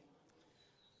maombi.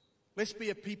 Let's be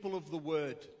a people of the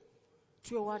word.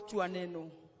 Tuwe watu wa neno.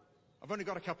 I've only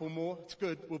got a couple more. It's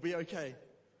good. We'll be okay.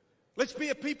 Let's be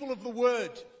a people of the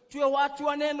word. Tuwe watu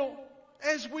wa neno.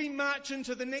 As we march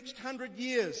into the next 100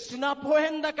 years.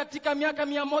 Tunapoenda katika miaka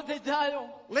 100 ijayo.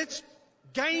 Let's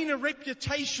gain a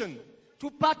reputation.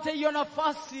 Tupate hiyo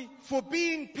nafasi. For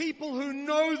being people who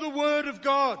know the word of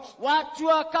God. Watu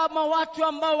kama watu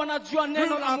ambao wanajua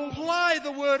neno la Mungu. Who apply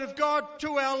the word of God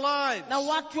to our lives. Na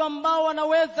watu ambao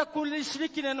wanaweza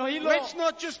kulishiriki neno hilo. Let's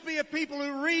not just be a people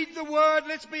who read the word,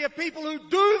 let's be a people who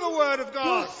do the word of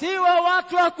God. Tusiwe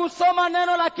watu wa kusoma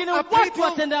neno lakini watu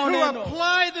watendao neno. Who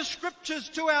apply the scriptures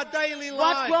to our daily lives.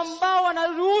 Watu ambao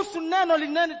wanaruhusu neno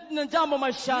linene jambo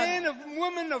maishani. Men and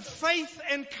women of faith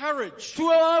and courage.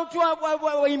 Tuwe watu wa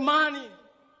imani.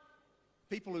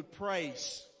 People who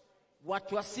praise.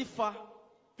 Watu wa sifa.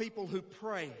 People who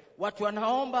pray. Watu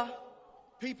wanaomba.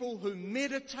 People who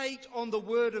meditate on the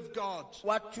word of God.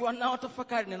 Watu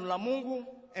wanaotafakari neno la Mungu.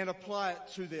 and apply it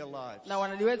to their lives. na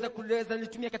wanaliweza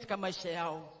litumia katika maisha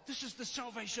yao. This is the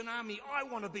Salvation Army I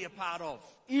want to be a part of.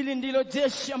 Hili ndilo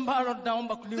jeshi ambalo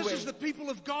naomba This kuliwe. is the people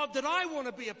of God that I want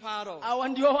to be a part of. Hawa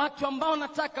ndio watu ambao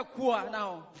nataka kuwa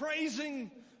nao. Praising,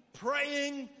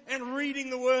 praying, and reading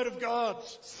the Word of God.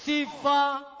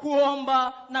 Sifa,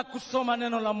 kuomba na kusoma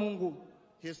neno la Mungu.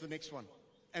 Here's the next one.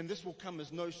 And this will come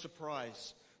as no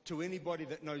surprise to anybody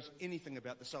that knows anything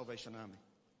about the Salvation Army.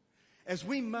 As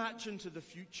we march into the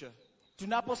future,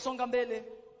 tunaposonga mbele,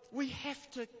 we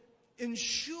have to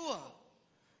ensure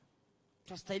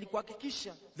tunastahili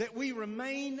kuhakikisha that we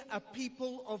remain a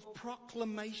people of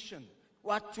proclamation.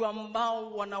 Watu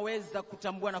ambao wanaweza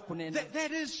kutambua na kunena.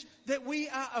 That is, that we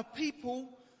are a people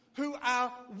who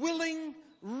are willing,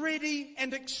 ready,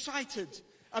 and excited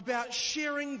about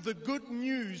sharing the good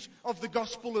news of the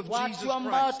gospel of Jesus Watu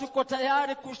ambao Christ. tuko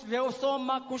tayari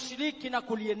kusoma, kushiriki na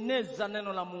kulieneza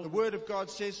neno la Mungu. The Word of God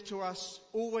says to us,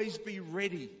 always be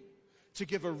ready to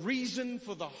give a reason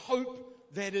for the hope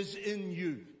that is in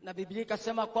you. Na Biblia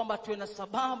ikasema kwamba tuwe na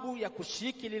sababu ya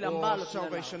kushiriki lile ambalo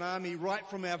Salvation Army, right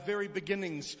from our very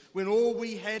beginnings, when all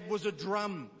we had was a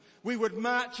drum, we would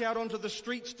march out onto the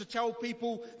streets to tell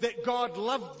people that God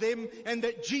loved them and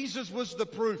that Jesus was the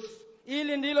proof.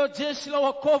 Hili ndilo jeshi la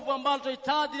wokovu ambalo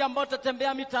tunahitaji, ambalo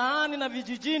tutatembea mitaani na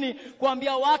vijijini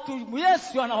kuambia watu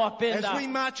Yesu anawapenda. As we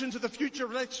march into the future,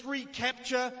 let's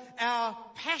recapture our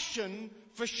passion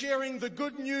for sharing the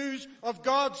good news of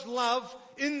God's love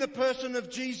in the person of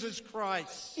Jesus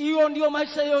Christ. Hiyo ndio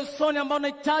maisha ya usoni ambayo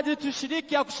tunahitaji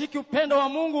tushiriki, ya kushiriki upendo wa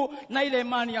Mungu na ile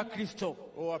imani ya Kristo.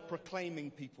 Or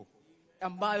proclaiming people.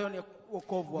 Ambayo ni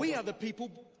wokovu. We are the people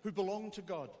who belong to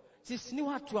God. Sisi ni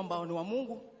watu ambao ni wa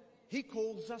Mungu. He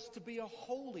calls us to be a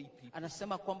holy people.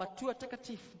 Anasema kwamba tuwe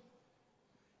takatifu.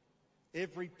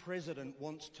 Every president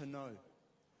wants to know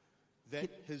that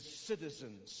his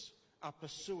citizens are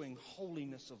pursuing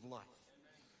holiness of life.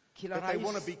 That they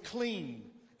want to be clean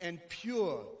and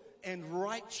pure and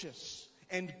righteous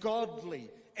and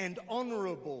godly and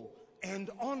honorable and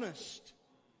honest.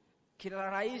 Kila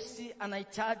rais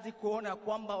anahitaji kuona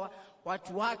kwamba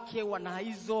watu wake wana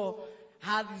hizo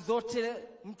hadhi zote,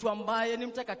 mtu ambaye ni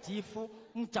mtakatifu,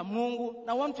 mcha Mungu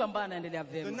na mtu ambaye anaendelea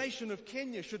The vyema. nation of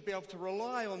Kenya should be able to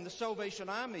rely on the Salvation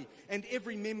Army and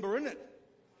every member in it.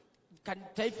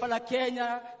 Taifa la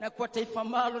Kenya na kwa taifa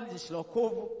ambalo ni jeshi la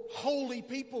wokovu, holy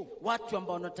people, watu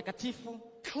ambao ni watakatifu,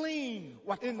 clean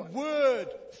in word,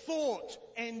 thought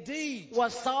and deed,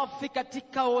 wasafi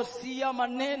katika wosia,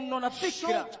 maneno na fikra,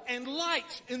 salt and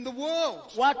light in the world,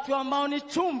 watu ambao ni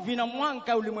chumvi na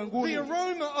mwanga ulimwenguni, the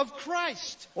aroma of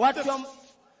Christ,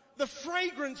 the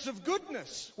fragrance of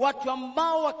goodness. Watu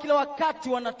ambao wa kila wakati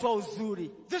wanatoa uzuri.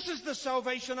 This is the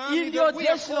Salvation Army Ndio that we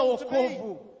are jeshi la called to be.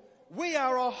 wokovu. We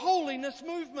are a holiness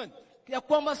movement. Ya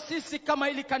kwamba sisi kama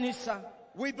hili kanisa,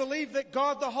 we believe that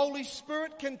God the Holy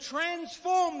Spirit can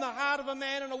transform the heart of a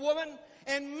man and a woman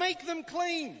and make them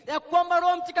clean. Ya kwamba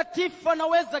Roho Mtakatifu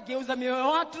anaweza geuza mioyo ya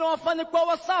watu na wafanye kuwa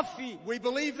wasafi. We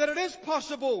believe that it is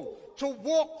possible to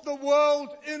walk the world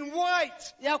in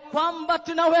white. Ya kwamba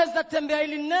tunaweza tembea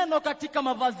hili neno katika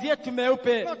mavazi yetu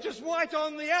meupe. Not just white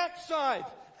on the outside,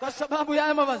 kwa sababu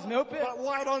ya mavazi meupe, but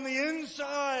white on the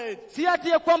inside. Si ati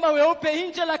ya kwamba weupe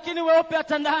nje, lakini weupe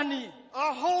hata ndani.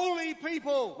 A holy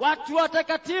people. Watu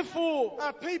watakatifu.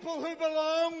 A people who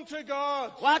belong to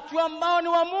God. Watu ambao ni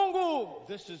wa Mungu.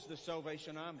 This is the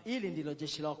Salvation Army. Hili ndilo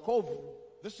jeshi la wokovu.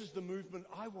 This is the movement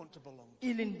I want to belong to.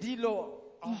 Hili ndilo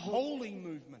a holy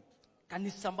movement.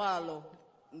 Kanisa ambalo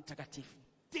mtakatifu.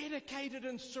 Dedicated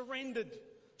and surrendered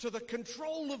to the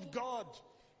control of God.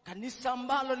 Kanisa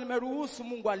ambalo limeruhusu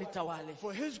Mungu alitawale.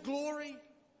 For his glory,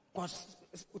 kwa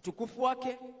utukufu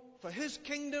wake, for his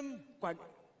kingdom, kwa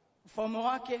ufalme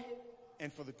wake,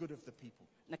 and for the good of the people.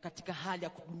 Na katika hali ya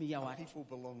kuhudumia watu.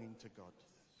 People belonging to God.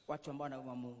 Watu ambao ni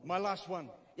wa Mungu. My last one.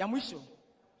 Ya mwisho.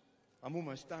 I'm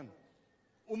almost done.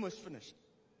 Almost finished.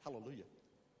 Hallelujah.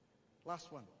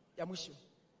 Last one. Ya mwisho.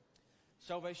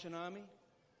 Salvation Army.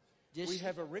 We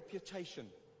have a reputation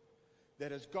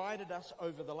that has guided us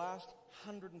over the last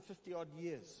 150 odd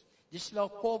years. Jeshi la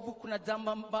wokovu kuna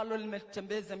jambo ambalo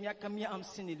limetembeza miaka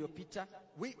 150 iliyopita.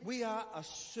 We are a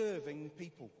serving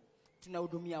people.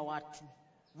 Tunahudumia watu.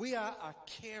 We are a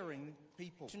caring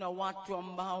people. Tuna watu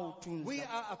ambao tunza. We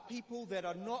are a people that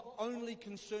are not only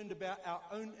concerned about our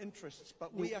own interests,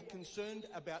 but we are concerned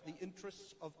about the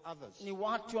interests of others. Ni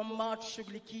watu ambao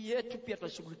tushughulikie yetu pia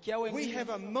tunashughulikia wengine. We have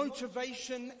a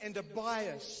motivation and a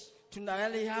bias tuna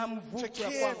yale ya mvuto ya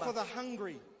kwamba for the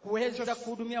hungry, kuweza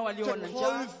kuhudumia walio na njaa,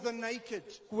 clothe the naked,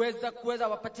 kuweza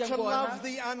wapatia nguo, to wana, love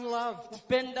the unloved,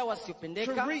 kupenda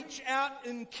wasiopendeka, to reach out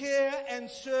in care and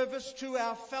service to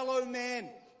our fellow man.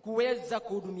 kuweza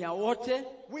kuhudumia wote.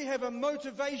 We have a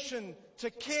motivation to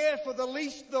care for the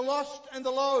least, the lost, and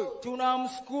the low. Tuna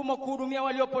msukumo kuhudumia And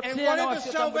waliopotea na whatever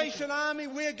wasiotambulika. Salvation Army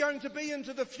we're going to be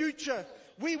into the future,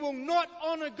 we will not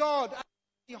honor God.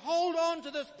 We hold on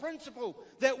to this principle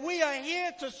that we are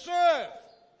here to serve.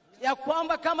 Ya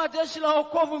kwamba kama jeshi la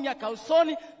wokovu miaka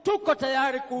usoni tuko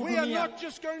tayari We are kuhudumia. not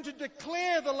just going to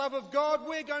declare the love of God,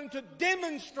 we're going to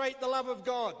demonstrate the love of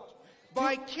God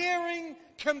by caring,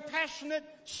 compassionate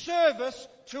service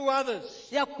to others.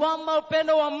 Ya kwamba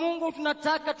upendo wa Mungu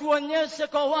tunataka tuonyeshe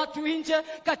kwa watu nje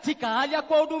katika hali ya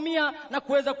kuwahudumia na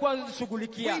kuweza We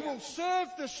kuwashughulikia. will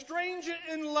serve the stranger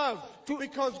in love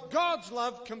because God's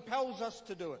love compels us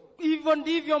to do it. Hivyo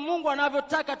ndivyo Mungu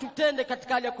anavyotaka tutende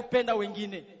katika hali ya kupenda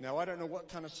wengine. Now, I don't know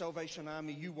what kind of Salvation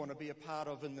Army you want to be a part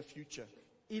of in the future,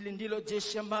 Ili ndilo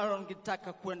jeshi ambalo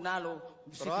ningetaka kuwa nalo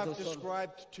but siku za I've usoni.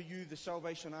 described to you the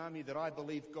Salvation Army that I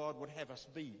believe God would have us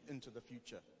be into the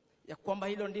future. Ya kwamba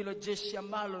hilo ndilo jeshi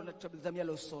ambalo natazamia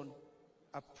la usoni.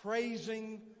 A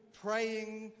praising,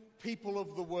 praying people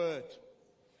of the Word.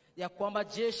 Ya kwamba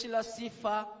jeshi la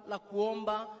sifa, la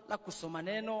kuomba, la kusoma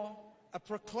neno, A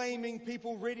proclaiming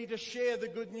people ready to share the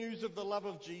good news of the love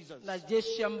of Jesus. na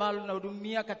jeshi ambalo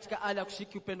linahudumia katika hali ya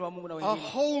kushiriki upendo wa Mungu na A wengine.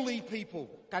 holy people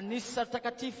Kanisa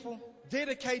takatifu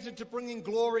dedicated to bringing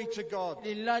glory to God.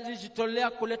 linalojitolea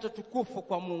kuleta tukufu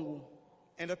kwa Mungu,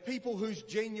 And a people whose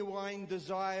genuine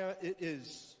desire it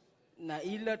is na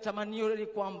ile tamanio ni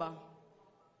kwamba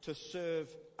to serve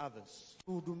others.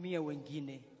 tuhudumie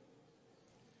wengine.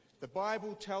 The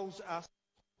Bible tells us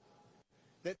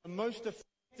that the most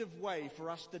effective way for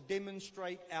us to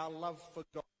demonstrate our love for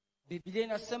God Biblia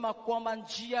inasema kwamba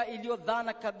njia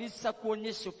iliyodhana kabisa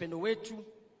kuonyesha upendo wetu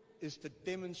is to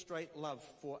demonstrate love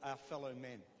for our fellow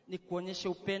men. ni kuonyesha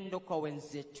upendo kwa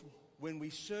wenzetu. When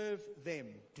we serve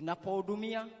them,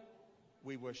 Tunapohudumia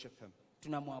we worship Him.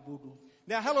 tunamwabudu.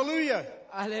 Now, hallelujah.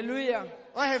 Haleluya!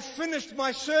 I have finished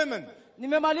my sermon.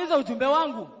 Nimemaliza ujumbe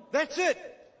wangu. That's it.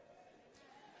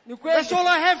 Ni That's all kweli.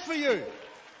 I have for you.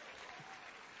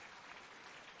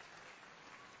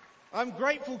 I'm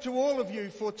grateful to all of you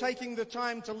for taking the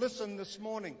time to listen this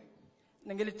morning.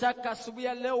 Ningelitaka asubuhi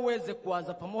ya leo uweze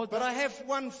kuanza But pamoja, I have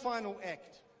one final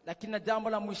act. lakini na jambo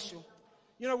la mwisho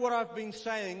You know what I've been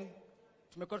saying?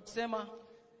 tumekuwa tukisema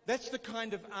That's the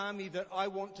kind of army that I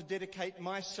want to dedicate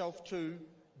myself to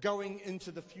going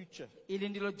into the future. ili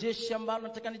ndilo jeshi ambalo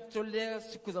nataka nijitolee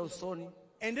siku za usoni.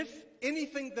 And if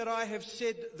anything that I have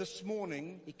said this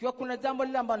morning Ikiwa kuna jambo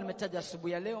lile ambalo nimetaja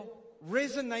asubuhi ya leo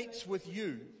resonates with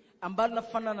you, ambalo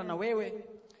nafanana na wewe,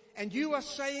 and you are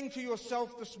saying to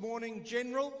yourself this morning,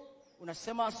 General,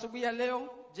 unasema asubuhi ya leo,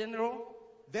 General,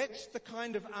 that's the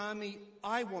kind of army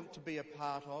I want to be a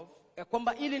part of. ya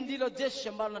kwamba ili ndilo jeshi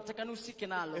ambalo nataka nihusike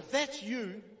nalo. If that's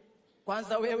you,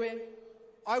 Kwanza wewe,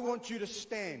 I want you to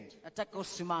stand. nataka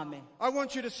usimame. I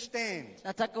want you to stand.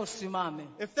 Nataka usimame.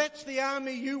 If that's the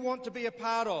army you want to be a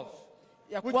part of,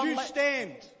 Ya would you kwamba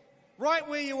stand right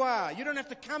where you are? You don't have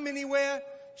to come anywhere.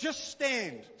 Just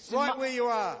stand right where you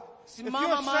are. If simama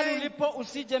you're mahali saying, ulipo,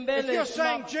 usije if mbele. you're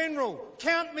saying, Simama. General,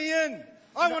 count me in.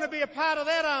 I want to be a part of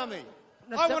that army.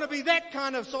 I want to be that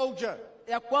kind of soldier.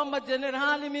 Ya kwamba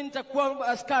jenerali mimi nitakuwa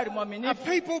askari A mwaminifu.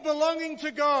 people belonging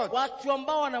to God. Watu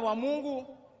ambao wana wa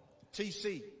Mungu.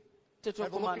 TC, Teto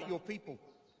have a look komanda. at your people.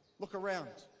 Look around.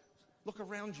 Look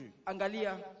around you.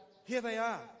 Angalia, Here they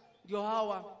are. ndio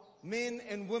hawa Men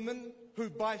and women who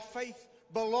by faith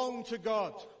belong to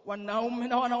God. wanaume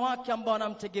na wanawake ambao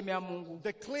wanamtegemea Mungu.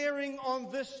 Declaring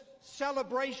on this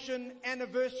celebration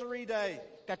anniversary day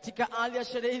Katika hali ya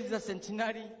sherehe hizi za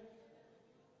centenary,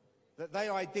 that they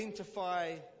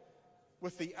identify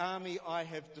with the army I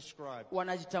have described.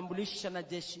 wanajitambulisha na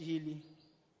jeshi hili.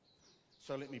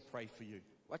 So let me pray for you.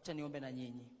 Wacha niombe na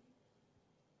nyinyi.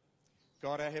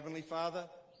 God, our Heavenly Father,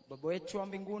 Baba wetu wa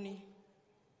mbinguni,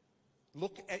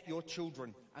 look at your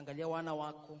children, angalia wana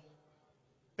wako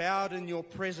bowed in your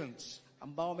presence,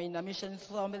 ambao wameinamisha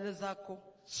nyuso zao mbele zako,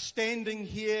 standing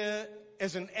here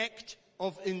as an act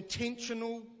of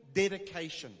intentional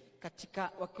dedication,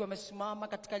 katika wakiwa wamesimama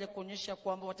katika hali ya kuonyesha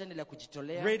kwamba wataendelea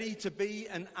kujitolea, ready to be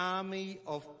an army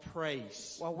of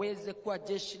praise, waweze kuwa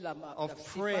jeshi la of la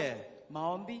sifa, prayer,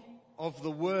 maombi, of the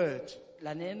word,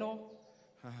 la neno,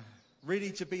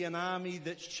 ready to be an army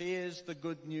that shares the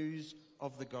good news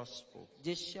of the gospel,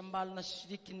 jeshi ambalo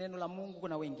nashiriki neno la Mungu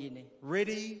na wengine,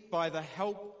 ready by the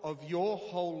help of your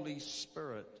Holy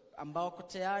Spirit ambao wako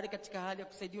tayari katika hali ya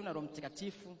kusaidiwa na Roho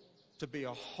Mtakatifu, to be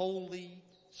a holy,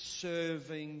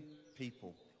 serving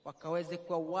people. wakaweze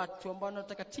kuwa watu ambao ni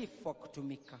watakatifu wa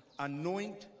kutumika.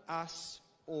 Anoint us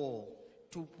all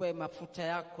Tupe mafuta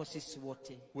yako sisi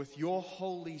wote with your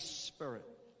Holy Spirit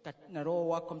na Roho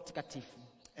wako Mtakatifu,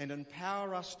 and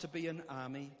empower us to be an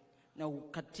army na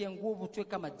ukatie nguvu tuwe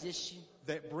kama jeshi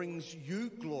that brings you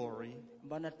glory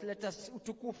ambalo linaleta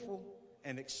utukufu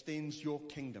and extends your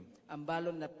kingdom.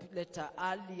 ambalo linaleta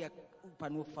hali ya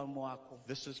upanua ufalme wako.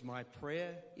 This is my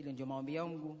prayer Ile ndio maombi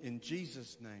yangu in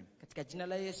Jesus' name. katika jina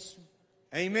la Yesu.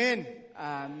 Amen.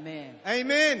 Amen.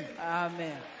 Amen.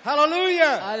 Amen.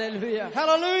 Hallelujah. Hallelujah.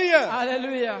 Hallelujah.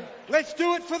 Hallelujah. Let's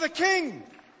do it for the King.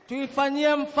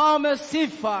 Tuifanyie mfalme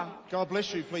sifa. God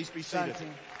bless you. Please be seated.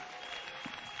 Asante.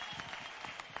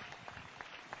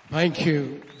 Thank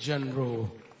you, General.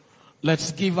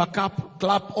 Let's give a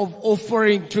clap of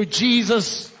offering to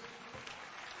Jesus.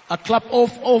 A clap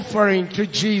of offering to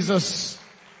Jesus.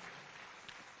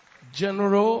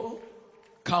 General,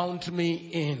 count me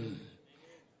in.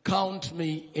 Count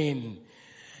me in.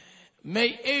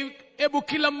 Ebu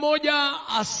kila mmoja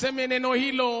aseme neno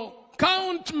hilo.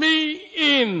 Count me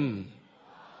in.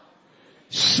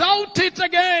 Shout it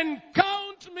again.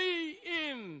 Count me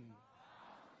in.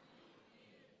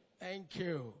 Thank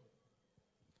you.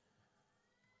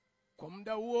 Kwa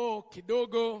muda huo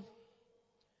kidogo,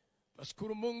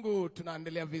 tunashukuru Mungu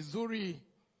tunaendelea vizuri,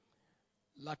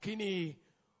 lakini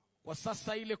kwa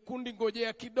sasa ile kundi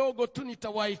ngojea kidogo tu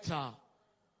nitawaita.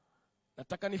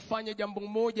 Nataka nifanye jambo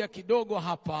moja kidogo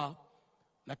hapa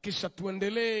na kisha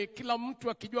tuendelee, kila mtu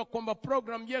akijua kwamba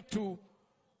program yetu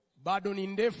bado ni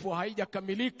ndefu,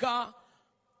 haijakamilika,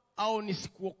 au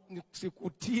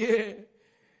nisikutie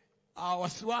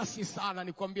wasiwasi sana,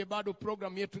 nikwambie bado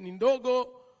program yetu ni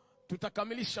ndogo,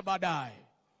 tutakamilisha baadaye.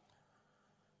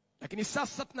 Lakini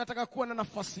sasa tunataka kuwa na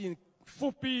nafasi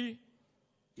fupi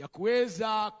ya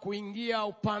kuweza kuingia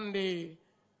upande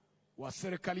wa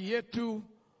serikali yetu,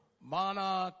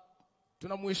 maana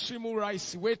tunamheshimu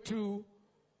rais wetu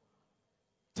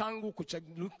tangu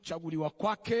kuchaguliwa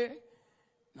kwake.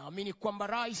 Naamini kwamba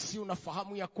rais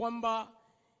unafahamu ya kwamba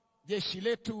jeshi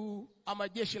letu ama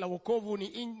jeshi la wokovu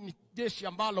ni jeshi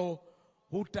ambalo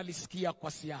hutalisikia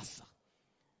kwa siasa.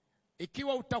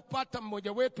 Ikiwa utapata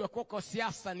mmoja wetu akiwa kwa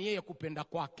siasa ni yeye kupenda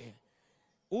kwake,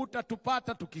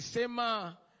 utatupata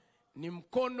tukisema ni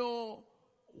mkono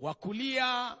wa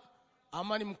kulia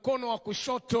ama ni mkono wa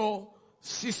kushoto,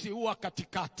 sisi huwa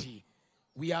katikati.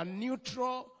 We are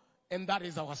neutral and that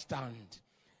is our stand.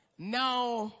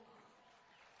 Now,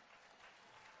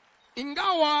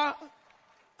 ingawa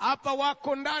hapa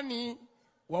wako ndani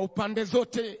wa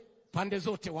pande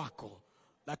zote wako,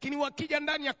 lakini wakija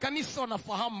ndani ya kanisa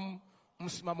wanafahamu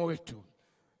msimamo wetu.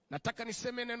 Nataka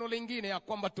niseme neno lingine ya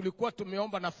kwamba tulikuwa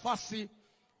tumeomba nafasi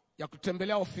ya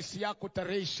kutembelea ofisi yako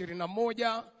tarehe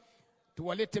 21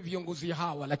 tuwalete viongozi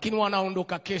hawa, lakini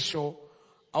wanaondoka kesho,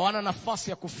 hawana nafasi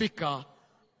ya kufika.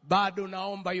 Bado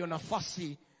naomba hiyo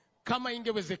nafasi kama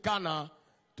ingewezekana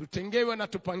tutengewe na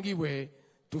tupangiwe,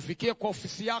 tufikie kwa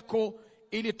ofisi yako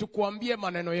ili tukuambie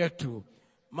maneno yetu.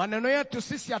 Maneno yetu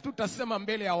sisi hatutasema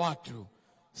mbele ya watu.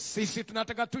 Sisi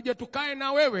tunataka tuje tukae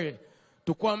na wewe,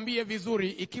 tukuambie vizuri.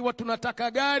 Ikiwa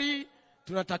tunataka gari,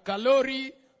 tunataka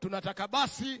lori, tunataka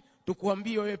basi,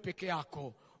 tukuambie wewe peke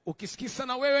yako. Ukisikiza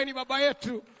na wewe ni baba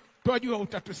yetu, twajua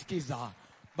utatusikiza.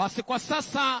 Basi kwa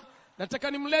sasa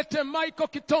nataka nimlete Michael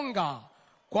Kitonga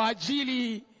kwa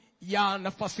ajili ya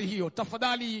nafasi hiyo.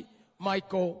 Tafadhali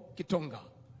Michael Kitonga.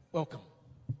 Welcome.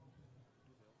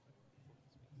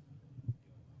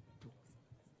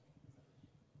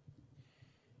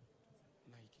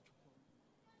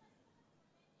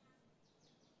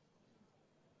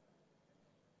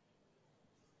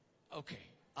 Okay,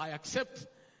 I accept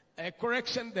a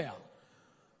correction there.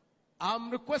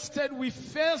 I'm requested we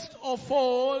first of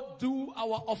all do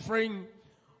our offering,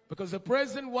 because the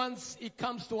president, once he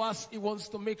comes to us, he wants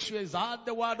to make sure he's heard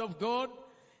the word of God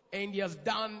and he has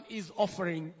done his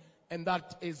offering, and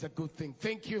that is a good thing.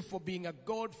 Thank you for being a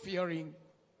God-fearing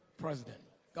president.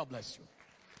 God bless you.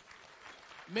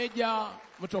 Meja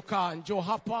Mutoka, njoo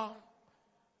hapa,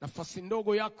 nafasi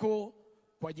ndogo yako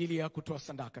kwa ajili ya kutoa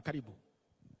sadaka. Karibu.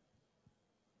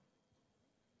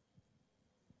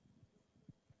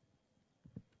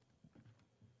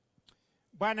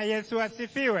 Bwana Yesu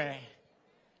asifiwe.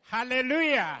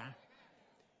 Haleluya.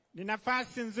 Ni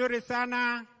nafasi nzuri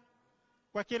sana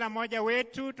kwa kila mmoja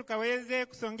wetu tukaweze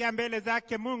kusongea mbele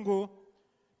zake Mungu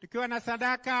tukiwa na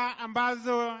sadaka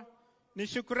ambazo ni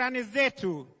shukrani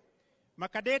zetu.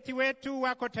 Makadeti wetu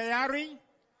wako tayari,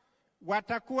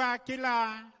 watakuwa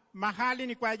kila mahali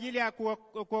ni kwa ajili ya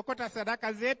kuokota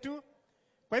sadaka zetu.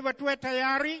 Kwa hivyo tuwe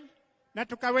tayari na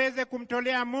tukaweze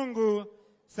kumtolea Mungu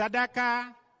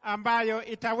sadaka ambayo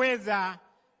itaweza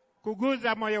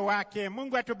kuguza moyo wake.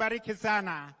 Mungu atubariki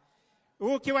sana.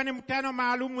 Huu ukiwa ni mkutano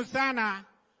maalumu sana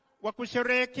wa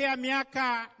kusherehekea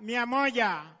miaka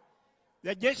 100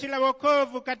 ya Jeshi la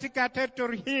Wokovu katika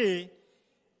territory hii,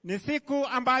 ni siku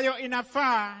ambayo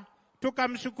inafaa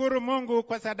tukamshukuru Mungu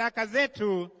kwa sadaka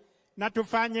zetu na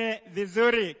tufanye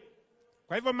vizuri.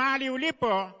 Kwa hivyo mahali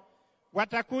ulipo,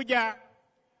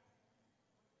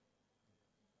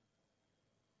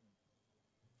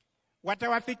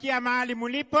 watawafikia mahali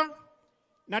mulipo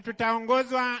na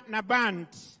tutaongozwa na band.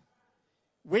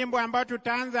 Wimbo ambao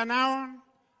tutaanza nao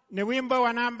ni wimbo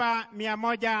wa namba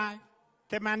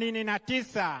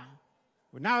 189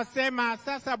 unaosema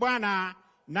sasa Bwana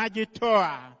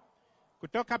najitoa.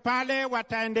 Kutoka pale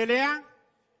wataendelea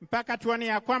mpaka tuone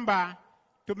ya kwamba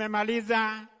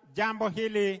tumemaliza jambo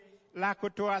hili la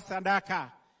kutoa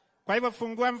sadaka. Kwa hivyo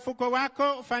fungua mfuko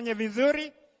wako, ufanye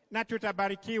vizuri na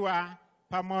tutabarikiwa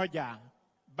pamoja.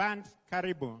 Band,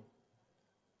 karibu.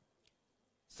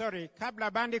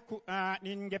 Kabla bandi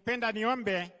ningependa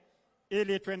niombe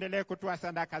ili tuendelee kutoa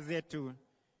sadaka zetu.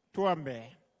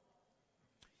 Tuombe.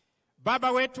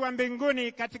 Baba wetu wa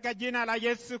mbinguni, katika jina la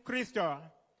Yesu Kristo,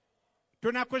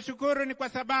 tunakushukuru ni kwa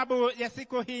sababu ya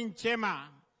siku hii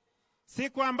njema,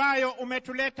 siku ambayo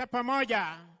umetuleta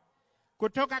pamoja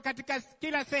kutoka katika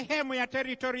kila sehemu ya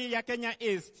territory ya Kenya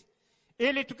East,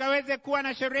 ili tukaweze kuwa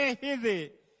na sherehe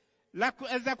hizi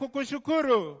za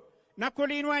kukushukuru na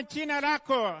kuliinua jina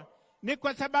lako. Ni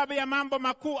kwa sababu ya mambo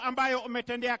makuu ambayo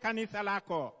umetendea kanisa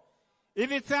lako.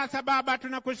 Hivi sasa Baba,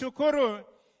 tunakushukuru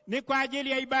ni kwa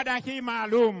ajili ya ibada hii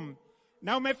maalum,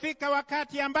 na umefika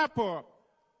wakati ambapo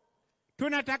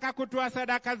tunataka kutoa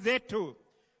sadaka zetu.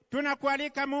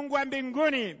 Tunakualika Mungu wa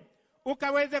mbinguni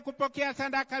ukaweze kupokea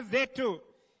sadaka zetu.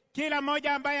 Kila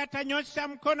mmoja ambaye atanyosha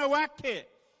mkono wake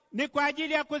ni kwa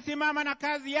ajili ya kusimama na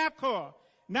kazi yako,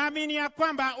 naamini ya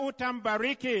kwamba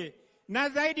utambariki na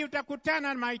zaidi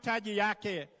utakutana na mahitaji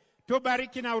yake.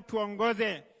 Tubariki na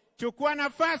utuongoze. Chukua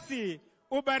nafasi,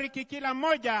 ubariki kila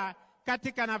mmoja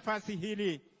katika nafasi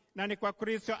hili, na ni kwa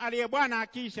Kristo aliye Bwana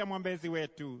akiisha mwombezi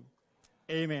wetu.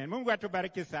 Amen. Mungu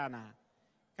atubariki sana.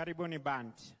 Karibuni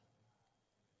band.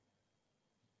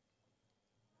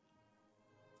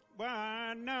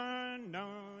 Bwana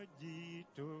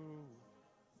najitoa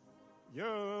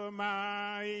yo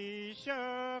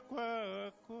maisha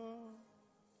kwako,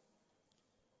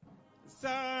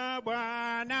 sa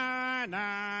Bwana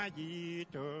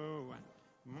najitoa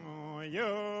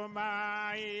moyo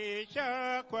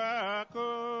maisha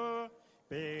kwako,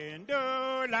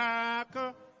 pendo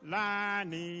lako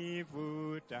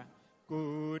lanivuta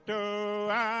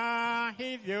kutoa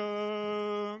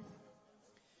hivyo.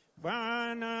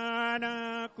 Bwana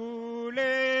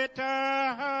nakuleta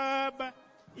haba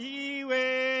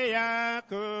iwe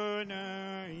yako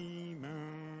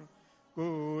naima,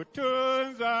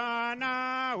 kutunzwa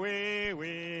na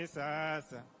wewe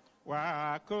sasa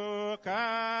wako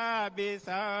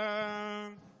kabisa.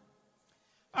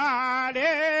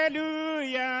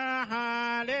 Haleluya,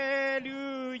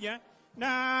 haleluya,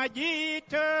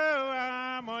 najitoa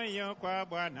moyo kwa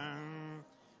Bwana,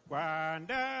 kwa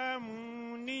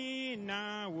damuni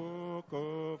na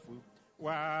wokovu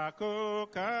wako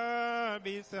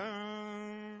kabisa.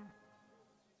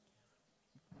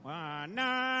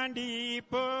 Bwana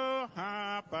ndipo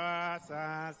hapa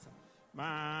sasa,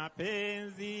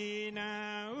 mapenzi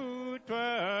na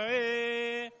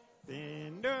utwae,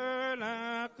 pendo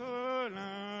lako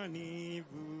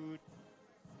lanivuta.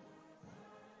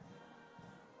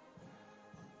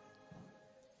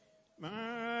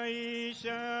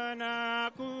 Maisha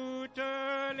na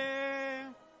kutole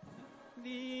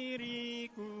diri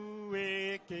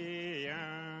kuwekea,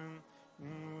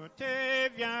 vyote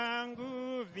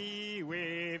vyangu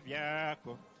viwe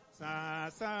vyako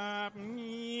sasa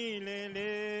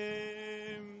milele.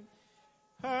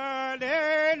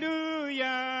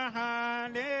 Haleluya,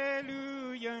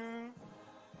 haleluya,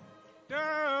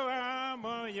 toa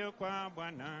moyo kwa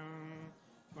Bwana,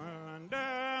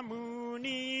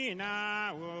 mandamuni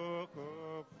na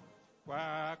wokovu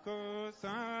wako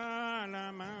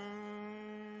salama.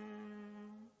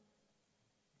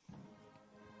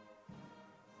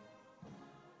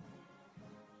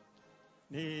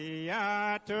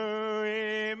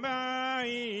 Niyatoe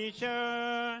maisha,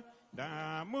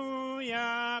 damu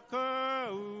yako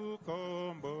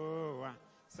ukomboa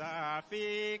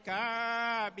safi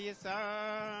kabisa.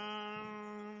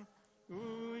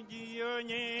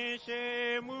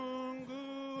 Ujionyeshe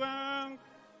Mungu wangu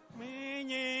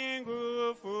mwenye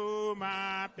nguvu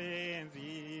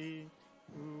mapenzi,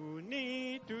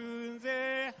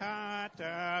 unitunze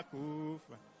hata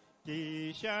kufa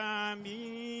kisha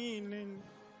milele.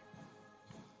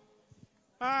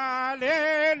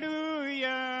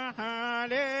 Haleluya,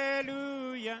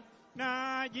 haleluya,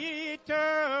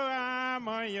 najitoa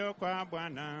moyo kwa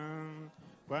Bwana,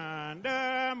 kwa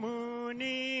damu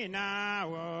nina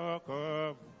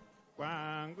wokovu,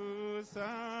 kwangu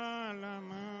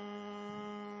salama.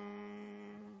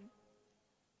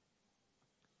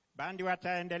 Bandi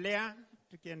wataendelea,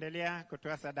 tukiendelea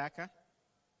kutoa sadaka.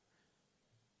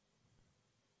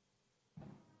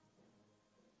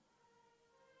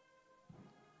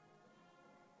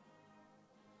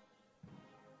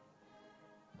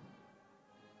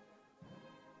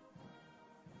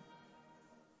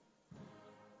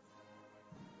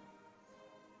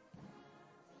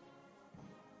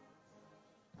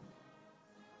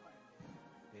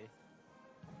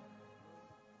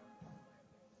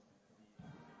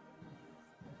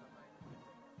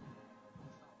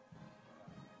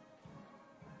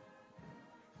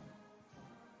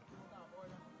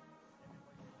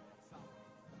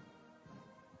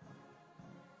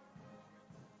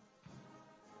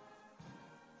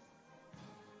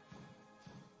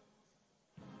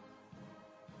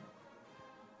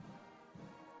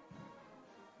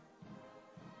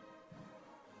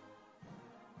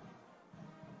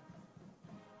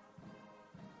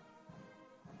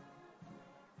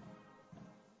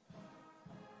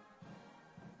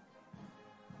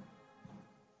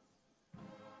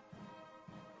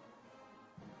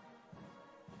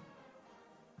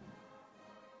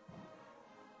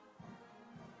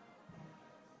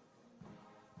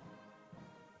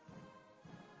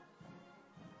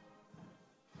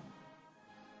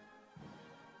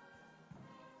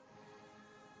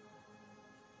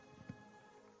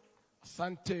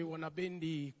 Asante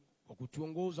wanabendi kwa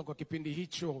kutuongoza kwa kipindi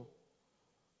hicho.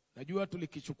 Najua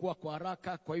tulikichukua kwa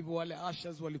haraka, kwa hivyo wale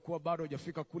ushers walikuwa bado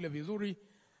hajafika kule vizuri.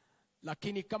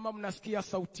 Lakini kama mnasikia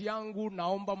sauti yangu,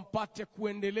 naomba mpate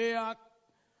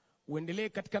uendelee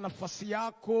katika nafasi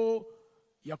yako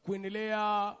ya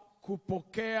kuendelea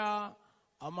kupokea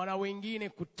ama na wengine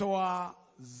kutoa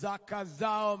zaka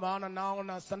zao, maana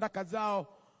naona sadaka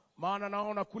zao, maana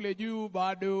naona kule juu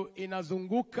bado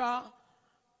inazunguka.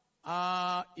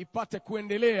 Ipate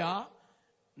kuendelea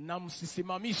na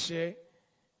msisimamishe,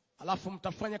 alafu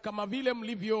mtafanya kama vile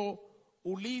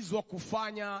mlivyoulizwa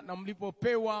kufanya na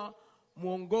mlipopewa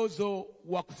mwongozo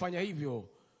wa kufanya hivyo.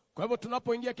 Kwa hivyo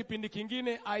tunapoingia kipindi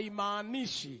kingine,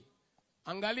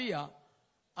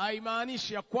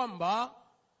 haimaanishi ya kwamba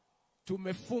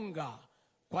tumefunga.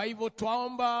 Kwa hivyo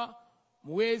tuomba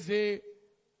muweze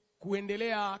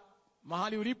kuendelea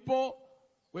mahali ulipo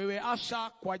wewe Asha,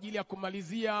 kwa ajili ya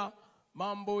kumalizia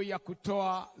mambo ya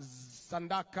kutoa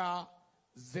sadaka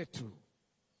zetu.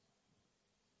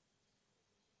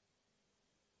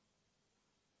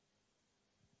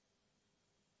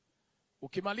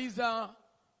 Ukimaliza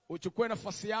uchukue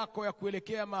nafasi yako ya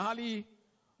kuelekea mahali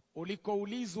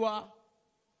ulikoulizwa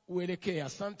uelekea.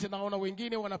 Asante, naona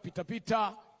wengine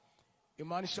wanapita,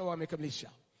 imaanisha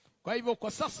wamekamilisha. Kwa hivyo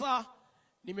kwa sasa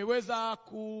nimeweza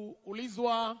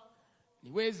kuulizwa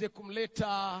niweze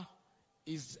kumleta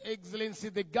His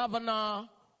Excellency the Governor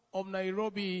of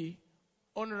Nairobi,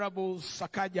 Honorable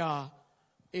Sakaja,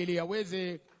 ili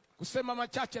aweze kusema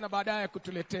machache na baadaye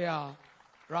kutuletea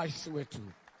rais wetu.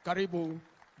 Karibu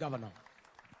Governor.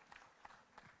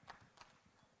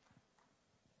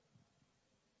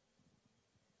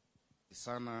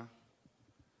 Sana.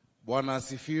 Bwana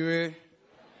asifiwe.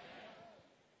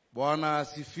 Bwana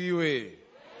asifiwe.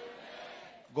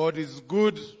 God is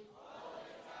good.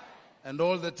 And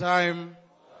all the time.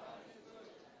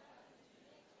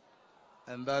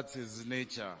 And that's his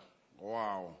nature.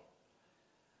 Wow.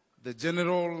 The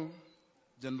General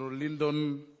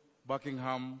Lyndon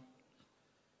Buckingham,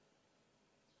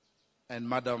 and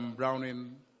Madam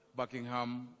Browning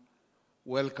Buckingham,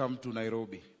 welcome to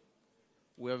Nairobi.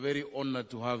 We are very honored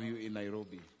to have you in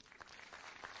Nairobi.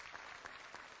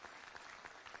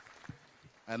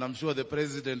 And I'm sure the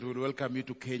President will welcome you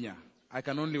to Kenya. I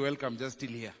can only welcome just till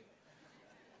here.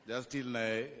 Just till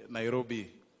Nairobi.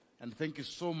 And thank you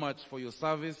so much for your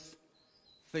service.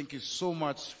 Thank you so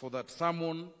much for that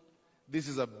sermon. This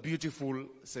is a beautiful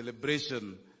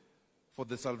celebration for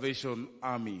the Salvation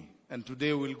Army. And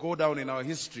today we'll go down in our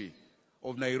history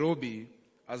of Nairobi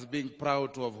as being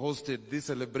proud to have hosted this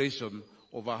celebration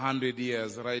of 100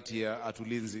 years right here at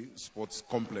Ulinzi Sports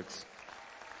Complex.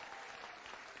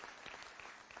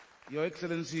 Your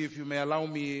Excellency, if you may allow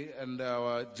me and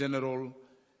our General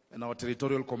and our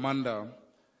Territorial Commander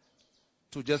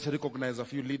to just recognize a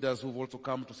few leaders who've also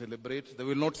come to celebrate. They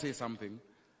will not say something.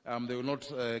 They will not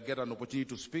get an opportunity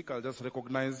to speak. I'll just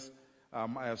recognize. I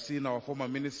have seen our former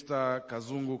Minister,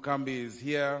 Kazungu Kambi, is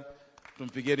here.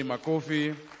 Tumpigeni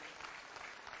makofi.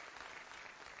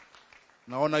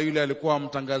 Naona yule alikuwa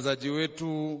mtangazaji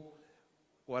wetu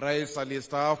wa rais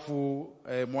aliyestaafu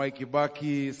Mwai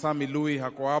Kibaki. Sami Lui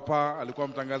hako hapa, alikuwa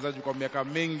mtangazaji kwa miaka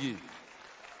mingi.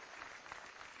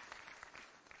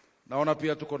 Naona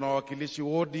pia tuko na wawakilishi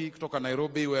wodi kutoka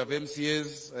Nairobi, we have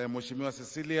MCAs, Mheshimiwa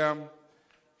Cecilia.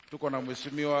 Tuko na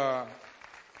Mheshimiwa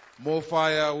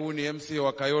Mofaya, huyu ni MCA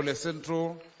wa Kayole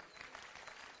Central.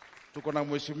 Tuko na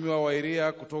Mheshimiwa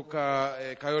Wairia kutoka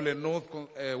Kayole North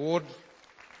Ward.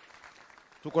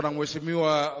 Tuko na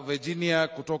Mheshimiwa Virginia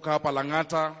kutoka hapa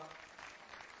Lang'ata.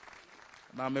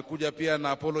 Na amekuja pia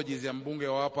na apologies ya mbunge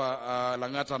wa hapa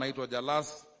Lang'ata anaitwa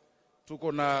Jalas.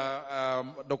 Tuko na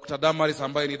Dr. Damaris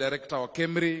ambaye ni director wa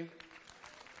KEMRI.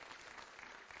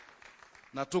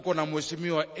 Na tuko na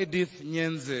Mheshimiwa Edith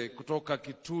Nyenze kutoka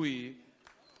Kitui.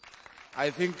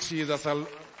 I think she is a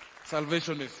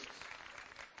salvationist.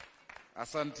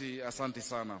 Asanti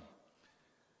sana.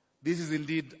 This is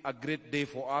indeed a great day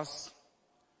for us.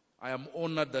 I am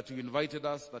honored that you invited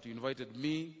us, that you invited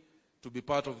me to be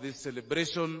part of this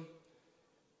celebration.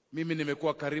 Mimi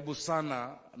nimekuwa karibu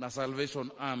sana na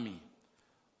Salvation Army.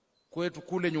 Kwetu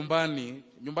kule nyumbani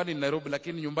ni Nairobi,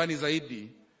 lakini nyumbani zaidi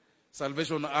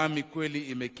Salvation Army kweli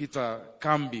imekita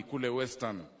kambi kule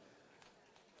Western.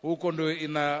 Huko ndio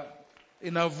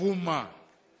inavuma.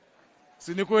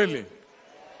 Si ni kweli?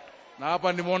 Na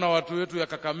hapa nimeona watu wetu ya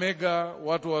Kakamega,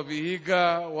 watu wa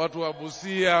Vihiga, watu wa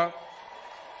Busia.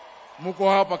 Muko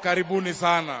hapa, karibuni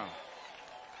sana.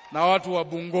 Na watu wa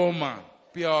Bungoma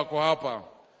pia wako hapa.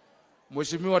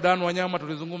 Mheshimiwa Dan Wanyama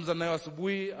tulizungumza naye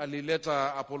asubuhi,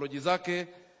 alileta apology zake,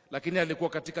 lakini alikuwa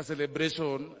katika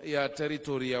celebration ya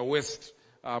territory ya West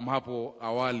hapo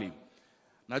awali.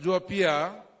 Najua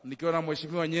pia nikiona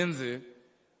Mheshimiwa Nyenze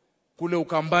kule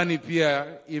Ukambani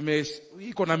pia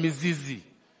iko na mizizi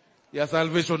ya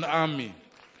Salvation Army.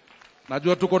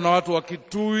 Najua tuko na watu wa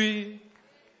Kitui,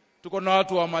 tuko na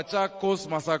watu wa Machakos,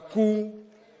 Masaku,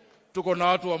 tuko na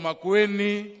watu wa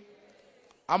Makueni,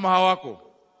 ama hawako?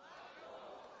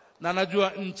 Na najua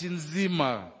nchi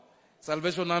nzima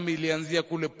Salvation Army ilianzia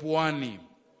kule Pwani.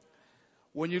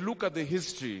 When you look at the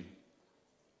history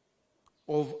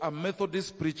of a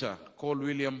Methodist preacher called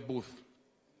William Booth,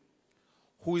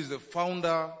 who is the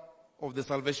founder of the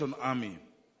Salvation Army,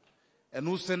 and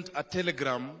who sent a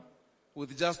telegram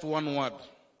with just one word: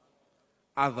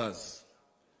 others.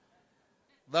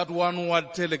 That one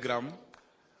word telegram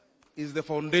is the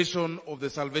foundation of the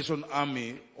Salvation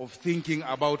Army, of thinking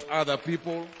about other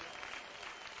people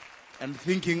and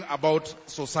thinking about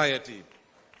society.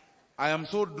 I am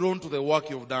so drawn to the work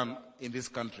you've done in this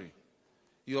country.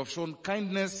 You have shown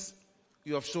kindness,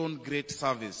 you have shown great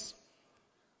service.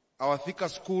 Our Thika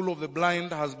School of the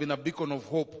Blind has been a beacon of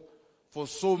hope for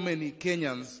so many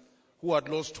Kenyans who had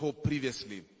lost hope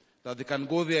previously, that they can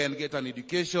go there and get an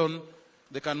education,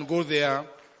 they can go there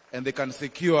and they can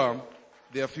secure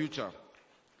their future.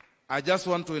 I just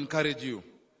want to encourage you.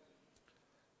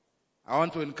 I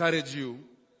want to encourage you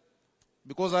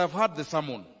because I have heard the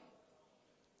sermon.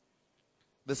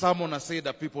 The sermon has said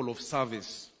a people of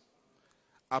service,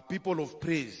 a people of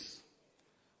praise.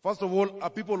 First of all, a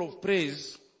people of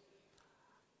praise.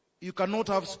 You cannot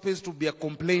have space to be a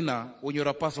complainer when you're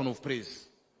a person of praise.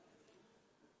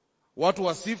 Watu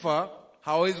wa sifa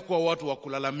hawezi kuwa watu wa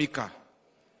kulalamika.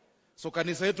 So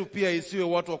kanisa yetu pia isiwe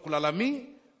watu wa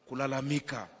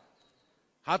kulalamika.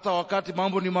 Hata wakati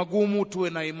mambo ni magumu, tuwe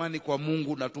na imani kwa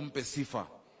Mungu na tumpe sifa.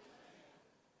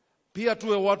 Pia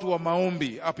tuwe watu wa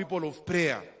maombi, a people of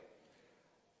prayer.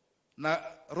 Na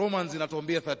Romans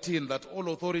inatuambia 13 that all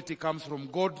authority comes from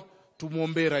God.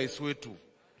 Tumuombe rais wetu.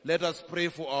 Let us pray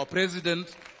for our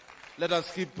president. Let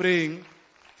us keep praying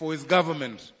for his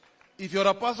government. If you're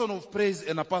a person of praise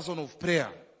and a person of prayer,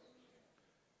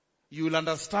 you will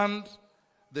understand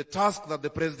the task that the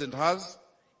president has,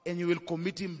 and you will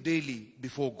commit him daily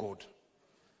before God.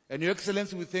 And Your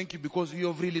Excellency, we thank you because you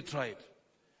have really tried.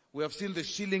 We have seen the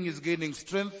shilling is gaining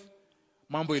strength.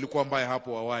 Mambo ilikuwa mbaya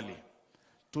hapo awali.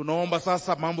 Tunaomba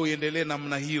sasa mambo iendelee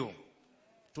namna hiyo.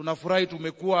 Tunafurahi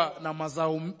tumekuwa na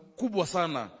mazao kubwa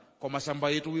sana kwa mashamba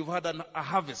yetu. We've had a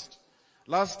harvest.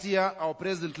 Last year, our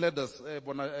president led us,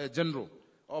 General,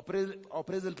 our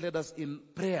president led us in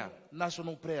prayer,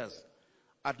 national prayers,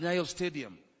 at Nyayo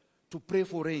Stadium to pray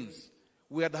for rains.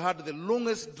 We had had the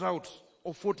longest drought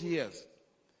of 40 years.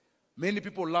 Many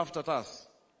people laughed at us.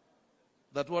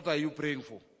 That what are you praying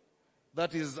for?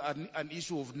 That is an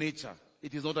issue of nature.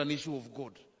 It is not an issue of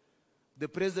God. The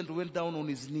president went down on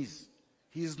his knees.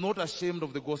 He is not ashamed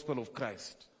of the gospel of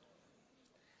Christ.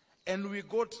 And we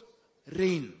got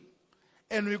rain.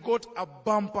 And we got a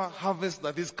bumper harvest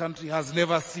that this country has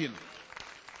never seen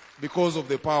because of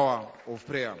the power of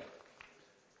prayer.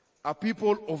 A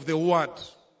people of the word.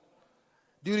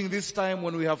 during this time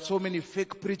when we have so many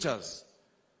fake preachers.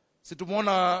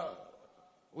 Situmuona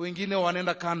wengine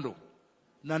wanenda kando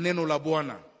na neno la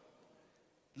Bwana.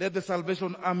 Let the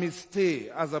Salvation Army stay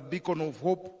as a beacon of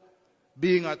hope,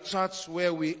 being a church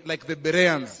where we, like the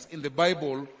Bereans in the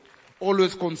Bible,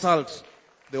 always consult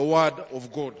the word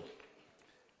of God.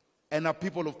 And a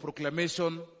people of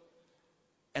proclamation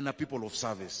and a people of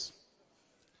service.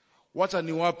 Wacha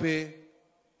niwape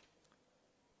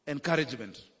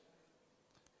encouragement.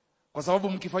 Kwa sababu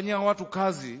mkifanyia watu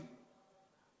kazi,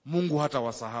 Mungu hata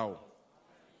wasahau.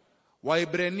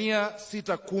 Waebrania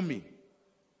 6:10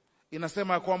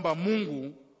 inasema kwamba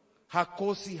Mungu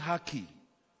hakosi haki.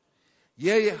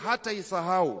 Yeye hata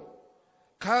isahau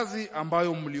kazi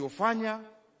ambayo mliofanya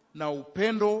na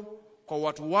upendo kwa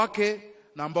watu wake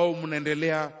na ambao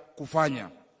mnaendelea kufanya.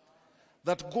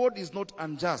 That God is not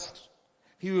unjust.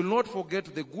 He will not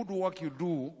forget the good work you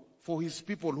do for his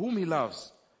people whom he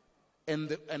loves,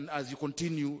 and as you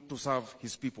continue to serve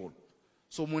his people.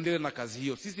 So muendelee na kazi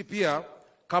hiyo. Sisi pia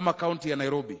kama county ya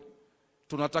Nairobi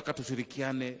tunataka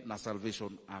tushirikiane na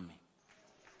Salvation Army.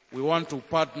 We want to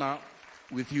partner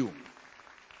with you.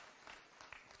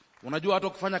 Unajua hata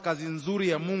kufanya kazi nzuri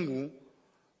ya Mungu,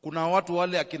 kuna watu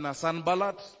wale akina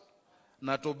Sanballat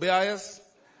na Tobias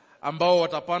ambao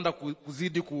watapanda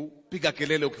kuzidi kupiga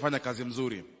kelele ukifanya kazi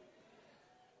mzuri.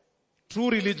 True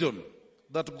religion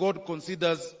that God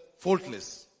considers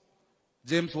faultless,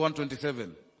 James 1:27,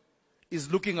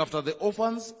 is looking after the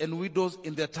orphans and widows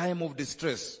in their time of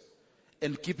distress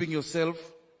and keeping yourself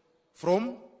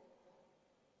from,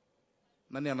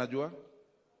 nani anajua?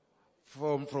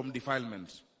 From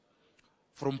defilement,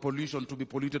 from pollution, to be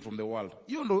polluted from the world.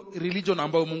 You know, religion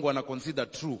ambayo Mungu ana consider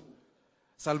true.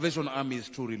 Salvation Army is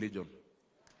true religion.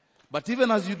 But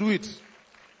even as you do it,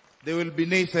 there will be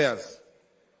naysayers.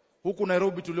 Huku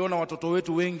Nairobi tuliona watoto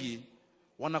wetu wengi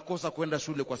wanakosa kwenda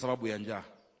shule kwa sababu ya njaa.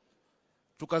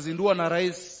 Tukazindua na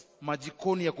rais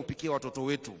majikoni ya kupikia watoto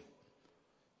wetu.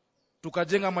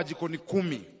 Tukajenga majikoni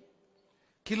 10.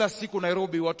 Kila siku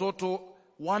Nairobi watoto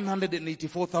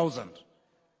 184,000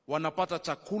 wanapata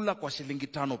chakula kwa shilingi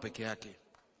 5 peke yake.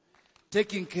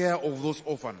 Taking care of those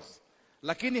orphans.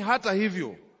 Lakini hata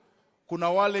hivyo, kuna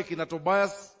wale kina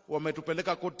Tobias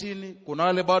wametupeleka kotini, kuna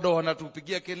wale bado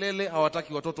wanatupigia kelele,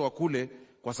 hawataki watoto wakule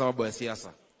kwa sababu ya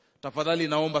siasa. Tafadhali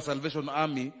naomba Salvation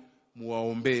Army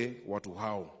muwaombee watu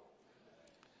hao.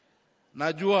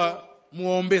 Najua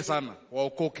muwaombee sana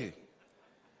waokoke.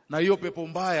 Na hiyo pepo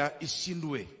mbaya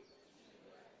ishindwe.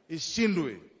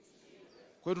 Ishindwe.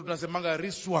 Kwa hiyo tunasemanga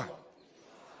riswa.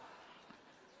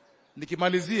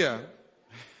 Nikimalizia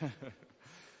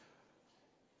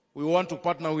we want to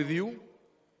partner with you.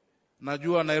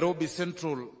 Najua Nairobi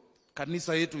Central,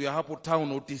 kanisa yetu ya hapo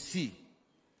town OTC.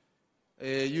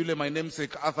 Yule my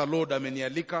namesake Arthur Lord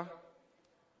amenialika.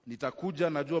 Nitakuja,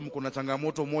 najua mko na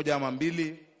changamoto moja ama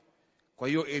mbili. Kwa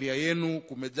hiyo area yenu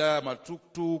kumejaa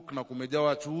matuktuk na kumejaa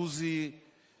wachuuzi.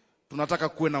 Tunataka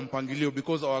kuwe na mpangilio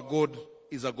because our God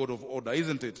is a God of order,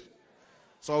 isn't it?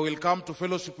 So I will come to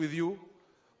fellowship with you.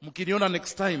 Mkiniona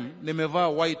next time nimevaa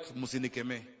white,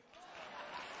 msinikemee.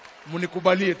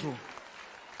 Munikubalie tu.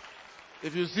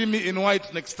 If you see me in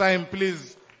white next time,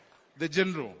 please, the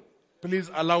general,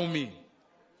 please allow me,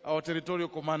 our territorial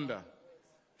commander,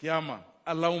 Kiama,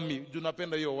 allow me.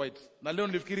 Junapenda hiyo white. Na leo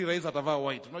nilifikiri rais atavaa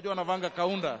white. Unajua anavanga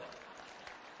kaunda.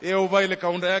 Yeye uvaa ile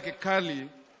kaunda yake kali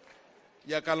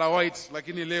ya kala white,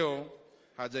 lakini leo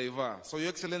hajaivaa. So your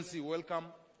excellency, welcome.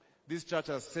 This church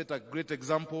has set a great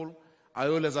example. I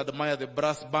always admire the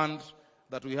brass band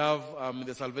that we have in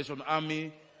the Salvation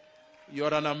Army. You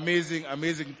are an amazing,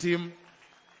 amazing team.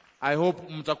 I hope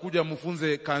mtakuja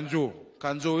mfunze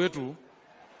kanjo wetu.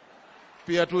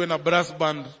 Pia tuwe na brass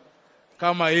band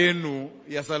kama yenu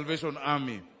ya Salvation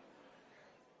Army.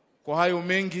 Kwa hayo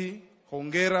mengi,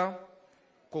 hongera,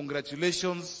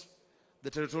 congratulations, the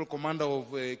territorial commander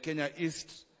of Kenya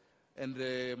East and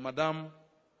Madam.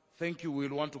 Thank you.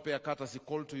 We'll want to pay a courtesy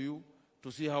call to you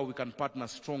to see how we can partner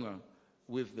stronger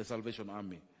with the Salvation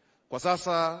Army. Kwa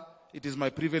sasa, it is my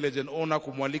privilege and honor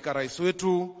kumwalika rais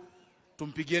wetu.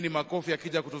 Tumpigieni makofi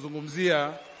akija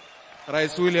kutuzungumzia,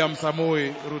 Rais William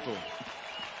Samoei Ruto.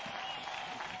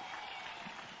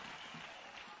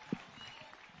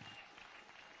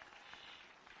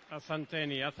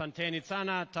 Asanteni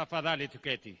sana, tafadhali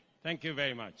tuketi. Thank you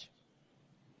very much.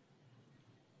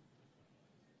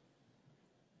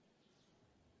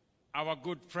 Our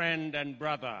good friend and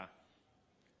brother,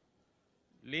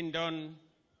 Lyndon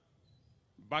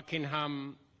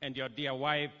Buckingham, and your dear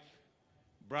wife,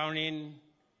 Browning,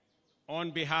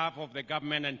 on behalf of the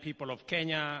government and people of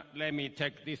Kenya, let me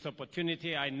take this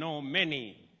opportunity. I know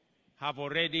many have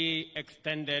already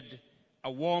extended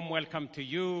a warm welcome to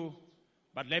you,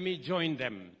 but let me join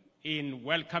them in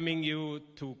welcoming you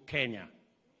to Kenya.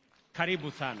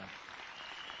 Karibu sana.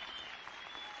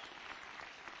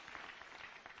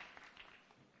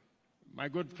 My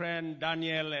good friend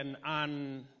Daniel and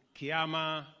Ann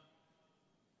Kiama,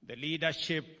 the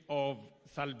leadership of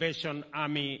Salvation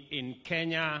Army in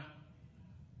Kenya,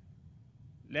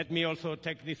 let me also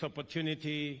take this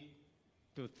opportunity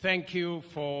to thank you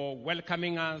for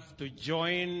welcoming us to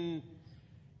join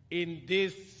in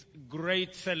this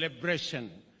great celebration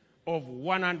of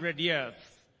 100 years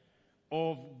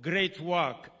of great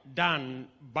work done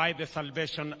by the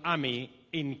Salvation Army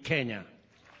in Kenya.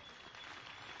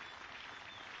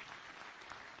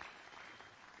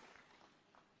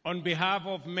 On behalf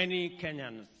of many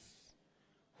Kenyans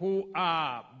who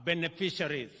are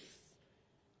beneficiaries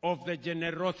of the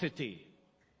generosity,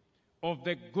 of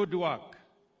the good work,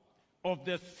 of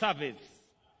the service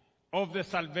of the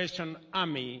Salvation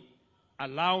Army,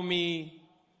 allow me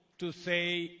to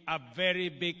say a very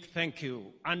big thank you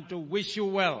and to wish you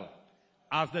well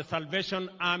as the Salvation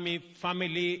Army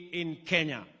family in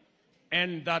Kenya,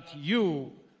 and that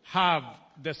you have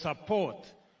the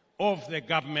support of the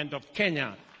government of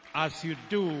Kenya as you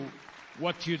do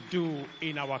what you do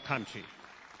in our country.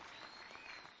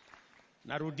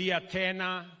 Narudia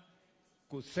tena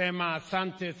kusema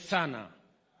asante sana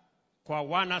kwa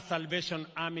wana Salvation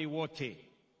Army wote.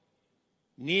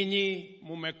 Ninyi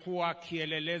mumekuwa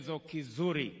kielelezo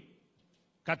kizuri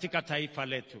katika taifa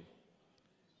letu.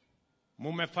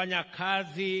 Mumefanya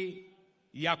kazi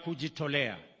ya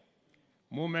kujitolea.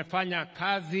 Mumefanya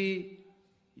kazi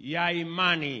ya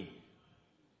imani.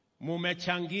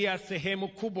 Mumechangia sehemu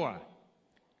kubwa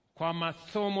kwa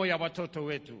masomo ya watoto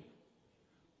wetu,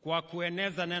 kwa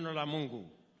kueneza neno la Mungu,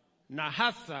 na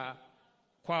hasa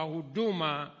kwa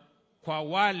huduma kwa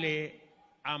wale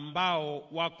ambao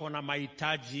wako na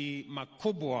mahitaji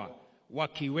makubwa,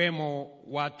 wakiwemo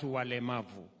watu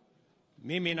walemavu.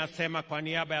 Mimi nasema kwa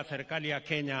niaba ya serikali ya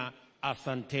Kenya,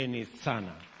 asanteni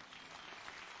sana.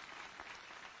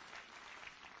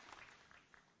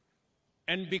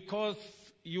 And because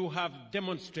you have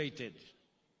demonstrated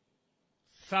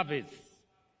service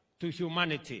to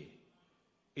humanity,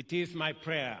 it is my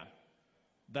prayer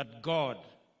that God,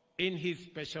 in His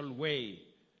special way,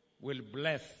 will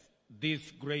bless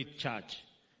this great church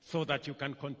so that you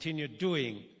can continue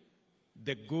doing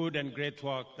the good and great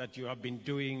work that you have been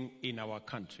doing in our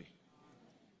country.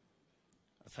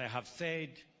 As I have said,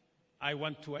 I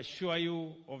want to assure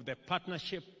you of the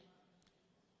partnership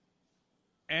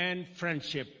and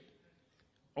friendship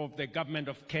of the government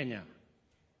of Kenya,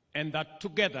 and that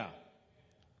together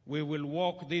we will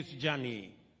walk this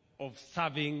journey of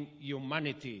serving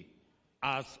humanity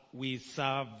as we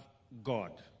serve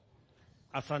God.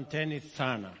 Asanteni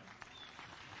sana.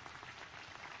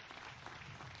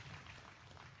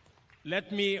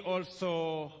 Let me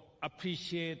also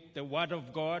appreciate the word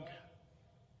of God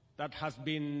that has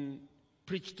been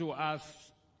preached to us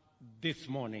this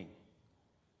morning.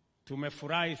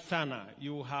 Tumefurahi sana.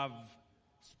 You have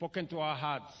spoken to our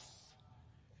hearts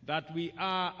that we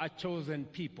are a chosen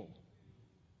people,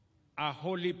 a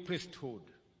holy priesthood,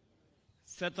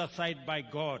 set aside by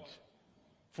God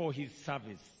for His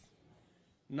service.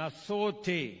 Na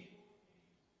sote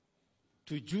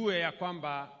tujue ya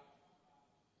kwamba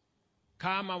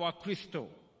kama Wakristo,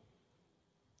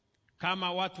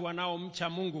 kama watu wanaomcha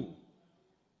Mungu,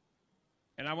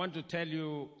 and I want to tell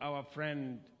you, our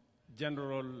friend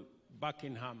General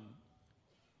Buckingham,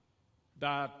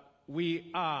 that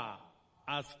we are,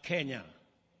 as Kenya,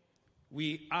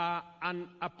 we are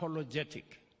unapologetic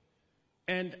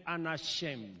and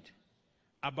unashamed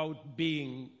about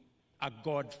being a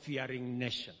God-fearing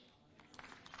nation.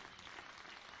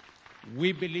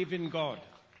 We believe in God,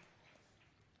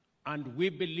 and we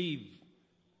believe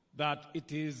that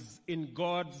it is in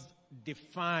God's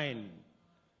defined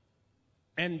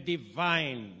and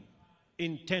divine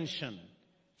intention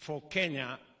for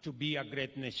Kenya to be a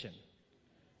great nation.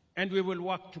 And we will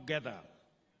work together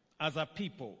as a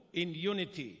people in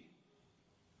unity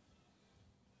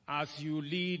as you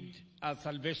lead a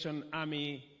Salvation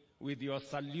Army with your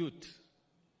salute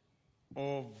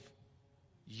of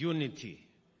unity.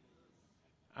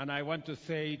 And I want to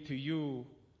say to you,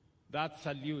 that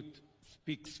salute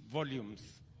speaks volumes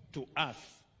to us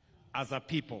as a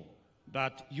people,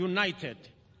 that united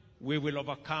we will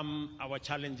overcome our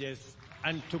challenges,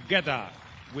 and together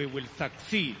we will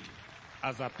succeed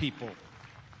as a people.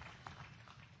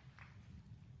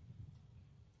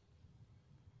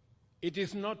 It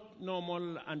is not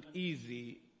normal and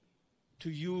easy to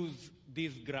use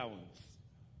these grounds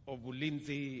of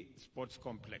Ulinzi Sports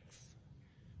Complex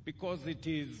because it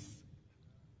is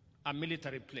a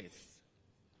military place.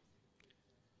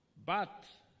 But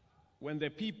when the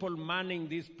people manning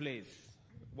this place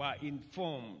were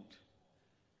informed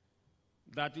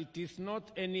that it is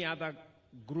not any other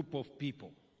group of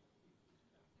people,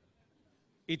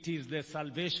 it is the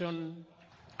Salvation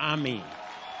Army.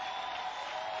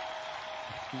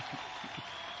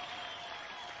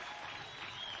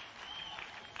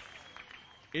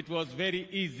 It was very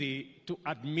easy to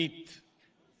admit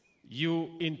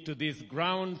you into these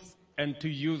grounds and to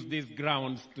use these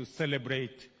grounds to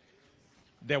celebrate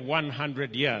the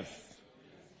 100 years.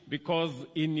 Because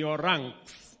in your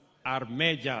ranks are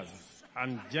majors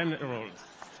and generals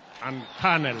and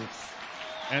colonels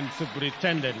and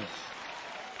superintendents.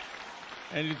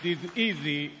 And it is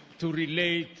easy to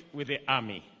relate with the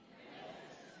army.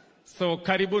 So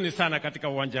karibuni sana katika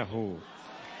uwanja huu.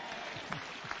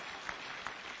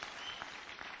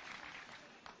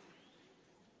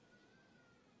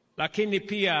 Lakini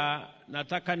pia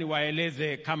nataka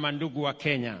niwaeleze kama ndugu wa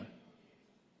Kenya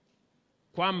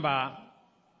kwamba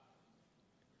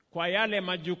kwa yale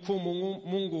majukumu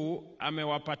Mungu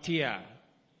amewapatia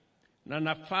na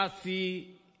nafasi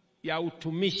ya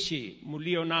utumishi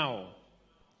mlio nao,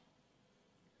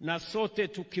 na sote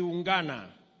tukiungana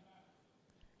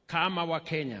kama wa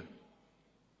Kenya,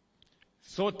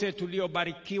 sote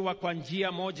tuliobarikiwa kwa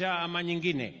njia moja ama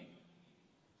nyingine.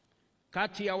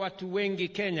 Kati ya watu wengi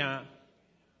Kenya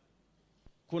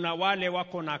kuna wale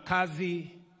wako na kazi,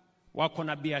 wako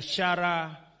na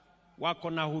biashara, wako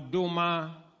na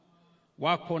huduma,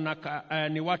 wako na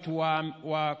ni watu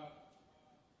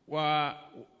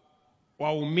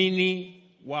waumini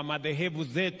wa madhehebu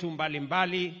zetu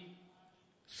mbalimbali.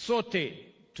 Sote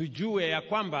tujue ya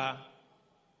kwamba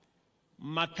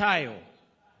Mathayo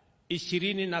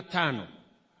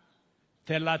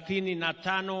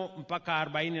 25:35 mpaka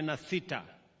 46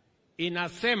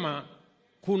 inasema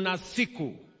kuna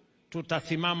siku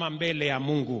tutasimama mbele ya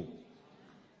Mungu.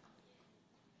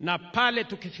 Na pale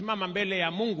tukisimama mbele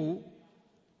ya Mungu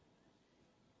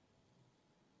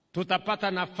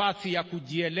tutapata nafasi ya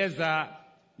kujieleza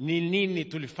ni nini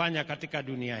tulifanya katika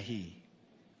dunia hii.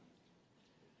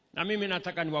 Na mimi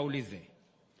nataka niwaulize,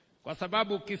 kwa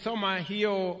sababu ukisoma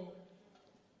hiyo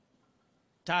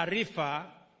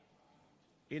taarifa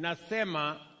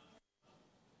inasema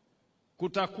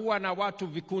kutakuwa na watu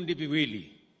vikundi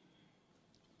viwili,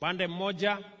 upande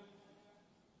mmoja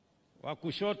wa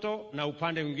kushoto na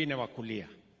upande mwingine wa kulia.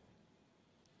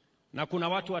 Na kuna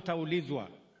watu wataulizwa,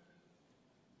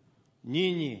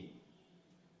 nyinyi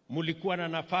mulikuwa na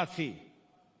nafasi,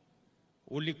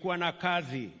 ulikuwa na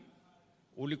kazi,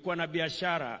 ulikuwa na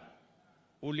biashara,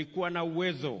 ulikuwa na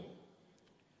uwezo,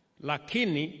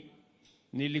 lakini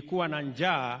nilikuwa na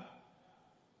njaa,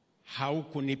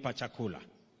 haukunipa chakula.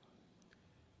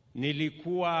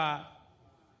 Nilikuwa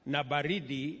na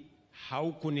baridi,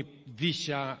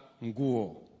 haukunivisha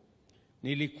nguo.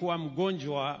 Nilikuwa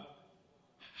mgonjwa,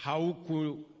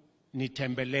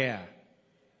 haukunitembelea.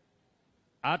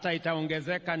 Hata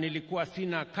itaongezeka, nilikuwa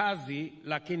sina kazi,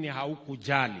 lakini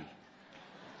haukujali.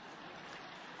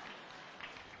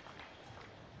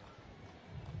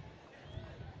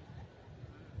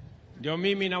 Ndio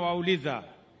mimi nawauliza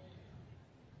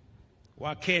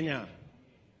wa Kenya,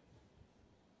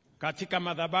 katika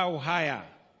madhabahu haya,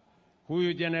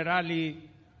 huyu Jenerali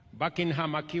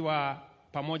Buckingham akiwa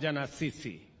pamoja na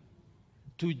sisi,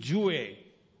 tujue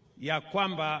ya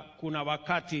kwamba kuna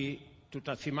wakati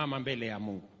tutasimama mbele ya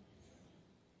Mungu.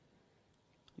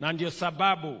 Na ndio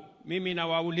sababu mimi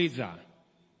nawauliza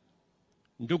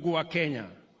ndugu wa Kenya,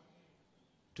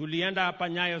 tulienda hapa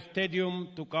Nyayo Stadium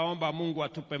tukaomba Mungu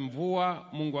atupe mvua,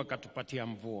 Mungu akatupatia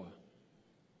mvua.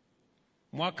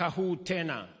 Mwaka huu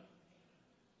tena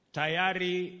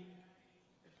tayari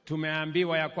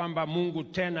tumeambiwa ya kwamba Mungu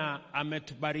tena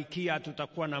ametubarikia,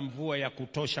 tutakuwa na mvua ya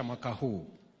kutosha mwaka huu.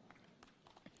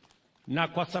 Na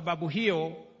kwa sababu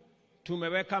hiyo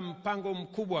tumeweka mpango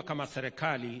mkubwa kama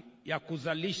serikali ya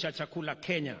kuzalisha chakula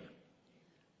Kenya.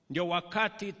 Ndio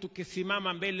wakati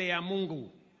tukisimama mbele ya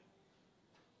Mungu,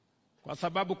 kwa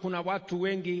sababu kuna watu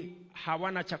wengi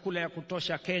hawana chakula ya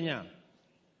kutosha Kenya.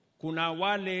 Kuna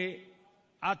wale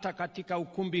hata katika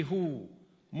ukumbi huu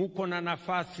muko na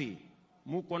nafasi,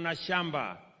 muko na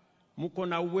shamba, muko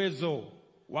na uwezo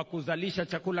wa kuzalisha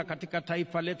chakula katika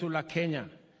taifa letu la Kenya.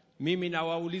 Mimi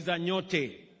nawauliza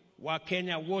nyote, wa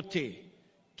Kenya wote,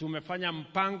 tumefanya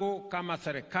mpango kama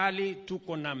serikali,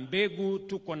 tuko na mbegu,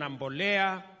 tuko na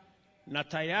mbolea, na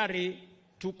tayari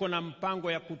tuko na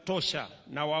mpango ya kutosha.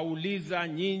 Na wauliza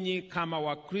nyinyi kama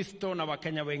Wakristo na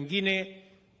Wakenya wengine,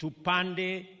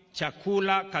 tupande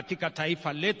chakula katika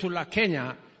taifa letu la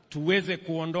Kenya, tuweze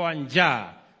kuondoa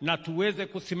njaa na tuweze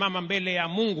kusimama mbele ya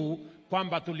Mungu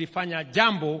kwamba tulifanya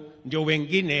jambo ndio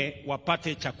wengine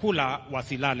wapate chakula,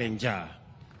 wasilale njaa.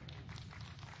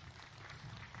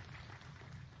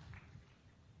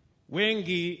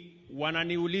 Wengi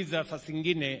wananiuliza saa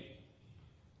zingine,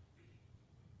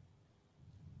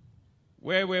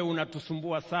 wewe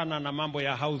unatusumbua sana na mambo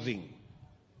ya housing.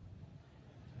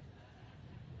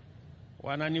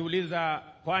 Wananiuliza,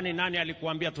 kwani nani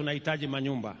alikuambia tunahitaji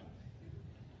manyumba?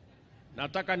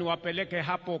 Nataka niwapeleke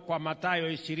hapo kwa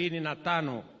Mathayo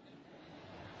 25.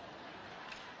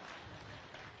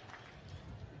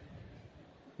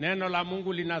 Neno la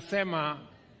Mungu linasema,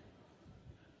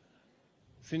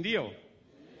 si ndio?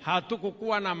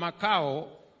 Hatukukuwa na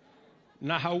makao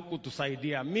na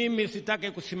haukutusaidia. Mimi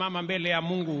sitaki kusimama mbele ya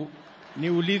Mungu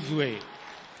niulizwe.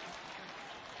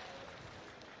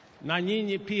 Na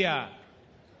nyinyi pia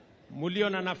mulio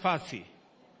na nafasi,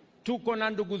 tuko na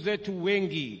ndugu zetu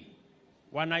wengi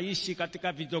wanaishi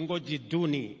katika vitongoji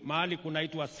duni, mahali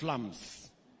kunaitwa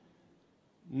slums.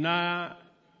 Na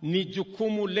ni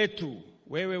jukumu letu,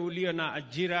 wewe ulio na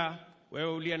ajira,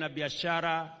 wewe ulio na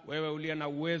biashara, wewe ulio na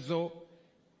uwezo,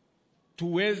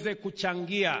 tuweze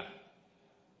kuchangia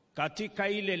katika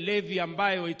ile levy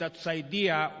ambayo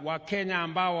itatusaidia Wakenya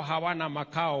ambao hawana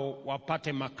makao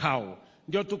wapate makao.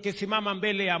 Ndio tukisimama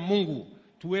mbele ya Mungu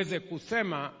tuweze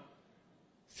kusema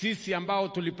sisi ambao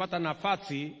tulipata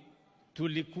nafasi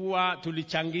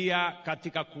tulichangia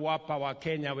katika kuwapa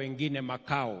Wakenya wengine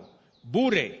makao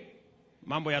bure.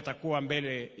 Mambo yatakuwa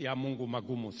mbele ya Mungu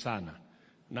magumu sana.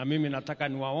 Na mimi nataka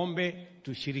niwaombe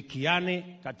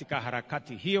tushirikiane katika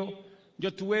harakati hiyo, ndio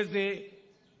tuweze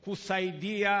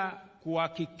kusaidia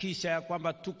kuhakikisha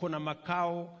kwamba tuko na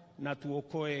makao na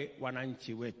tuokoe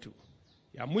wananchi wetu.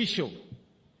 Ya mwisho,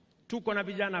 tuko na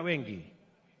vijana wengi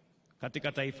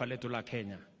katika taifa letu la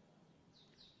Kenya.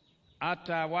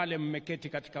 Hata wale mmeketi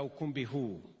katika ukumbi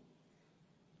huu,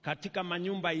 katika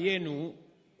manyumba yenu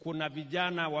kuna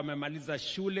vijana wamemaliza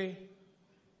shule,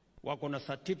 wako na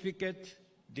certificate,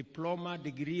 diploma,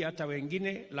 degree, hata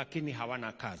wengine, lakini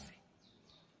hawana kazi.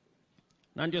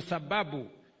 Na ndio sababu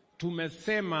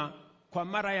tumesema kwa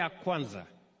mara ya kwanza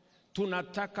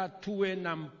tunataka tuwe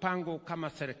na mpango kama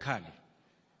serikali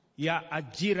ya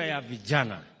ajira ya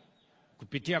vijana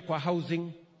kupitia kwa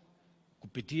housing,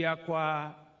 kupitia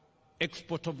kwa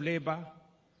export of labor,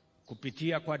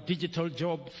 kupitia kwa digital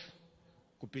jobs,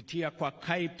 kupitia kwa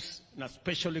KIPES na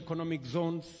special economic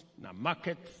zones na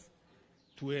markets,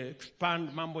 to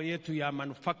expand mambo yetu ya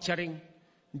manufacturing,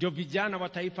 ndio vijana wa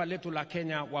taifa letu la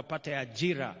Kenya wapate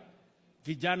ajira.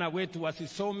 Vijana wetu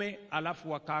wasisome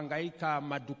alafu wakaangaika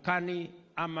madukani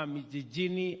ama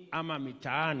mijijini ama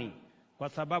mitaani, kwa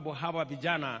sababu hawa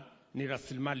vijana ni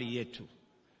rasilimali yetu.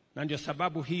 Na ndio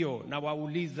sababu hiyo na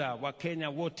wauliza Wakenya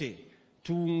wote,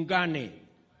 tuungane,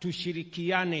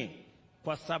 tushirikiane,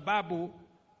 kwa sababu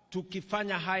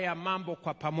tukifanya haya mambo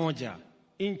kwa pamoja,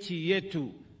 nchi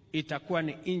yetu itakuwa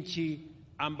ni nchi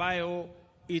ambayo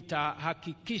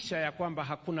itahakikisha ya kwamba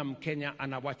hakuna Mkenya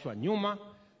anawachwa nyuma,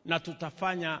 na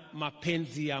tutafanya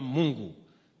mapenzi ya Mungu.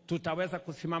 Tutaweza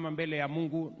kusimama mbele ya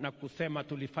Mungu na kusema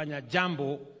tulifanya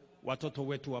jambo watoto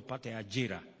wetu wapate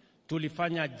ajira.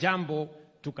 Tulifanya jambo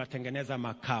tukatengeneza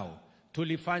makao.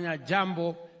 Tulifanya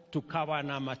jambo tukawa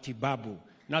na matibabu.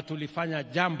 Na tulifanya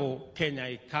jambo Kenya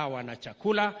ikawa na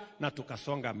chakula na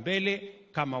tukasonga mbele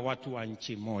kama watu wa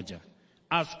nchi moja.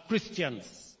 As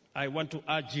Christians, I want to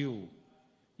urge you,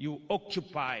 you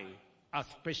occupy a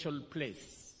special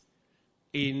place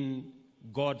in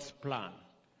God's plan.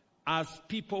 As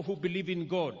people who believe in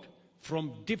God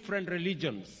from different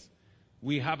religions,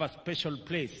 we have a special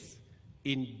place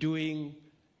in doing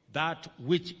that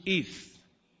which is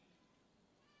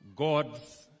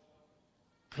God's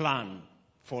plan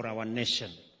for our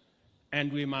nation.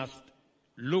 And we must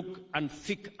look and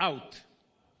seek out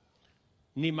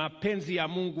ni mapenzi ya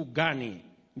Mungu gani,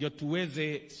 ndio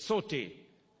tuweze sote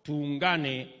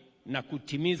tuungane na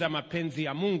kutimiza mapenzi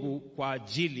ya Mungu kwa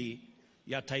ajili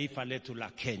ya taifa letu la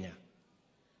Kenya.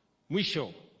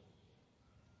 Mwisho,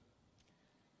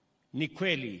 ni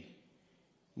kweli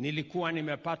nilikuwa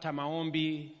nimepata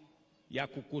maombi ya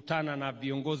kukutana na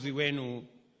viongozi wenu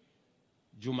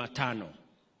Jumatano.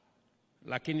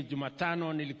 Lakini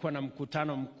Jumatano nilikuwa na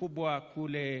mkutano mkubwa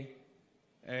kule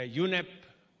UNEP.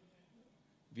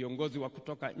 Viongozi wa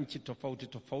kutoka nchi tofauti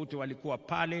tofauti walikuwa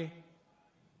pale.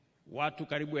 Watu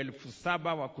karibu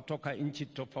 7,000 wa kutoka nchi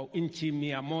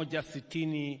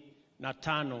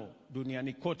 165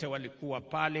 duniani kote walikuwa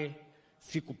pale.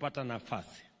 Sikupata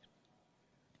nafasi.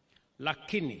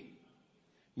 Lakini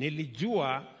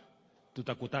nilijua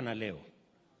tutakutana leo,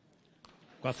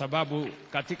 kwa sababu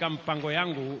katika mpango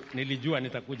yangu nilijua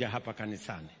nitakuja hapa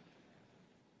kanisani,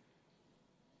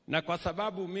 na kwa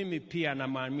sababu mimi pia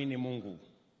namwamini Mungu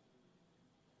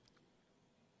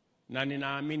na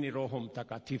ninaamini Roho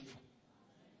Mtakatifu.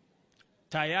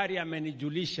 Tayari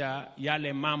amenijulisha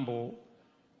yale mambo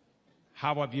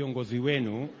hawa viongozi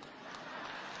wenu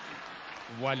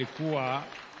walikuwa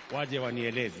waje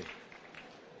wanieleze.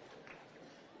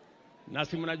 Na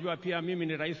si mnajua pia mimi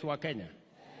ni rais wa Kenya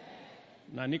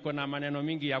na niko na maneno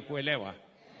mingi ya kuelewa.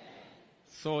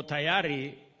 So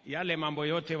tayari yale mambo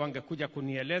yote wangekuja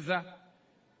kunieleza,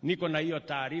 niko na hiyo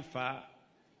taarifa.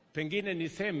 Pengine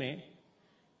niseme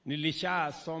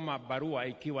nilishasoma barua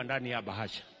ikiwa ndani ya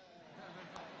bahasha.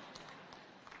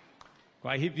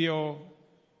 Kwa hivyo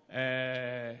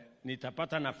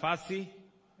nitapata nafasi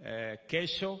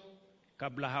kesho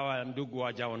kabla hawa ndugu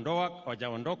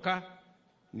wajaondoka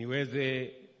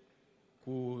niweze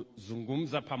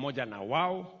kuzungumza pamoja na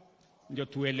wao, ndio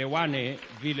tuelewane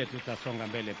vile tutasonga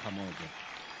mbele pamoja.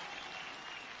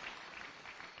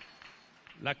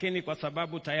 Lakini kwa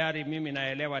sababu tayari mimi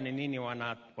naelewa ni nini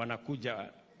wanakuja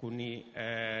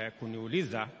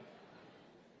kuniuliza,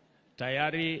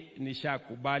 tayari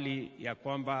nishakubali ya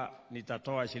kwamba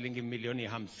nitatoa shilingi milioni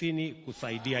 50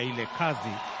 kusaidia ile kazi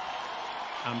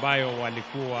ambayo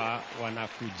walikuwa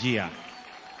wanakujia.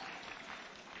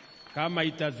 Kama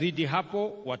itazidi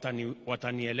hapo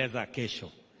watanieleza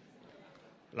kesho.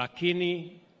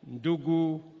 Lakini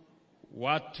ndugu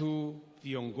watu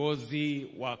viongozi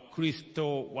wa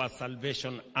Kristo wa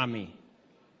Salvation Army,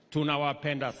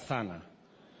 tunawapenda sana.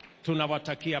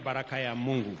 Tunawatakia baraka ya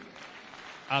Mungu.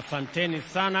 Asanteni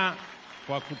sana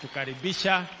kwa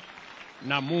kutukaribisha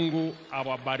na Mungu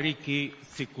awabariki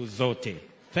siku zote.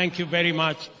 Thank you very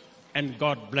much and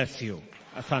God bless you.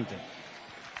 Asante.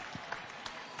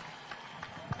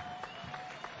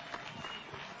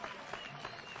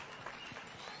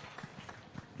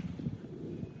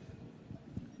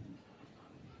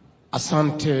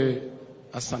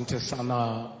 Asante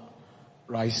sana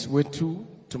rais wetu.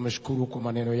 Tumeshukuru kwa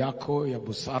maneno yako ya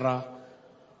busara.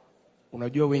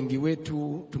 Unajua wengi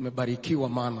wetu tumebarikiwa,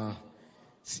 maana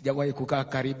sijawahi kukaa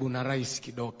karibu na rais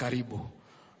kidogo karibu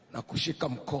na kushika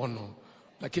mkono,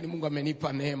 lakini Mungu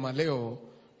amenipa neema leo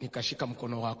nikashika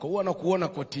mkono wako. Huwa nakuona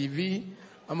kwa TV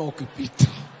ama ukipita.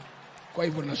 Kwa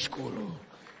hivyo nashukuru.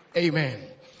 Amen.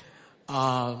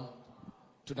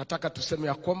 Tunataka tuseme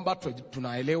ya kwamba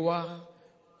tunaelewa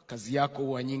kazi yako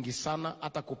huwa nyingi sana,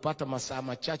 hata kupata masaa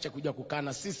machache kuja kukaa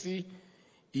na sisi,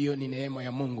 hiyo ni neema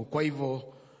ya Mungu. Kwa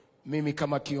hivyo mimi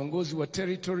kama kiongozi wa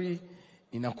territory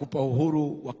ninakupa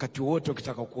uhuru, wakati wote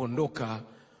ukitaka kuondoka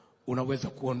unaweza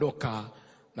kuondoka,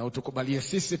 na utukubalie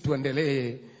sisi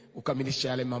tuendelee kukamilisha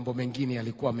yale mambo mengine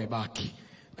yalikuwa yamebaki.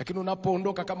 Lakini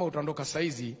unapoondoka, kama utaondoka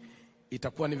saizi,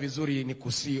 itakuwa ni vizuri ni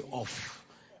kusee off.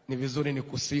 Ni vizuri ni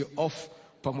kusee off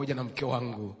pamoja na mke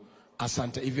wangu.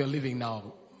 Asante. If you're leaving now,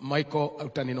 Michael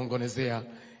utaninongonezea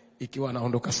ikiwa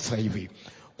anaondoka sasa hivi.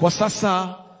 Kwa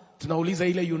sasa tunauliza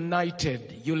ile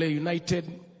united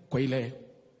kwa ile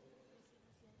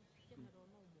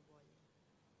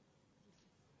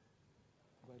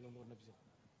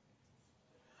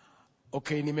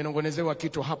okay, nimenongonezewa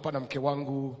kitu hapa na mke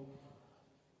wangu.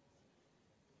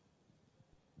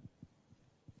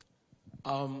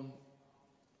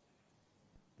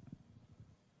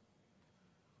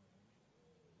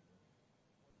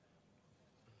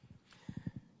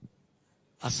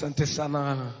 Asante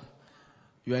sana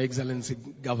Your Excellency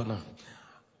Governor.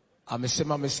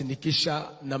 Amesema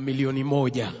amesindikisha na milioni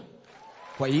 1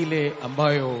 kwa ile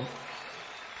ambayo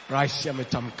rais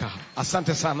ametamka.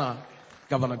 Asante sana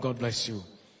Governor, God bless you.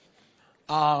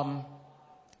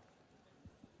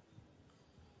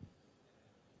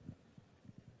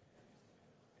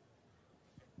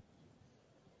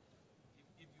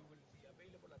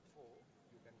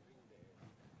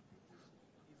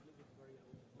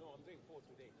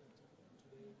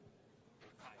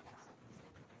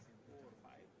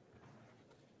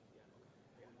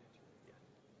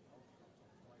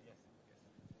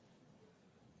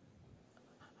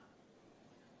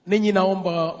 Ninyi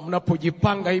naomba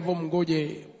mnapojipanga hivyo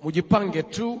mjipange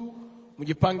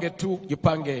tu.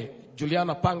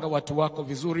 Juliana, panga watu wako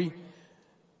vizuri,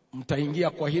 mtaingia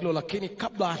kwa hilo. Lakini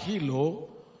kabla hilo,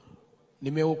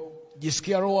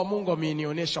 nimejisikia Roho wa Mungu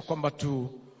amenionyesha kwamba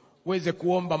tuweze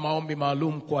kuomba maombi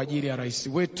maalum kwa ajili ya rais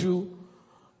wetu.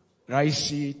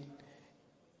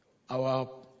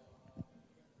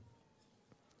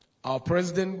 Our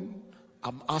president.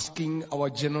 I'm asking our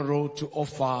general to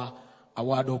offer a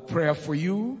word of prayer for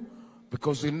you,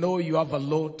 because we know you have a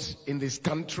lot in this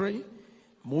country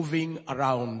moving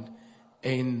around,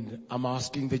 and I'm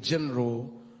asking the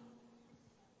general,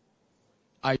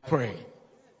 I pray.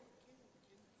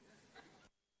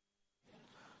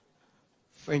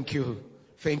 Thank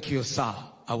you sir,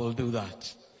 I will do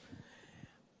that.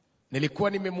 Nilikuwa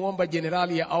nimemuomba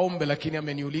generali ya aombe, lakini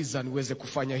ameniuliza niweze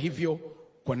kufanya hivyo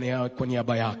kwa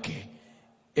niaba yake.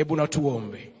 Hebu na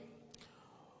tuombe.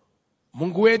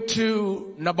 Mungu wetu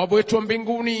na Baba wetu wa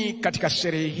mbinguni, katika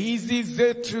sherehe hizi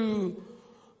zetu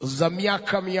za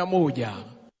miaka 100,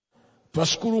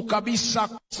 tunashukuru kabisa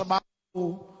kwa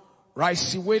sababu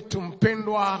rais wetu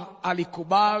mpendwa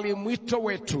alikubali mwito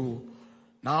wetu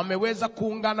na ameweza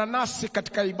kuungana nasi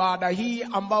katika ibada hii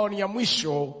ambayo ni ya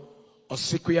mwisho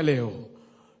siku ya leo.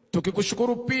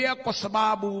 Tukikushukuru pia kwa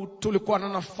sababu tulikuwa na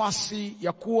nafasi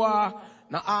ya kuwa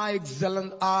na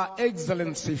Our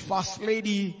Excellency First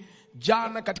Lady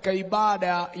jana katika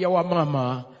ibada ya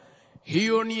wamama.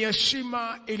 Hiyo ni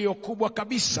heshima iliyokubwa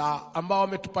kabisa ambao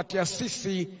wametupatia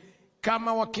sisi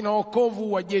kama wakina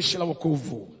wokovu wa jeshi la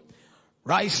wokovu.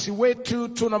 Rais wetu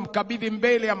tunamkabidhi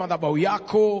mbele ya madhabahu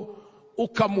yako,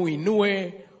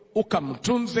 ukamuinue,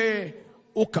 ukamtunze,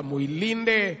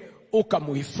 ukamuilinde,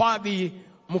 ukamuhifadhi,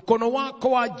 mkono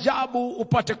wako wa ajabu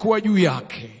upate kuwa juu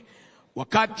yake.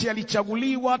 Wakati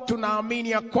alichaguliwa,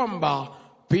 tunaamini ya kwamba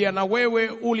pia na wewe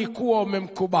ulikuwa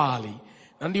umemkubali,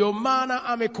 na ndio maana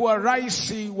amekuwa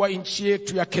rais wa nchi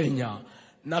yetu ya Kenya.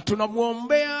 Na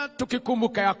tunamuombea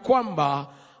tukikumbuka ya kwamba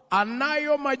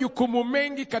anayo majukumu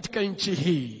mengi katika nchi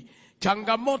hii.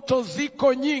 Changamoto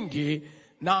ziko nyingi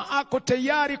na ako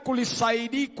tayari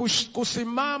kulisaidia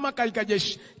kusimama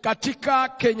katika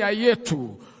Kenya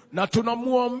yetu, na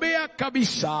tunamuombea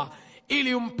kabisa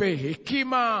ili umpe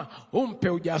hekima, umpe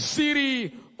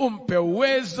ujasiri, umpe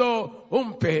uwezo,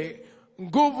 umpe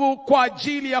nguvu kwa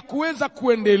ajili ya kuweza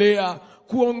kuendelea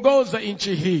kuongoza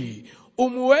nchi hii.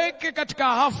 Umweke katika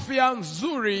afya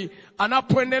nzuri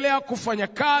anapoendelea kufanya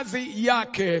kazi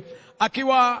yake,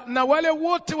 akiwa na wale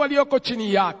wote walioko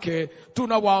chini yake.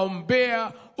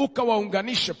 Tunawaombea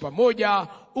ukawaunganishe pamoja,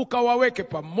 ukawaweke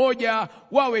pamoja,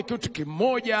 wawe kitu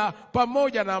kimoja,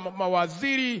 pamoja na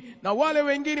mawaziri na wale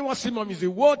wengine wasimamizi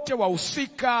wote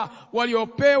wahusika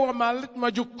waliopewa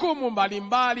majukumu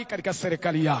mbalimbali katika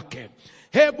serikali yake.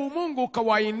 Hebu Mungu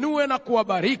kawainue na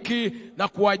kuwabariki na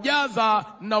kuwajaza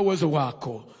na uwezo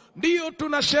wako. Ndiyo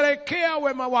tunasherekea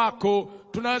wema wako,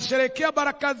 tunasherekea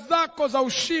baraka zako za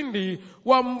ushindi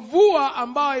wa mvua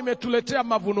ambayo imetuletea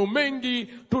mavuno mengi.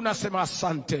 Tunasema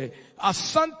asante.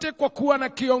 Asante kwa kuwa na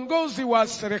kiongozi wa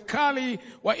serikali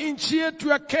wa nchi yetu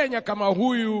ya Kenya kama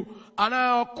huyu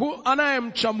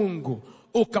anayemcha Mungu.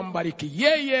 Ukambariki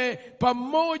yeye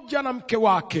pamoja na mke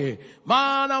wake,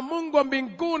 maana Mungu wa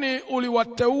mbinguni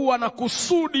uliwateua na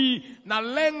kusudi na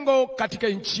lengo katika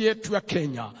nchi yetu ya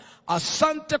Kenya.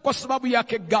 Asante kwa sababu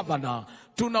yake governor.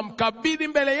 Tunamkabidhi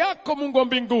mbele yako Mungu wa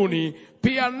mbinguni,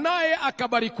 pia naye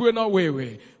akabarikiwe na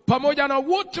wewe pamoja na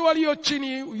wote walio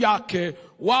chini yake.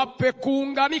 Wape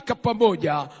kuunganika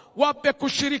pamoja, wape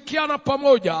kushirikiana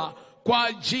pamoja kwa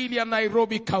ajili ya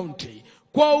Nairobi County.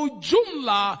 Kwa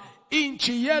ujumla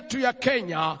nchi yetu ya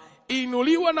Kenya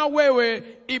inuliwa na wewe,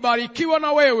 ibarikiwa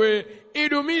na wewe,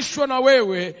 idumishwa na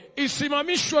wewe,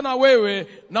 isimamishwa na wewe,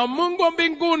 na Mungu wa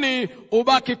mbinguni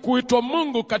ubaki kuitwa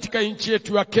Mungu katika nchi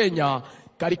yetu ya Kenya.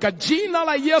 Katika jina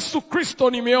la Yesu Kristo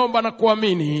nimeomba na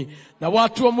kuamini, na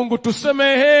watu wa Mungu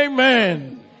tuseme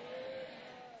amen.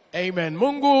 Amen.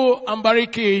 Mungu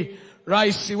ambariki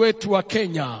rais wetu wa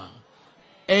Kenya.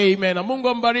 Amen. Na Mungu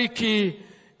ambariki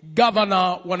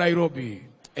governor wa Nairobi.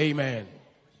 Amen.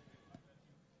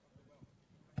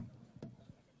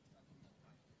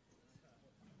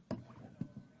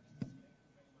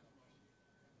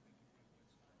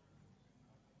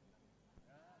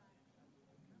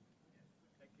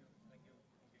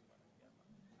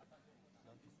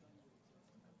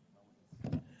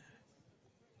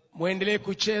 Muendelee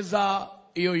kucheza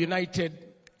hiyo United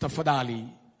tafadhali,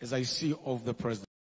 as I see of the president.